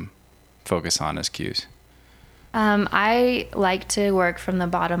them focus on as cues? I like to work from the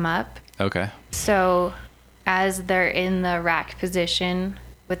bottom up. Okay. So as they're in the rack position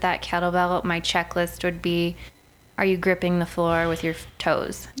with that kettlebell, my checklist would be, are you gripping the floor with your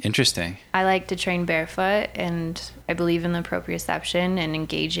toes? Interesting. I like to train barefoot, and I believe in the proprioception and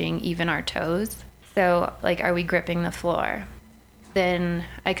engaging even our toes. So, are we gripping the floor? Then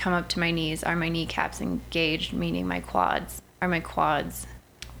I come up to my knees. Are my kneecaps engaged, meaning my quads? Are my quads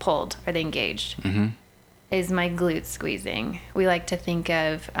pulled? Are they engaged? Is my glutes squeezing? We like to think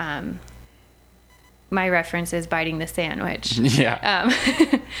of my reference is biting the sandwich. Yeah.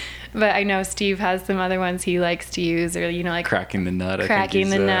 But I know Steve has some other ones he likes to use, or cracking the nut. Cracking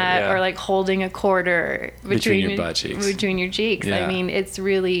the nut, yeah. or holding a quarter between your butt cheeks. Between your cheeks. Yeah. I mean, it's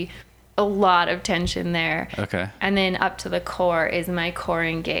really a lot of tension there. Okay. And then up to the core, is my core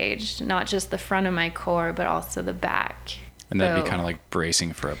engaged? Not just the front of my core, but also the back. And that'd be kind of like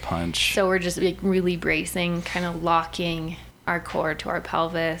bracing for a punch. So we're just really bracing, kind of locking our core to our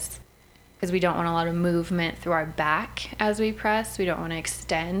pelvis, because we don't want a lot of movement through our back as we press. We don't want to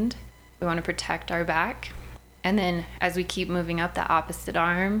extend. We want to protect our back. And then as we keep moving up, the opposite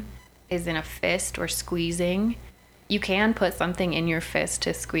arm is in a fist or squeezing. You can put something in your fist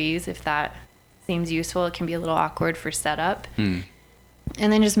to squeeze if that seems useful. It can be a little awkward for setup. And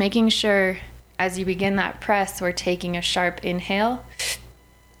then just making sure as you begin that press, we're taking a sharp inhale.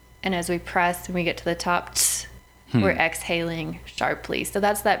 And as we press and we get to the top, we're exhaling sharply. So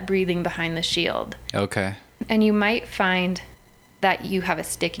that's that breathing behind the shield. Okay. And you might find that you have a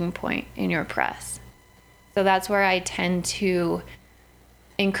sticking point in your press. So that's where I tend to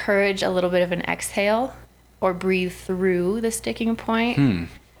encourage a little bit of an exhale or breathe through the sticking point.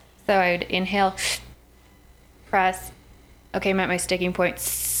 So I would inhale, press. Okay, I'm at my sticking point.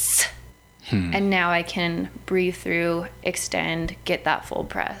 And now I can breathe through, extend, get that full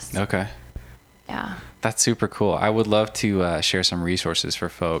press. Okay. Yeah. That's super cool. I would love to share some resources for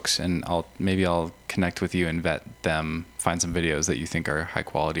folks, and I'll connect with you and vet them, find some videos that you think are high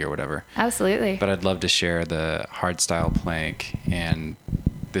quality or whatever. Absolutely. But I'd love to share the hardstyle plank and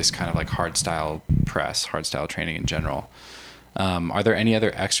this kind of hardstyle press, hardstyle training in general. Are there any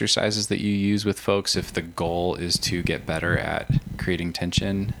other exercises that you use with folks if the goal is to get better at creating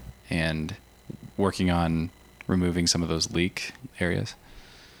tension and working on removing some of those leak areas?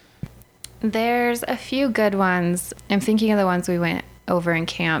 There's a few good ones. I'm thinking of the ones we went over in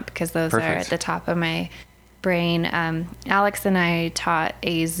camp because those Perfect. are at the top of my brain. Alex and I taught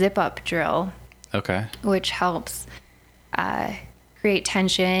a zip-up drill. Okay. Which helps create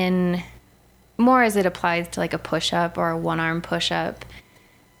tension more as it applies to a push-up or a one-arm push-up.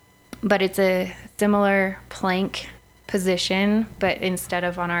 But it's a similar plank position, but instead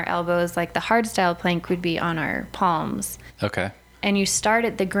of on our elbows, the hardstyle plank would be on our palms. Okay. And you start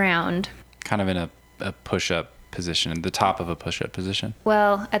at the ground. Kind of in a push-up position, the top of a push-up position?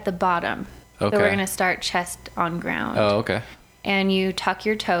 Well, at the bottom. Okay. So we're going to start chest on ground. Oh, okay. And you tuck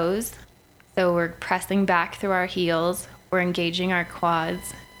your toes. So we're pressing back through our heels. We're engaging our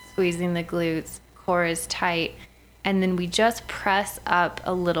quads, squeezing the glutes. Core is tight. And then we just press up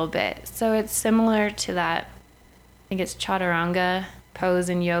a little bit. So it's similar to that, I think it's chaturanga pose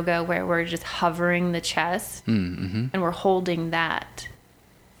in yoga, where we're just hovering the chest. And we're holding that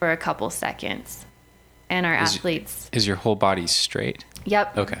for a couple seconds. And our athletes... Is your whole body straight?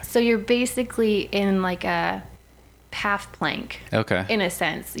 Yep. Okay. So you're basically in a half plank. Okay. In a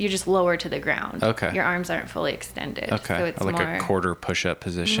sense. You're just lower to the ground. Okay. Your arms aren't fully extended. Okay. So it's like more... a quarter push-up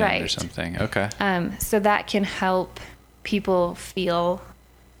position or something. Okay. So that can help people feel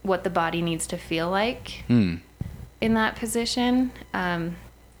what the body needs to feel like in that position.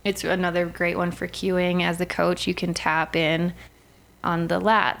 It's another great one for cueing. As a coach, you can tap in on the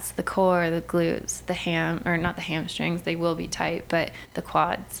lats, the core, the glutes, not the hamstrings, they will be tight, but the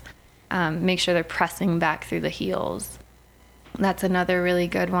quads. Make sure they're pressing back through the heels. That's another really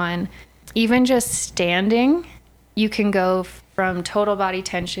good one. even just standing, you can go from total body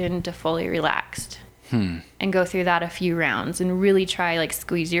tension to fully relaxed. And go through that a few rounds and really try, like,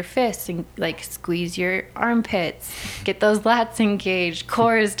 squeeze your fists and, like, squeeze your armpits, get those lats engaged,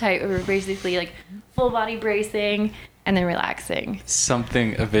 core is tight. We're basically, like, full body bracing and then relaxing.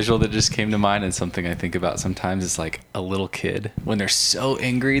 A visual that just came to mind, and something I think about sometimes, is like a little kid when they're so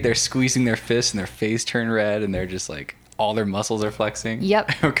angry, they're squeezing their fists and their face turn red, and they're just like, all their muscles are flexing.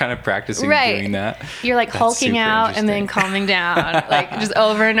 Yep. We're kind of practicing doing that. You're like That's hulking super out and then interesting. calming down, like just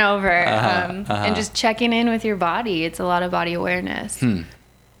over and over. And just checking in with your body. It's a lot of body awareness.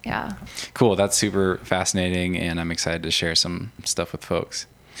 Yeah. Cool. That's super fascinating, and I'm excited to share some stuff with folks.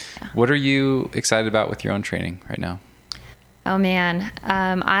 Yeah. What are you excited about with your own training right now? Oh, man.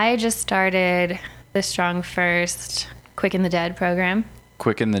 I just started the Strong First Quick and the Dead program.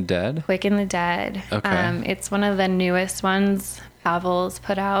 Quick and the Dead? Quick and the Dead. Okay. It's one of the newest ones Pavel's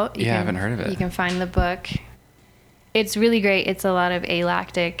put out. I haven't heard of it. You can find the book. It's really great. It's a lot of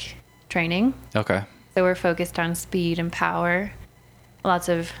alactic training. Okay. So we're focused on speed and power, lots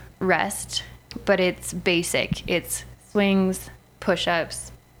of rest, but it's basic. It's swings,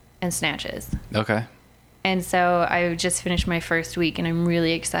 push-ups, and snatches. Okay. And so I just finished my first week, and I'm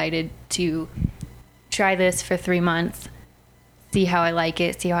really excited to try this for 3 months, see how I like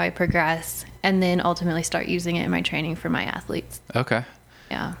it, see how I progress, and then ultimately start using it in my training for my athletes. Okay.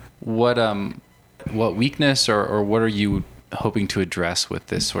 Yeah. What weakness or what are you hoping to address with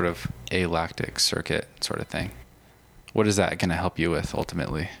this sort of alactic circuit sort of thing? What is that going to help you with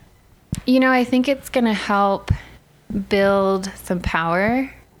ultimately? I think it's going to help build some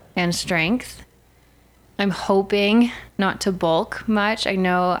power and strength. I'm hoping not to bulk much. I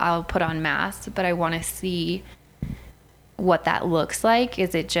know I'll put on mass, but I want to see what that looks like.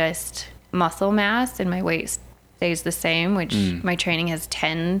 Is it just muscle mass and my weight stays the same, which my training has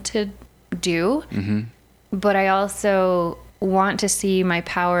tended to do. Mm-hmm. But I also want to see my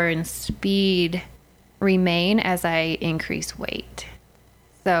power and speed remain as I increase weight.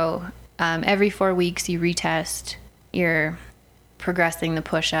 So every 4 weeks you retest, you're progressing the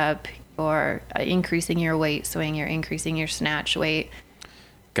push-up, or increasing your weight swing, you're increasing your snatch weight.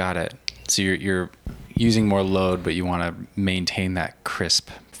 Got it. So you're using more load, but you want to maintain that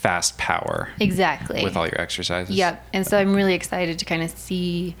crisp, fast power. Exactly. With all your exercises. Yep. And so I'm really excited to kind of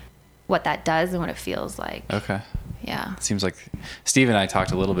see what that does and what it feels like. Okay. Yeah. It seems like Steve and I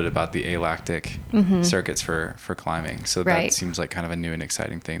talked a little bit about the alactic circuits for climbing. So that Right. seems like kind of a new and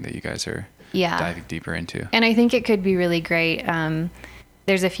exciting thing that you guys are Yeah. diving deeper into. And I think it could be really great.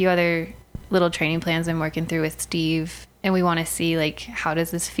 There's a few other little training plans I'm working through with Steve, and we want to see, like, how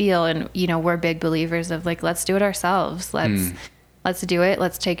does this feel? And, we're big believers of, like, let's do it ourselves. Let's do it.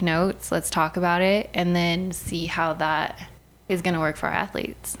 Let's take notes. Let's talk about it, and then see how that is going to work for our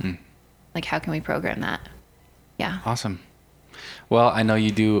athletes. Like, how can we program that? Yeah. Awesome. Well, I know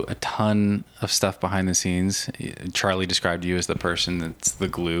you do a ton of stuff behind the scenes. Charlie described you as the person that's the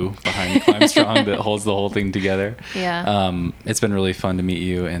glue behind Climb Strong that holds the whole thing together. Yeah. It's been really fun to meet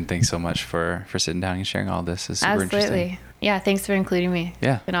you, and thanks so much for sitting down and sharing all this. It's super Absolutely. interesting. Yeah, thanks for including me.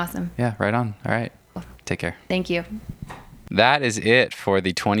 Yeah. It's been awesome. Yeah, right on. All right. Take care. Thank you. That is it for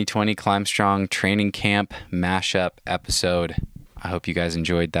the 2020 Climb Strong Training Camp Mashup episode. I hope you guys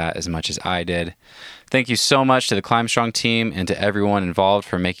enjoyed that as much as I did. Thank you so much to the Climb Strong team and to everyone involved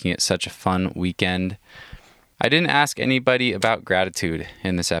for making it such a fun weekend. I didn't ask anybody about gratitude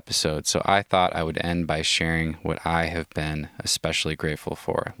in this episode, so I thought I would end by sharing what I have been especially grateful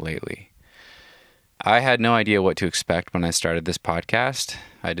for lately. I had no idea what to expect when I started this podcast.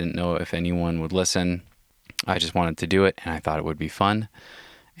 I didn't know if anyone would listen. I just wanted to do it, and I thought it would be fun.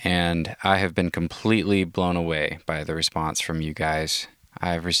 And I have been completely blown away by the response from you guys.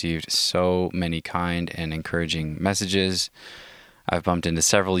 I've received so many kind and encouraging messages. I've bumped into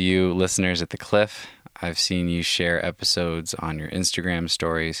several of you listeners at the Cliff. I've seen you share episodes on your Instagram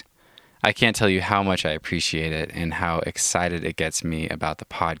stories. I can't tell you how much I appreciate it and how excited it gets me about the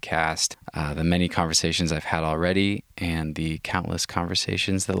podcast, the many conversations I've had already, and the countless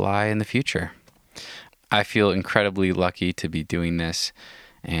conversations that lie in the future. I feel incredibly lucky to be doing this,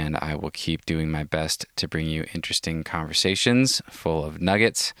 and I will keep doing my best to bring you interesting conversations full of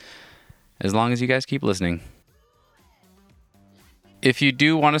nuggets, as long as you guys keep listening. If you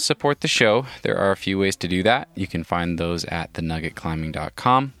do want to support the show, there are a few ways to do that. You can find those at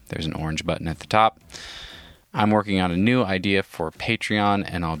thenuggetclimbing.com. There's an orange button at the top. I'm working on a new idea for Patreon,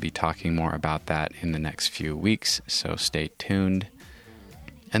 and I'll be talking more about that in the next few weeks, so stay tuned.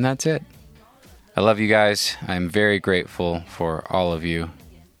 And that's it. I love you guys. I'm very grateful for all of you.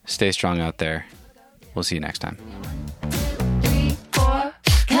 Stay strong out there. We'll see you next time. 3, 4,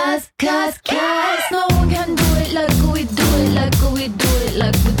 no one can do it like we do it, like we do it,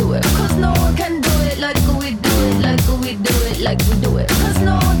 like we do it. Cause no one can do it like we do it, like we do it, like we do it. Cause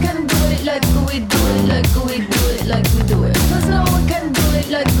no one can do it like we do it, like we do it, like we do it. Cause no one can do it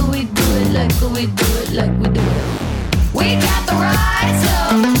like we do it, like we do it, like we do it. We got the right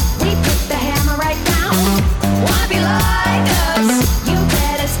stuff. We put the hammer right down. Wanna be like us? You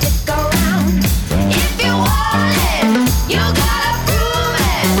better stick around. If you want it, you gotta prove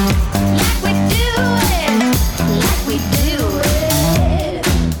it. Like we do it, like we do it.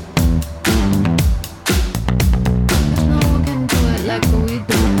 No one can do it like we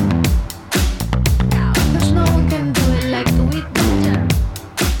do it. Cause no one can do it like we do it.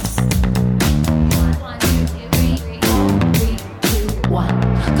 1, 2, 3, 4, 3, 2, 1.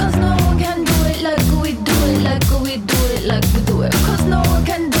 Cause no one can do it like we do it, like we do it, like we do it. Cause no one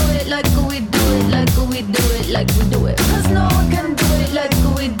can do it like we do it, like we do it, like we do it. Cause no one can do